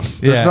now.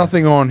 There's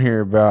nothing on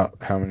here about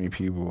how many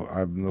people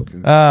I'm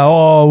looking.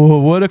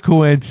 What a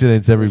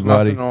coincidence,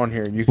 everybody! There's nothing on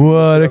here.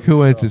 What a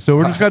coincidence! So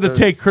we're just going to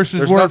take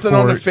Chris's word for it. There's nothing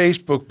on the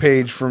Facebook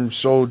page from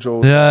Soul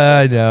Joel. Yeah,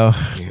 I know.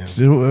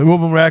 So we'll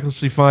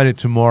miraculously find it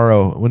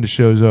tomorrow when the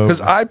show's over. Because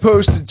I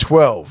posted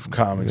 12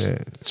 comics. Yeah.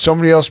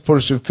 Somebody else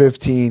posted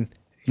 15.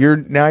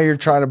 You're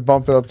trying to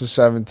bump it up to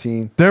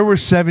 17. There were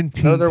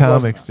 17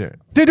 comics there.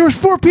 Dude, there was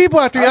 4 people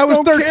after you. I was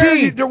 13.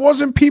 Care. There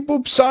wasn't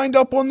people signed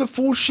up on the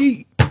full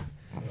sheet.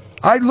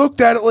 I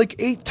looked at it like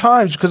 8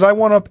 times because I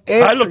went up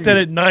after I looked at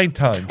it 9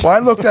 times. Well, I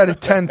looked at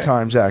it 10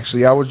 times,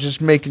 actually. I was just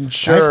making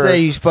sure. I say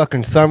you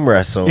fucking thumb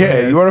wrestle.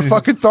 Yeah, you want to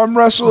fucking thumb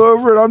wrestle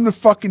over it? I'm the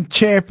fucking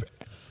champ.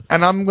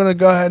 And I'm going to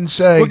go ahead and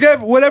say...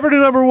 whatever the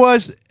number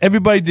was,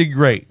 everybody did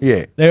great.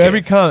 Yeah.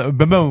 Every comment,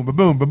 ba-boom,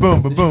 ba-boom,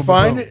 ba-boom, ba-boom.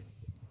 Find it?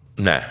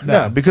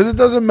 Nah. Because it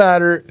doesn't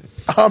matter.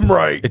 I'm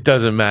right. It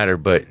doesn't matter,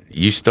 but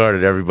you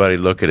started everybody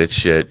looking at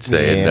shit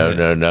saying no.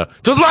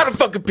 There's a lot of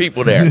fucking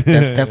people there.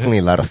 Definitely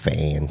a lot of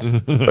fans.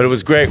 But it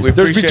was great.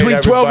 There's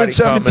between 12 and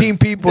 17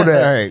 people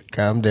there. All right,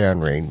 calm down,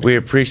 Rain. We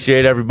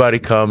appreciate everybody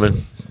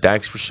coming.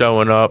 Thanks for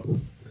showing up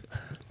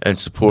and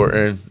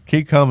supporting.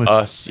 Keep coming.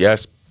 Us.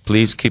 Yes,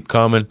 please keep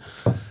coming.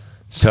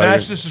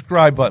 Smash the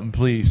subscribe button,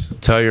 please.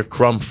 Tell your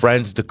Crumb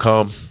friends to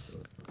come.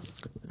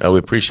 We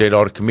appreciate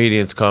all the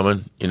comedians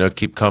coming.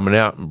 Keep coming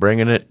out and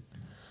bringing it.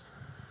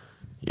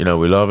 We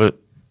love it.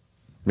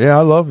 Yeah,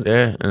 I love it.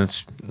 Yeah, and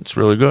it's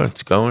really good.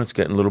 It's going. It's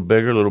getting a little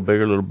bigger, a little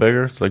bigger, a little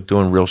bigger. It's like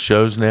doing real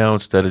shows now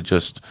instead of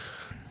just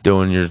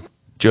doing your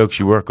jokes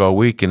you work all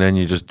week and then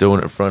you're just doing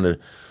it in front of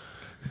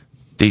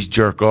these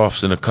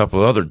jerk-offs and a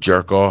couple other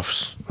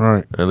jerk-offs.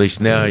 Right. At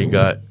least now you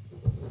got,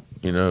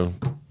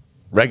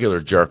 regular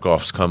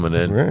jerk-offs coming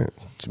in. Right.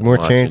 It's more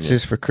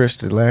chances for Chris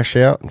to lash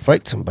out and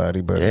fight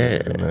somebody by the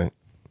end of the night.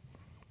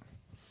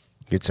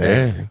 Gets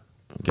angry.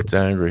 Gets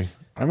angry.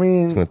 I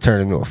mean... It's going to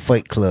turn into a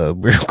fight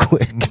club real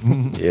quick.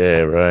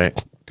 Yeah, right.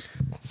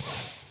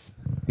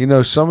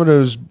 Some of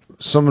those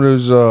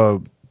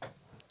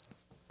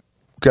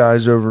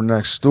guys over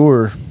next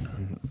door,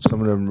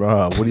 some of them,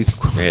 what do you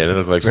call Yeah, they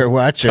look like They're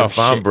watching tough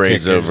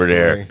hombres over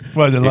there.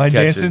 What, the line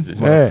dancing?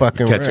 Yeah.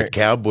 Fucking Catch a right.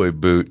 cowboy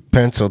boot.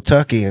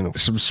 Pennsylvania and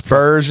some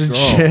spurs and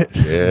shit.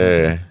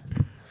 Yeah.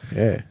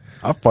 Yeah.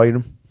 I'll fight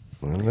them.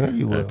 I know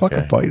you will.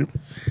 Fucking fight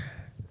them.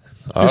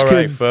 All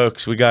right,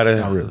 folks. We got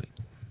Not really.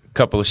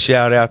 couple of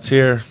shout-outs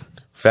here.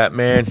 Fat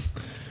Man,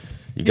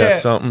 you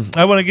got something?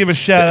 I want to give a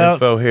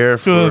shout-out here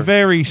to a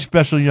very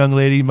special young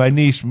lady, my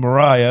niece,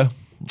 Mariah.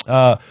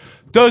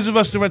 Those of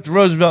us that went to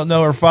Roosevelt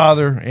know her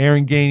father,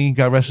 Aaron Gainey,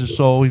 God rest his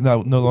soul. He's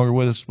no longer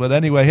with us. But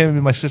anyway, him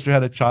and my sister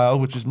had a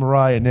child, which is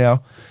Mariah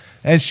now.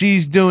 And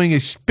she's doing a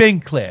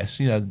spin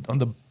class,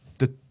 on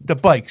the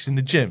bikes in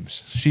the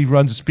gyms. She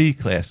runs a speed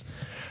class.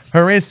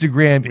 Her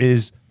Instagram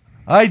is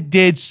I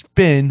Did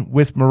Spin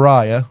with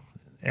Mariah,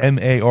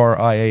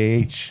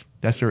 MARIAH.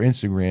 That's her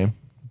Instagram.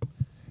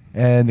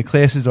 And the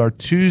classes are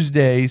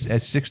Tuesdays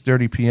at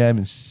 6:30 p.m.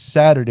 and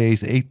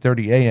Saturdays at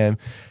 8:30 a.m.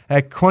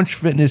 at Crunch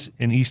Fitness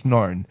in East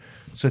Norton.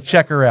 So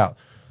check her out.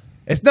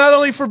 It's not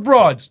only for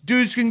broads.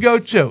 Dudes can go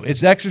too.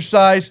 It's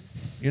exercise.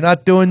 You're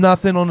not doing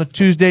nothing on a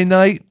Tuesday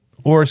night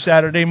or a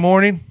Saturday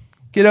morning.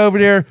 Get over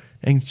there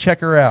and check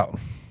her out.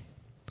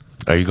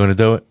 Are you going to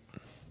do it?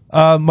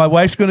 My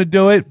wife's going to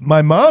do it.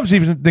 My mom's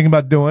even thinking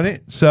about doing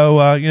it. So,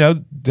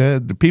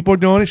 the people are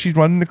doing it. She's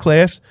running the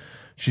class.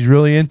 She's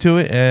really into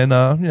it, and,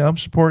 I'm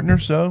supporting her,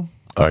 so.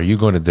 Are you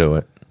going to do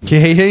it? Yeah,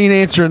 he ain't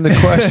answering the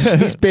question.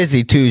 He's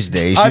busy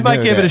Tuesdays. I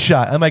might give it a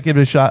shot.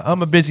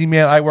 I'm a busy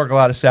man. I work a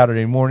lot of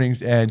Saturday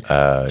mornings, and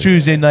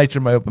Tuesday nights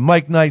are my open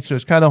mic nights, so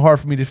it's kind of hard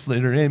for me to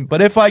fit her in.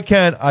 But if I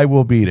can, I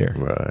will be there.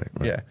 Right.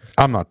 Yeah.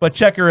 I'm not. But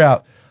check her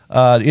out.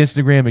 The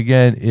Instagram,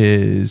 again,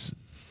 is...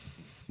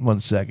 1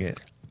 second.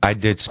 I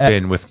Did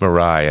Spin with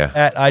Mariah.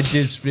 At I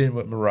Did Spin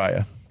with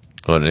Mariah.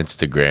 On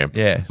Instagram.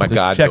 Yeah. My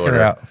goddaughter. Check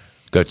her out.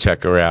 Go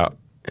check her out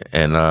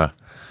and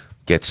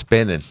get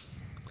spinning.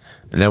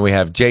 And then we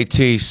have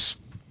JT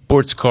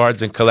Sports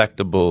Cards and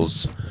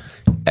Collectibles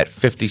at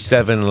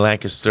 57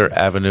 Lancaster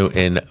Avenue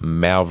in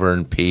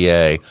Malvern,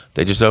 PA.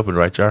 They just opened,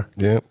 right, Jar?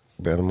 Yep,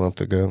 about a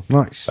month ago.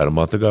 Nice. About a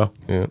month ago?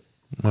 Yeah.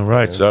 All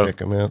right, so check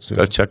them out,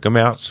 go check them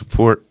out.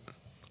 Support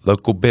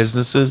local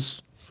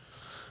businesses.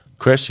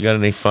 Chris, you got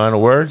any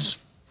final words?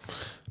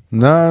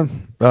 No.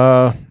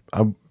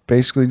 I've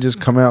basically just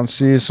come out and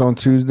see us on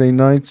Tuesday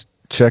nights.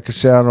 Check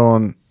us out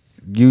on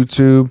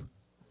YouTube.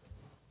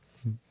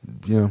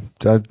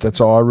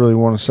 That's all I really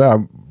want to say. I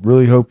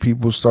really hope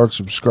people start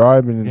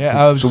subscribing,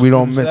 so we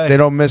don't they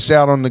don't miss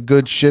out on the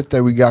good shit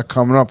that we got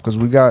coming up, because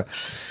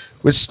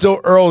it's still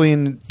early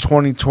in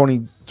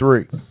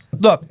 2023.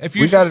 Look, if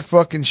we got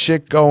fucking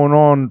shit going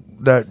on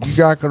that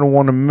you're not gonna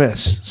want to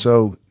miss.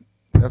 So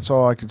that's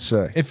all I can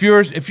say. If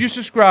you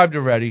subscribed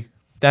already,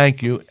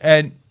 thank you.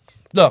 And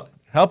look,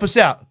 help us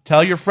out.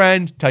 Tell your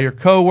friends, tell your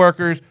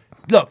coworkers.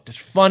 Look, this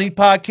funny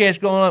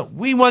podcast going on.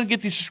 We want to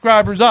get these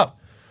subscribers up.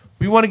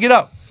 We want to get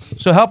up.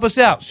 So help us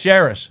out.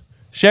 Share us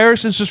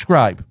and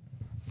subscribe.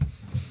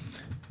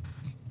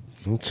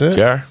 That's it.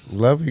 Jar?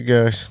 Love you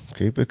guys.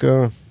 Keep it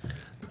going.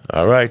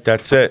 All right,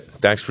 that's it.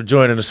 Thanks for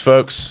joining us,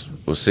 folks.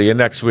 We'll see you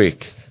next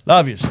week.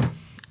 Love yous.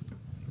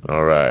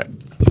 All right.